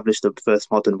Attlee establish the first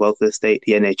modern welfare state,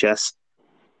 the NHS.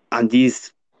 And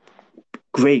these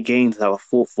great gains that were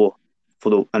fought for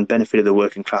and benefited the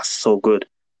working class so good,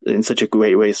 in such a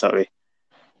great way, sorry,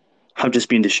 have just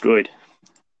been destroyed.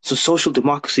 So social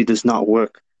democracy does not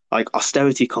work. Like,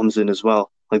 austerity comes in as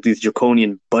well, like these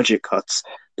draconian budget cuts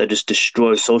that just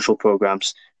destroy social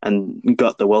programs and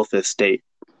gut the welfare state.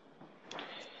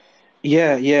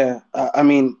 Yeah, yeah. I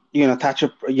mean,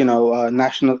 Thatcher,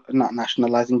 not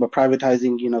nationalizing, but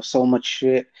privatizing, so much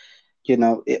shit.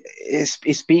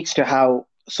 It speaks to how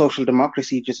social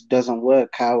democracy just doesn't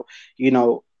work. How,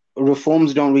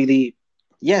 reforms don't really,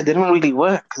 yeah, they don't really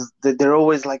work because they're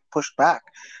always like pushed back.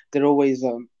 They're always,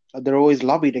 they're always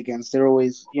lobbied against. They're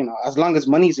always, as long as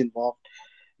money's involved,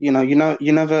 you're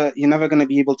never going to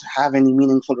be able to have any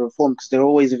meaningful reform because they're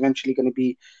always eventually going to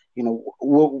be,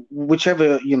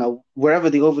 whichever, wherever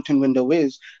the Overton window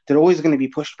is, they're always going to be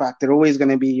pushed back. They're always going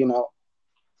to be,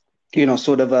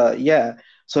 sort of,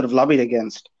 sort of lobbied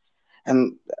against.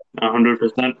 And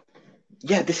 100%.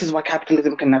 yeah, this is why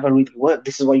capitalism can never really work.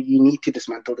 This is why you need to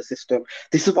dismantle the system.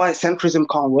 This is why centrism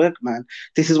can't work, man.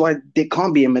 This is why there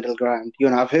can't be a middle ground.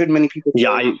 I've heard many people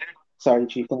Yeah, say, sorry,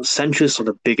 Chief, centrists are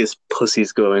the biggest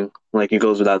pussies going. Like, it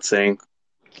goes without saying.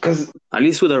 because At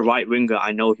least with a right winger,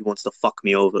 I know he wants to fuck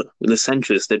me over. With the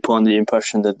centrists, they put on the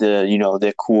impression that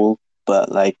they're cool,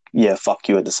 but like, yeah, fuck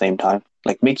you at the same time.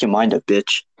 Like, make your mind up,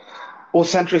 bitch. all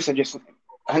centrists are just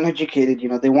uneducated.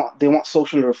 They want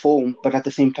social reform, but at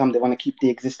the same time, they want to keep the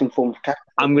existing form of I'm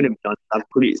capitalism. gonna be honest. I'm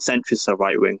pretty centrist or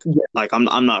right wing. Yeah. Like, I'm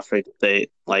not afraid to say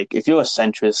it. Like, if you're a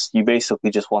centrist, you basically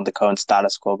just want the current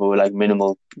status quo, but with like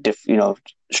minimal,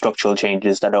 structural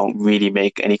changes that don't really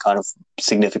make any kind of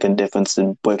significant difference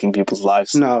in working people's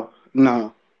lives. No,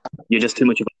 no, You're just too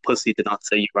much of a pussy to not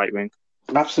say you're right wing.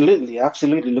 absolutely,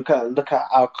 absolutely. Look at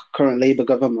our current Labour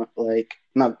government. Like,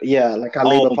 no, yeah, like our Oh,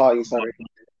 Labour Party. Sorry.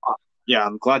 yeah,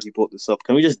 I'm glad you brought this up.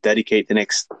 Can we just dedicate the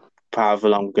next however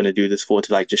long we're gonna do this for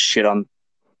to like just shit on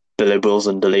the Liberals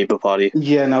and the Labour Party?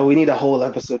 Yeah, no, we need a whole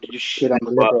episode to just shit on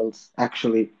the But Liberals.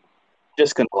 Actually,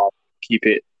 just gonna keep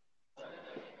it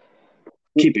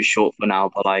keep it short for now.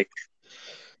 But like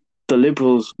the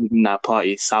Liberals within that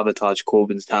party sabotaged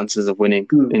Corbyn's chances of winning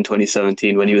Hmm. in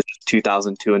 2017 when he was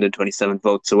 2,227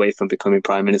 votes away from becoming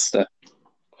prime minister.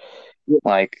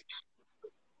 Like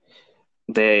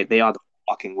they are the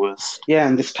fucking worst. Yeah,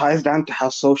 and this ties down to how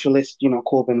socialist,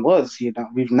 Corbyn was.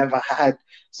 We've never had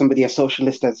somebody as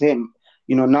socialist as him.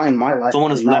 Not in my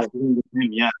Someone lifetime. has No. left him,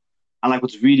 yeah. And like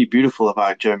what's really beautiful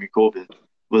about Jeremy Corbyn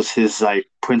was his like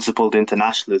principled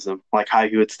internationalism, like how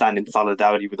he would stand in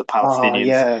solidarity with the Oh, Palestinians.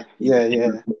 yeah, yeah,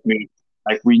 yeah.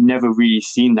 Like we never really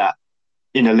seen that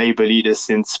in a Labour leader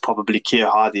since probably Keir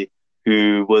Hardie,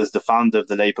 who was the founder of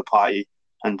the Labour Party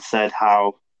and said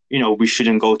how, we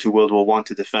shouldn't go to World War One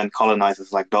to defend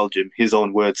colonizers like Belgium, his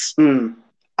own words. Mm.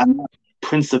 And that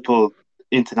principled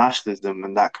internationalism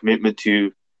and that commitment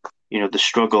to, the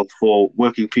struggle for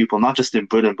working people, not just in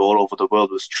Britain, but all over the world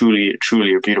was truly,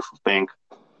 truly a beautiful thing.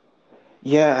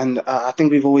 Yeah, and I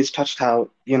think we've always touched how,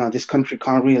 this country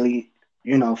can't really,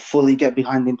 fully get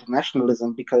behind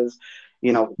internationalism because,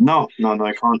 you know, No, no, no,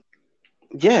 I can't.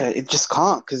 yeah, it just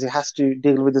can't because it has to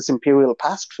deal with its imperial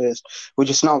past first, which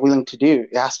it's not willing to do.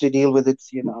 It has to deal with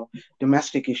its,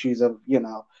 domestic issues of,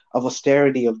 of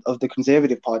austerity of the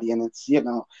Conservative Party, and it's,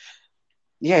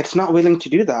 yeah, it's not willing to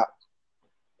do that.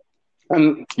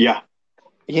 And Yeah.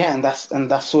 yeah, and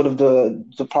that's sort of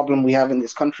the problem we have in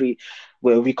this country,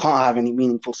 where we can't have any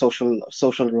meaningful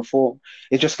social reform.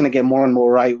 It's just going to get more and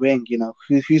more right wing.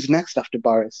 Who's next after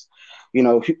Boris?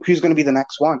 Who's going to be the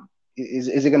next one? Is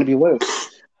it going to be worse?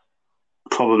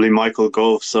 Probably Michael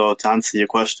Gove. So to answer your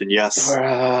question, yes.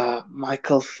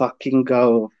 Michael fucking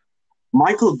Gove.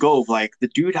 Michael Gove, like the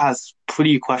dude has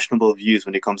pretty questionable views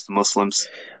when it comes to Muslims.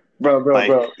 Like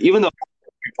Bro. even the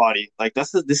party, like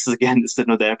this is again this is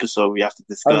another episode we have to I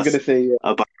was gonna discuss say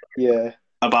about yeah.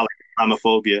 about like,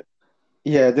 Islamophobia.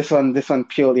 Yeah, this one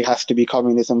purely has to be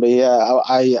communism. But yeah,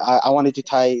 I wanted to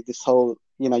tie this whole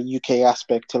UK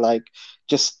aspect to like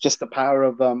just the power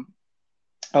of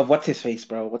what's his face,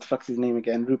 bro? What the fuck's his name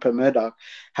again? Rupert Murdoch.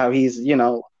 How he's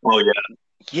Oh yeah,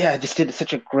 yeah, just did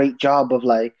such a great job of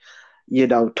like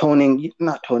toning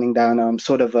not toning down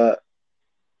sort of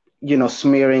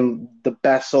smearing the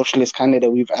best socialist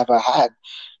candidate we've ever had.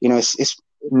 It's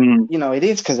it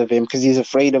is because of him, because he's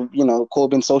afraid of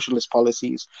Corbyn's socialist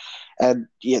policies, and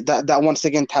yeah, that once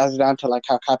again ties down to like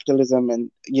how capitalism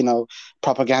and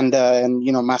propaganda and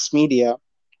mass media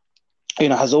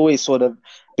has always sort of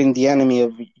been the enemy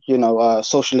of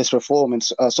socialist reform and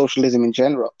socialism in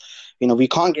general. We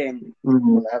can't get any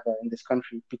ever in this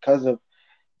country because of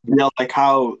like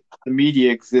how the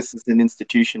media exists as an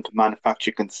institution to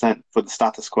manufacture consent for the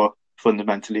status quo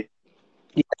fundamentally.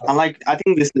 And like I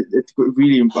think it's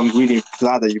really I'm really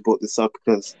glad that you brought this up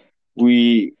because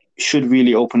we should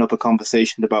really open up a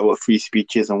conversation about what free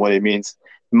speech is and what it means.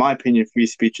 In my opinion, free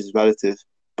speech is relative,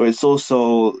 but it's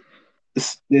also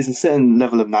there's a certain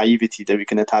level of naivety that we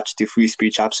can attach to free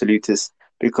speech absolutists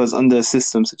because under a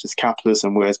system such as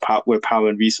capitalism, where power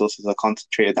and resources are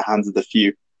concentrated in the hands of the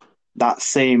few, that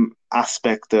same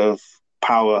aspect of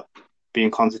power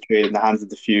being concentrated in the hands of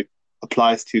the few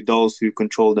applies to those who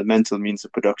control the mental means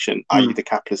of production, i.e., the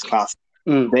capitalist class.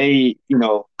 They,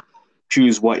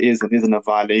 choose what is and isn't a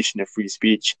violation of free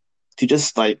speech to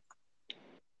just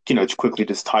to quickly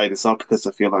just tie this up because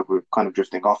I feel like we're kind of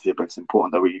drifting off here, but it's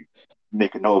important that we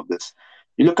make a note of this.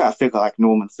 You look at a figure like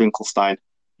Norman Finkelstein,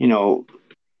 you know,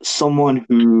 someone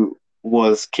who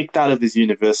was kicked out of his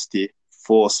university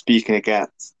for speaking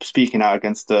out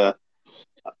against the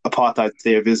apartheid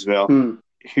state of Israel, Mm.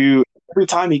 who every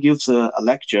time he gives a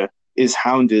lecture is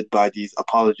hounded by these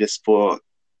apologists for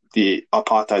the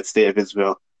apartheid state of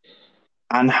Israel,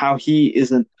 and how he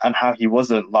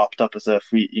wasn't locked up as a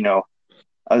free,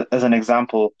 as an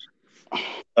example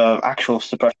of actual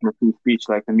suppression of free speech.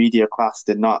 Like the media class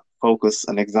did not focus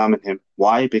and examine him.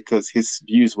 Why? Because his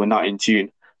views were not in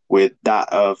tune with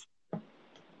that of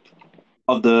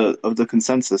the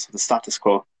consensus, of the status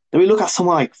quo. Then we look at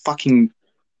someone like fucking,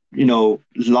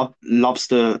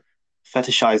 lobster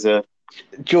fetishizer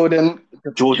Jordan,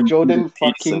 Jordan Jordan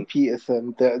fucking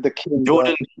Peterson. Peterson, the king, bro.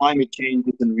 Jordan climate change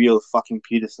isn't real fucking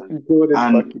Peterson. Jordan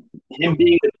And fucking. him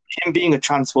being a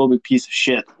transphobic piece of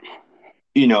shit,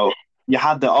 you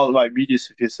had the alt-right media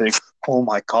sphere saying, "Oh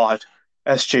my God,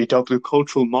 SJW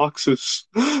cultural Marxists,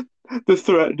 they're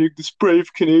threatening this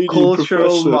brave Canadian Cultural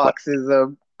professor."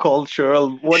 Marxism.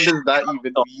 Cultural. What does that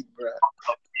even Oh, mean, bro?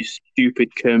 you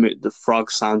stupid Kermit the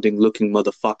Frog sounding looking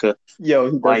motherfucker. Yo,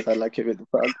 he does Like, sound like him in the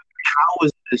frog. how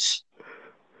was this?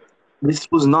 This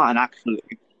was not an actual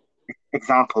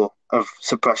example of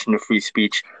suppression of free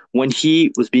speech. When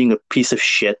he was being a piece of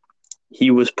shit, he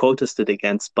was protested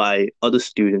against by other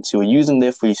students who were using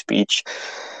their free speech.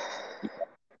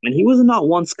 And he was not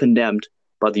once condemned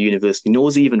by the university, nor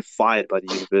was he even fired by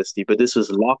the university. But this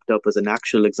was locked up as an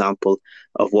actual example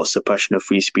of what suppression of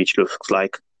free speech looks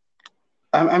like.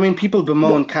 I mean, people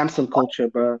bemoan cancel culture,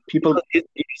 bro. People.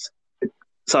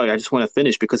 Sorry, I just want to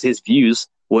finish because his views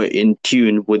were in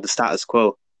tune with the status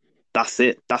quo. That's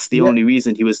it. That's the Yeah. only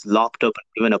reason he was locked up and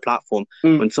given a platform.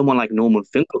 Mm. When someone like Norman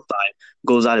Finkelstein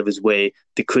goes out of his way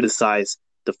to criticize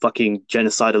the fucking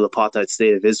genocidal apartheid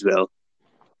state of Israel,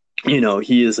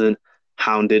 he isn't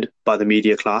hounded by the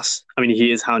media class. I mean,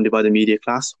 he is hounded by the media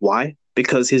class. Why?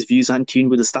 Because his views aren't tuned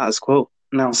with the status quo.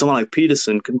 No. Someone like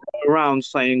Peterson can go around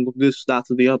saying this, that,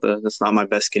 or the other. That's not my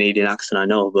best Canadian accent, I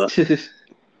know, but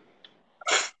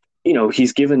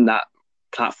he's given that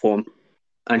platform,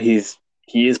 and he is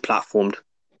platformed.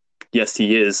 Yes,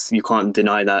 he is. You can't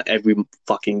deny that. Every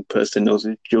fucking person knows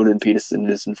who Jordan Peterson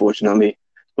is, unfortunately,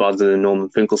 rather than Norman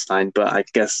Finkelstein. But I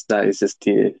guess that is just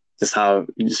how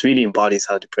it just really embodies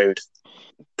how depraved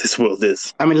this world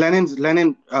is. I mean,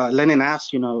 Lenin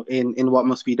asked, in What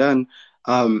Must Be Done,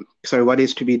 what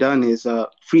is to be done is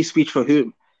free speech for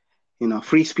whom?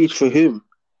 Free speech for whom?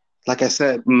 Like I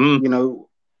said, Mm-hmm.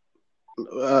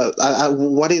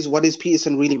 what is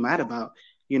Peterson really mad about?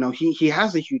 He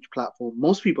has a huge platform.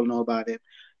 Most people know about it.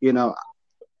 Yeah,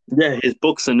 his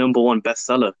book's a #1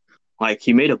 bestseller. Like,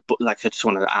 he made a book, like, I just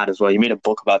wanted to add as well, he made a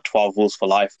book about 12 rules for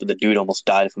life, but the dude almost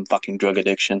died from fucking drug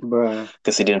addiction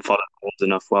because he didn't follow the rules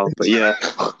enough well. But yeah.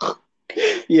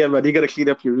 Yeah, but you got to clean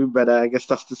up your room better. I guess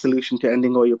that's the solution to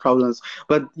ending all your problems.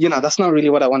 But, that's not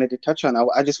really what I wanted to touch on.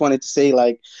 I just wanted to say,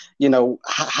 like,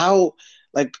 how,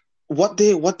 like, what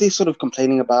they sort of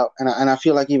complaining about, and I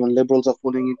feel like even liberals,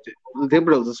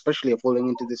 especially, are falling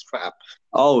into this trap.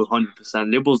 Oh,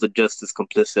 100%. Liberals are just as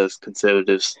complicit as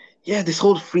conservatives. Yeah, this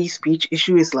whole free speech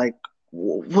issue is like,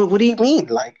 what do you mean?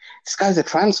 Like, this guy's a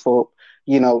transphobe.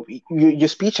 Your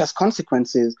speech has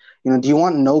consequences. Do you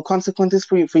want no consequences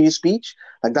for your speech?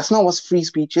 Like, that's not what free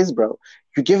speech is, bro.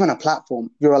 You're given a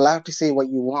platform. You're allowed to say what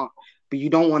you want, but you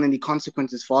don't want any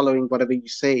consequences following whatever you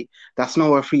say. That's not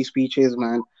what free speech is,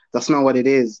 man. That's not what it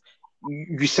is.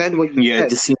 You said what you said.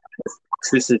 It just seems like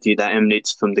toxicity that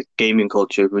emanates from the gaming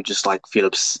culture who just like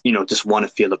just want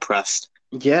to feel oppressed.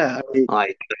 Yeah.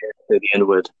 Like the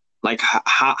N-word. Like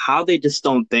how they just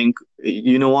don't think,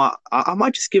 you know what, I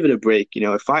might just give it a break.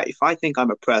 If I think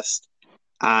I'm oppressed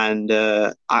and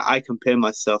I compare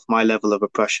my level of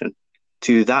oppression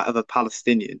to that of a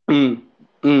Palestinian,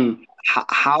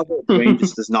 how their brain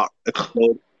just does not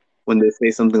explode when they say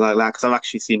something like that. Because I've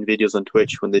actually seen videos on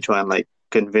Twitch when they try and like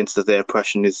convince that their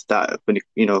oppression is that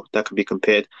that can be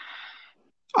compared.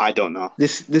 I don't know.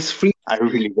 I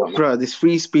really don't know. Bro, this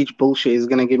free speech bullshit is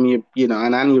gonna give me an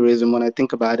aneurysm when I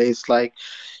think about it. It's like,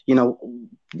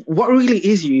 what really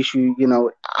is your issue?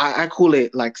 I call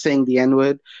it like saying the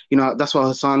N-word. That's what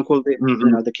Hassan called it.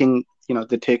 Mm-hmm. The king,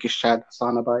 the Turkish Chad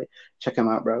Hassan Abai. Check him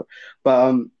out, bro.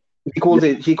 But he calls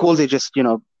it just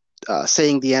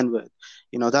saying the N-word.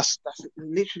 That's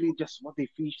literally just what the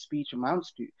free speech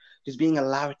amounts to. Just being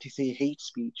allowed to say hate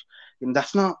speech.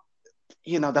 That's not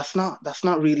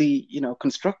really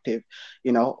constructive.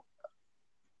 Being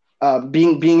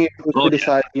able to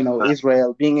criticize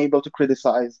Israel, being able to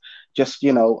criticize just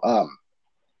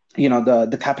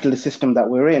the capitalist system that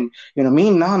we're in. Me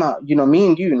and Nana, me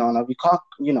and you, Nana, we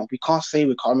can't say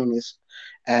we're communist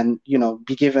and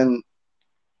be given.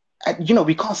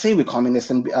 We can't say we're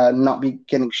communist and not be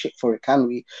getting shit for it, can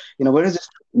we? Where is this?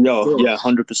 No, yeah,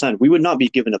 100%. We would not be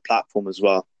given a platform as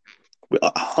well.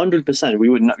 100%. We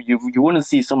would not. You wouldn't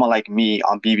see someone like me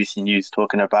on BBC News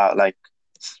talking about like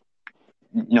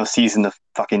seizing the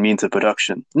fucking means of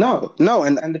production. No, no,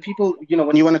 and the people,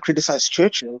 when you want to criticize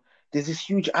Churchill, there's this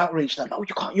huge outrage that no,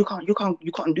 you can't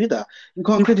do that. You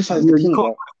can't criticize the You king,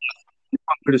 can't bro.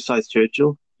 criticize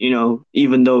Churchill.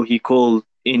 Even though he called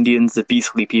Indians the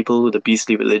beastly people with a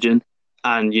beastly religion,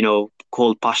 and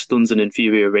called Pashtuns an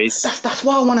inferior race. That's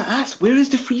why I want to ask, where is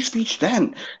the free speech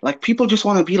then? Like people just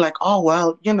want to be like, oh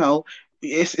well,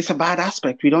 it's a bad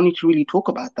aspect. We don't need to really talk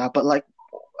about that. But like,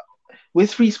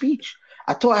 where's free speech?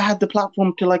 I thought I had the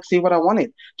platform to like say what I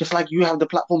wanted, just like you have the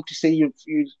platform to say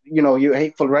your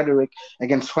hateful rhetoric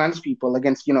against trans people,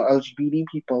 against LGBT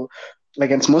people,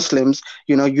 against Muslims.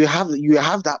 You have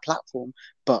that platform,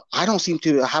 but I don't seem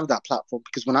to have that platform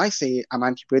because when I say I'm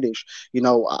anti-British,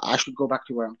 I should go back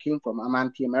to where I came from. I'm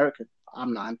anti-American.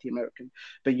 I'm not anti-American,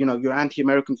 but you're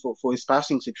anti-American for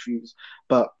espousing such views.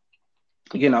 But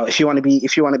if you want to be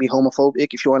homophobic,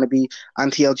 if you want to be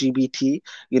anti-LGBT,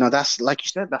 that's like you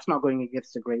said, that's not going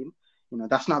against the grain.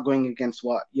 That's not going against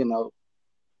what what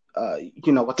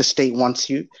the state wants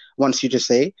you to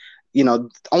say.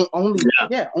 Only Yeah,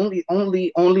 yeah,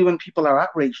 only when people are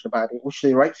outraged about it, which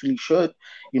they rightfully should.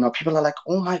 People are like,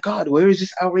 oh my God, where is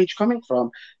this outrage coming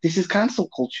from? This is cancel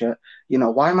culture.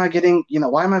 Why am I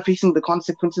facing the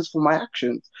consequences for my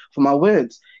actions, for my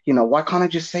words? Why can't I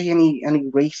just say any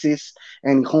racist,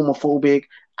 any homophobic,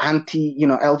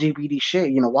 LGBT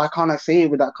shit? Why can't I say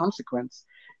it without consequence?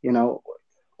 You know,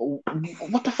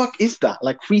 what the fuck is that?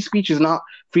 Like, free speech is not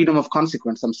freedom of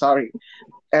consequence. I'm sorry.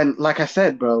 And like I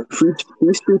said, bro, free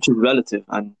speech is relative,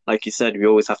 and like you said, we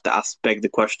always have to beg the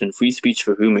question: free speech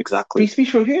for whom free exactly?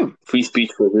 speech for him. Free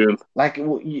speech for whom? Like,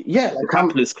 yeah, The like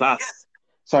capitalist class.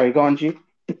 sorry, go on, G.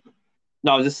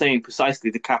 No, I was just saying precisely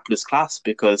the capitalist class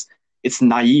because it's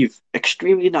naive,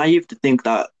 extremely naive to think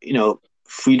that,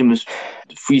 freedom is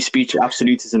free speech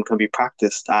absolutism can be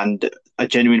practiced and a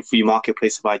genuine free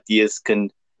marketplace of ideas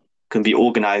can be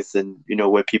organized and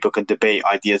where people can debate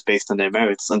ideas based on their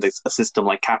merits under a system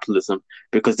like capitalism.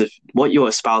 Because if what you're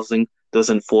espousing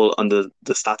doesn't fall under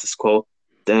the status quo,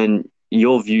 then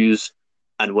your views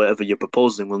and whatever you're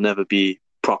proposing will never be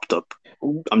propped up.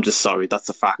 I'm just sorry, that's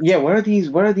a fact. Yeah, where are these,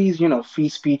 free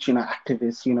speech,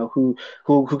 activists,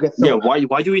 who get Yeah, so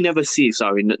why do we never see,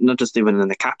 sorry, not just even in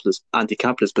a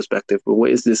anti-capitalist perspective, but what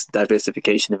is this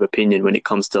diversification of opinion when it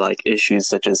comes to like issues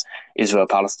such as Israel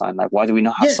Palestine? Like, why do we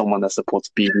not have yeah, someone that supports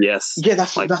BDS, yeah,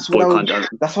 that's like that's what I was boycott?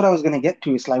 that's what I was gonna get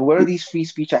to. It's like, where are these free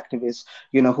speech activists,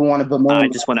 who want to I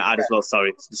bemoan? just want to add as well,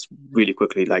 sorry, just really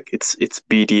quickly, like it's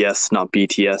BDS, not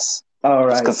BTS. All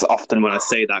Just right. because often when I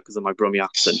say that, because of my Brummy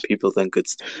accent, people think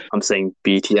I'm saying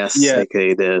BTS, Yeah.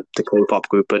 aka the K-pop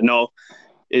group, but no,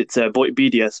 it's a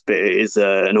BDS, but it is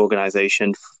an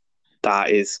organization that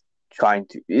is trying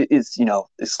to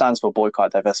it stands for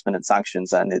boycott, divestment, and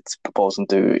sanctions, and it's proposing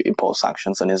to impose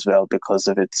sanctions on Israel because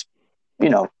of its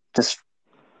just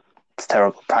its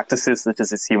terrible practices such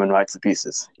as its human rights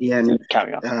abuses. Yeah, and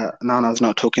Carry on. Nana's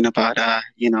not talking about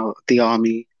the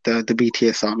army, the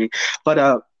BTS army,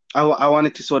 but I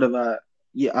wanted to sort of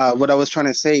yeah, what I was trying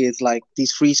to say is like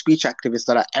these free speech activists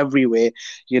that are everywhere,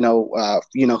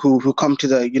 who come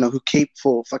to who cape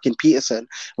for fucking Peterson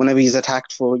whenever he's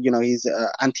attacked for his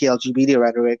anti-LGBT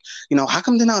rhetoric. How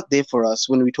come they're not there for us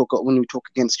when we talk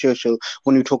against Churchill,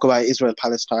 when we talk about Israel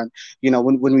Palestine,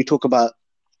 when we talk about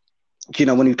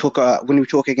when we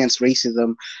talk against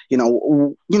racism,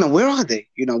 where are they?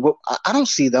 I don't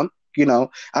see them. I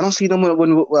don't see them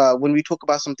when we talk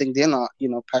about something they're not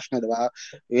passionate about.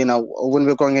 When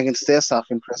we're going against their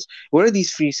self-interest. Where are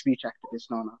these free speech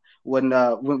activists, Nana?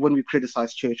 When we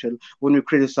criticize Churchill, when we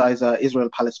criticize Israel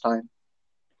Palestine,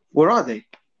 where are they?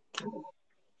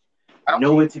 I don't see.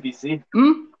 Nowhere to be seen.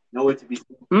 Hmm? Nowhere to be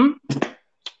seen. Hmm?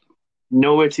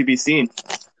 Nowhere to be seen.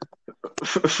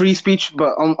 Free speech,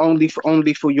 but only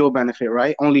for your benefit,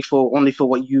 right? Only for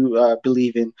what you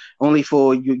believe in, only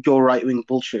for your right wing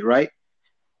bullshit, right?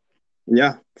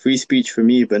 Yeah, free speech for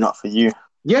me, but not for you,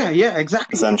 Yeah, yeah,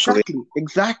 exactly, essentially. exactly,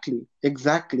 exactly,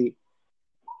 exactly.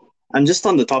 And just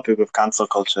on the topic of cancel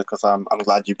culture, because I'm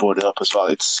glad you brought it up as well.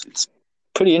 It's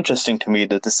pretty interesting to me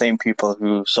that the same people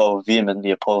who so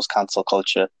vehemently oppose cancel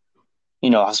culture,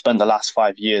 have spent the last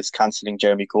 5 years canceling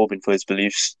Jeremy Corbyn for his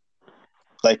beliefs.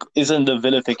 Like, isn't the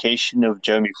vilification of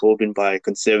Jeremy Corbyn by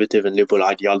conservative and liberal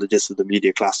ideologists of the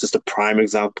media class just a prime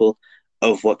example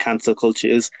of what cancel culture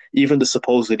is. Even the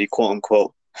supposedly quote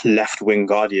unquote left wing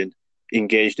Guardian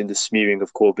engaged in the smearing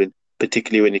of Corbyn,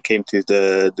 particularly when it came to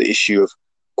the issue of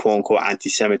quote unquote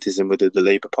anti-Semitism within the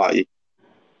Labour Party.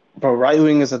 Bro, right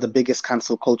wingers are the biggest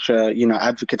cancel culture,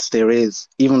 advocates there is,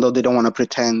 even though they don't want to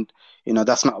pretend,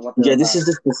 that's not what they're Yeah, this about. is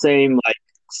just the same like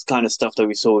kind of stuff that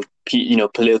we saw with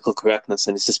political correctness,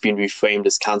 and it's just been reframed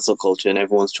as cancel culture, and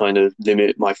everyone's trying to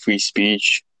limit my free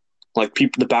speech. Like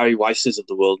people, the Barry Weisses of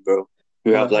the world, bro,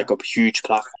 who have like Bro, a huge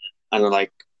platform and are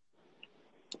like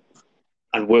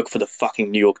and work for the fucking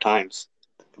New York Times.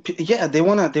 yeah, they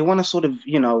wanna sort of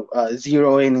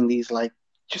zero in these like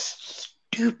just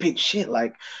stupid shit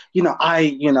like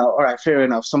all right, fair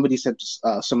enough, somebody said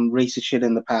some racist shit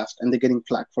in the past and they're getting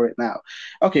flack for it now.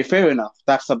 Okay, fair enough,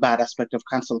 that's a bad aspect of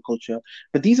cancel culture,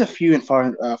 but these are few and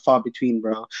far between,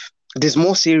 bro. There's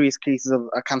more serious cases of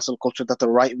cancel culture that the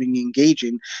right wing engage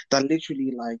in that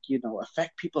literally like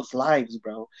affect people's lives,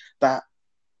 bro. That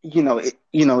it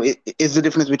is the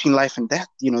difference between life and death,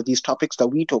 these topics that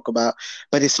we talk about,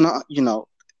 but it's not,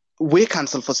 we're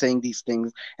canceled for saying these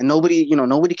things and nobody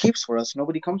keeps for us,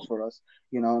 nobody comes for us,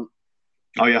 you know.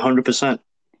 Oh yeah, 100%,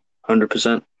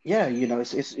 100%. Yeah,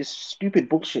 it's stupid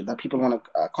bullshit that people want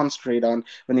to concentrate on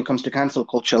when it comes to cancel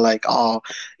culture. Like, oh,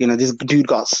 this dude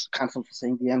got canceled for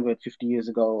saying the N-word 50 years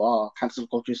ago. Oh, cancel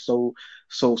culture is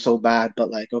so bad. But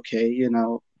like, okay,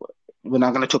 we're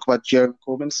not going to talk about Jeremy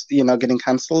Corbyn's, getting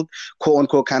cancelled, quote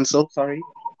unquote cancelled. Sorry.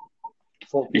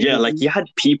 Yeah, like you had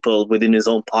people within his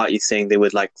own party saying they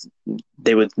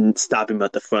would stab him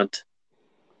at the front.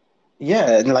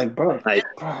 Yeah, and like, Like,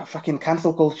 fucking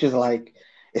cancel culture is like,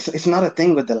 it's not a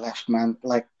thing with the left, man.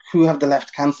 Like, who have the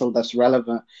left cancelled that's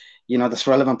relevant, that's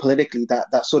relevant politically,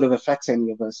 that sort of affects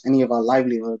any of us, any of our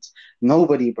livelihoods?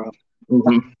 Nobody, bro.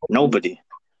 nobody,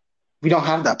 We don't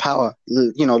have that power.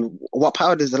 What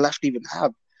power does the left even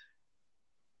have?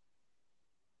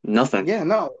 nothing. Yeah,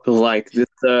 no. Like this,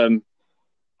 like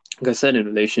I said, in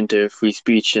relation to free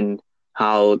speech and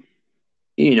how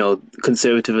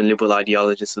conservative and liberal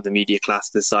ideologists of the media class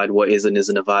decide what is and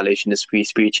isn't a violation of free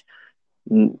speech.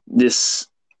 This,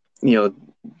 you know,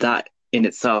 that in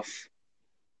itself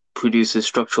produces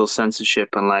structural censorship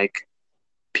and like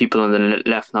people on the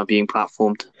left not being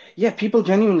platformed. Yeah, people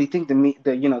genuinely think the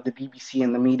BBC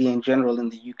and the media in general in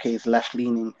the UK is left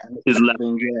leaning and Is left left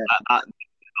wing. Yeah.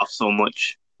 off so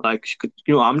much. Like,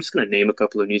 I'm just gonna name a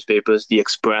couple of newspapers: The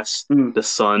Express, Mm. The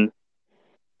Sun,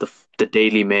 the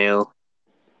Daily Mail,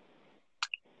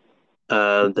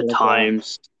 the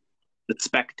Times, the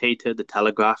Spectator, the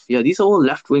Telegraph. Yeah, these are all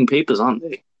left wing papers, aren't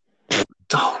they?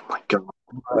 Oh my god,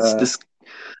 this Uh, this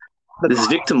this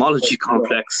victimology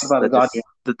complex about the Guardian?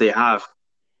 that they have.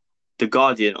 The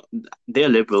Guardian, they're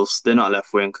liberals. They're not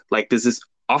left wing. Like there's this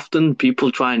often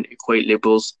people try and equate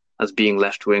liberals as being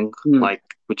left wing, Mm. like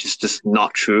which is just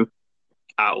not true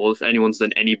at all. If anyone's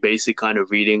done any basic kind of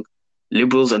reading,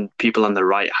 liberals and people on the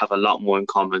right have a lot more in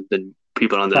common than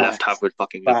people on the left have Facts, with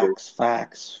fucking liberals.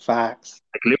 facts.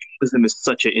 Like liberalism is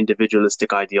such an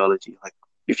individualistic ideology. Like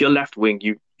if you're left wing,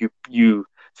 you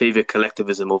favor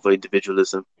collectivism over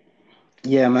individualism.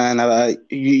 Yeah, man.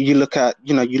 You look at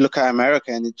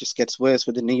America, and it just gets worse.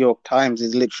 With the New York Times,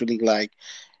 is literally like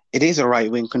it is a right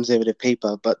wing conservative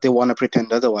paper, but they want to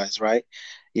pretend otherwise, right?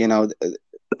 You know,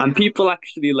 And people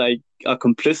actually like are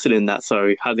complicit in that.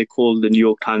 Sorry, how they call the New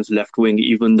York Times left wing,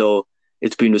 even though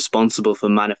it's been responsible for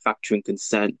manufacturing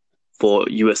consent for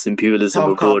U.S. imperialism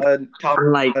Tom abroad. Cotton, Tom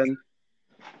And like Cotton.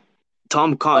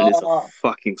 Tom Cotton is a Oh,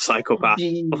 fucking psychopath.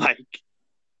 gee, Like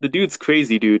the dude's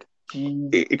crazy, dude. gee.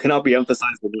 It cannot be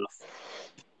emphasized enough.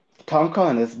 Tom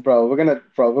Cotton is, bro. We're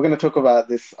gonna talk about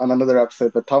this on another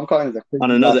episode. But Tom Cotton is a On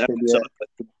crazy another bastard. episode,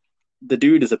 Yeah, the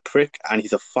dude is a prick and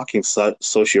he's a fucking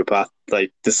sociopath.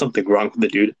 Like there's something wrong with the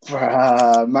dude.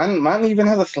 bruh, man even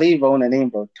has a slave owner name,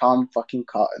 bro. Tom fucking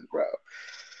Cotton, bro.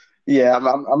 Yeah,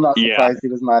 I'm not Yeah, surprised he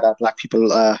was mad at black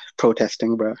people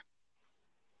protesting, bro.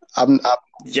 I'm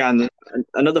yeah. And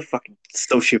another fucking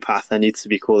sociopath that needs to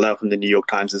be called out from the New York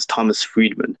Times is Thomas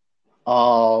Friedman.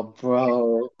 Oh,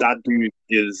 bro. That dude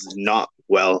is not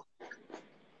well.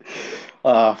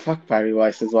 Fuck Barry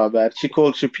Weiss as well, man. She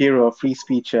called Shapiro a free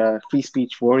speech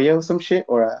warrior or some shit,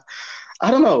 or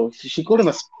I don't know. She called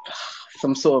him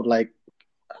some sort of like,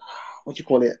 what you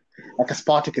call it, like a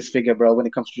Spartacus figure, bro. When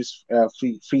it comes to just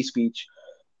free speech,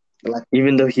 like,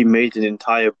 Even though he made an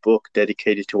entire book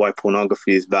dedicated to why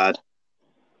pornography is bad.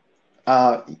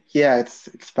 uh, yeah, it's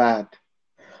bad.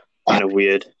 Kind of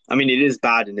weird. I mean, it is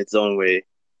bad in its own way.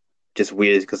 Just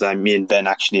weird because me and Ben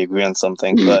actually agree on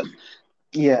something. But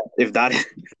Yeah, if that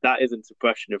if that isn't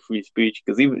suppression of free speech,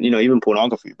 because even even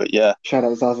pornography. But yeah, shout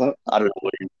out Zaza. I don't know.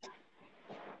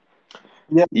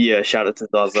 Yeah, shout out to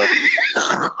Zaza.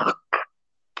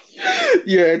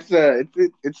 Yeah,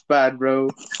 it's bad, bro.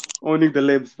 Owning the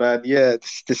libs, man. Yeah,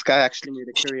 this guy actually made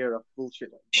a career of bullshit.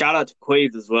 Shout out to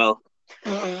Quaid as well.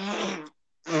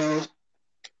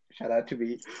 Shout out to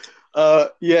me.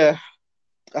 Yeah,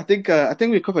 I think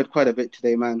we covered quite a bit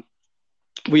today, man.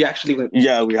 We actually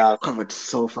Yeah, we have. covered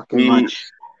so fucking We much.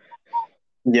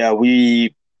 yeah,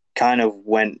 we kind of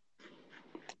went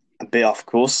a bit off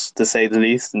course, to say the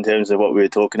least, in terms of what we were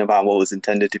talking about and what was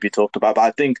intended to be talked about. But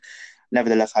I think,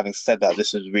 nevertheless, having said that,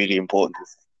 this is really important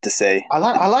to say. I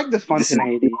like the This is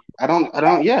spontaneity. I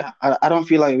don't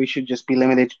feel like we should just be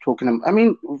limited to talking. I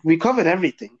mean, we covered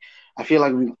everything. I feel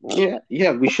like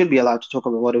we should be allowed to talk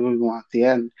about whatever we want at the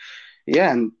end.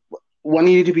 Yeah, and what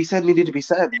needed to be said needed to be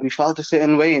said. We felt a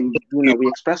certain way, and we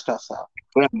expressed ourselves.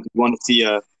 you want to see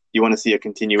a you want to see a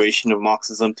continuation of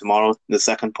Marxism tomorrow, the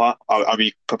second part. Are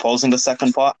we proposing the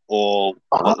second part, or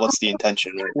what's the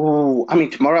intention? Right? Oh, I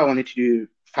mean, tomorrow I wanted to do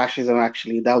fascism.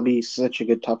 Actually, that'll be such a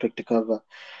good topic to cover.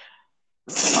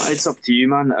 It's up to you,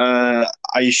 man.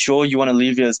 Are you sure you want to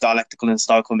leave it as dialectical and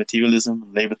historical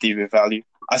materialism, labor theory of value?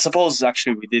 I suppose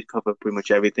actually we did cover pretty much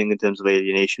everything in terms of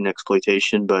alienation,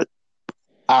 exploitation, but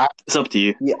Uh, it's up to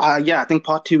you. yeah, I think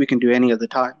part two we can do any other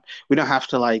time. We don't have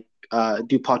to like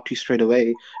do part two straight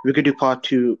away. We could do part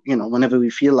two, whenever we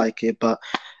feel like it. But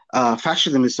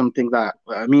fascism is something that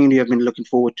me and you have been looking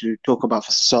forward to talk about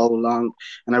for so long,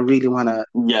 and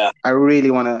Yeah, I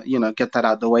really wanna, get that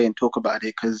out of the way and talk about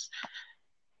it because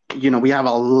we have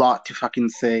a lot to fucking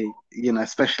say,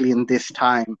 especially in this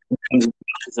time.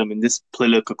 in this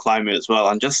political climate as well,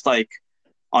 and just like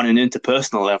on an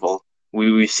interpersonal level,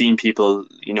 we've seen people,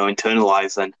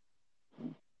 internalize and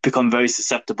become very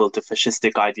susceptible to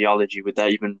fascistic ideology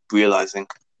without even realizing.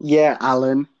 Yeah,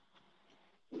 Alan.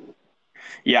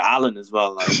 Yeah, Alan as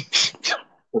well, like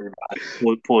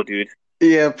poor dude.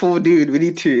 Yeah, poor dude. We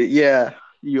need to. Yeah,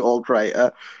 you alt right.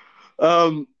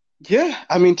 Yeah,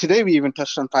 I mean, today we even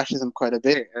touched on fascism quite a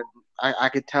bit, and I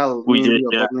could tell We me and did, you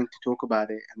are yeah. bubbling to talk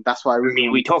about it, and that's why I I really mean,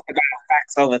 want we to. talked about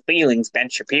facts over feelings. Ben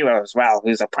Shapiro as well,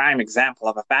 who's a prime example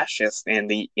of a fascist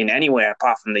in anywhere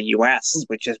apart from the U.S.,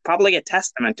 which is probably a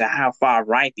testament to how far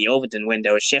right the Overton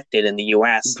window has shifted in the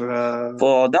U.S. Bruh.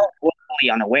 For those who are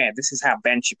really unaware, this is how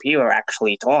Ben Shapiro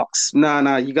actually talks.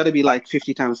 Nah, you got to be like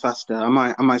 50 times faster. I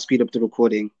might speed up the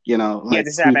recording. Yeah, Like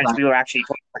this is how speed Ben back. Shapiro actually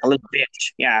talks like a little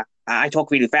bitch. Yeah, I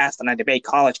talk really fast and I debate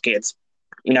college kids.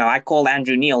 I call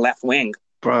Andrew Neil left wing.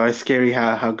 Bro, it's scary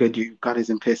how good you got his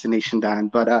impersonation down.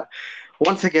 But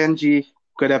once again, G,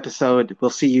 good episode.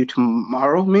 We'll see you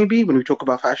tomorrow, maybe when we talk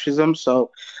about fascism. So,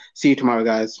 see you tomorrow,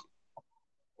 guys.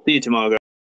 See you tomorrow, guys.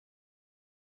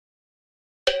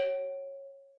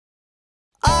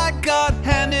 I got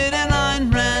handed an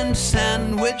Ayn Rand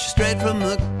sandwich straight from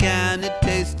the can. It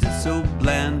tasted so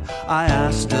bland. I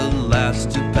asked a lass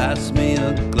to pass me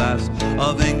a glass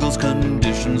of Engels'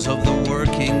 Conditions of the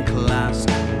Working Class.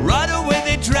 Right away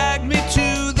they dragged me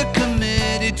to the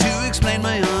committee to explain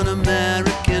my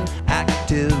un-American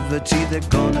activity. They're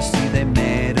gonna see they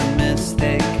made a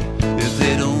mistake if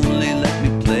they'd only let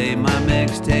me play my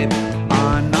mixtape.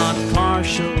 I'm not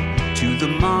partial to the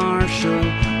marshal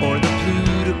or the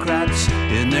plutocrats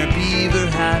in their beaver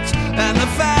hats, and the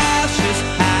fascists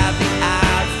have the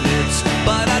outfits,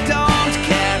 but I don't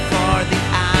care for the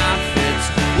outfits.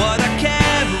 What I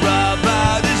care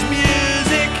about is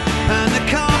music, and the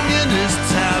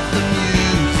communists have the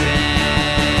music.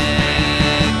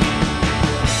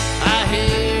 I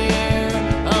hear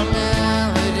a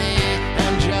melody,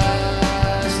 and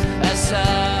just as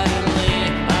suddenly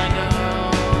I know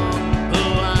who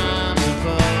I'm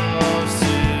supposed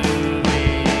to be.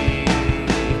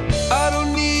 I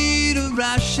don't need a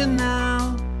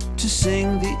rationale to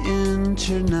sing the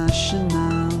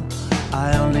International.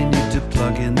 I only need to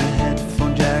plug in the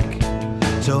headphone jack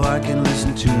so I can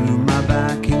listen to my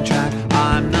backing track.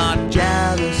 I'm not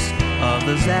jealous of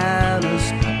the zealous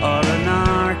or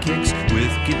anarchics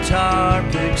with guitar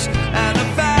picks, and the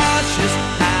fascists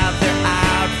have their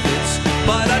outfits,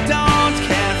 but I don't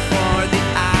care for the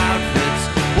outfits.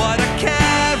 What I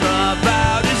care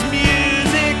about is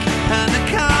music, and the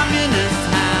communists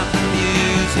have the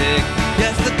music.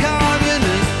 Yes, the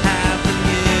communists have the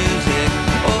music.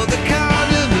 Oh, the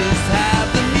communists have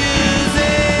the music.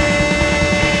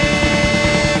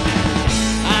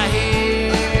 I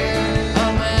hear a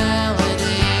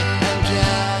melody, and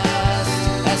just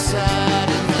as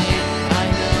suddenly I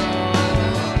know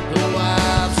who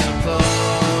I'm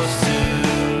supposed to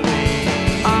be.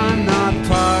 I'm not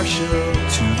partial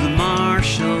to the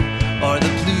marshal or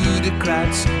the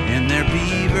plutocrats in their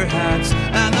beaver hats,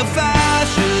 and the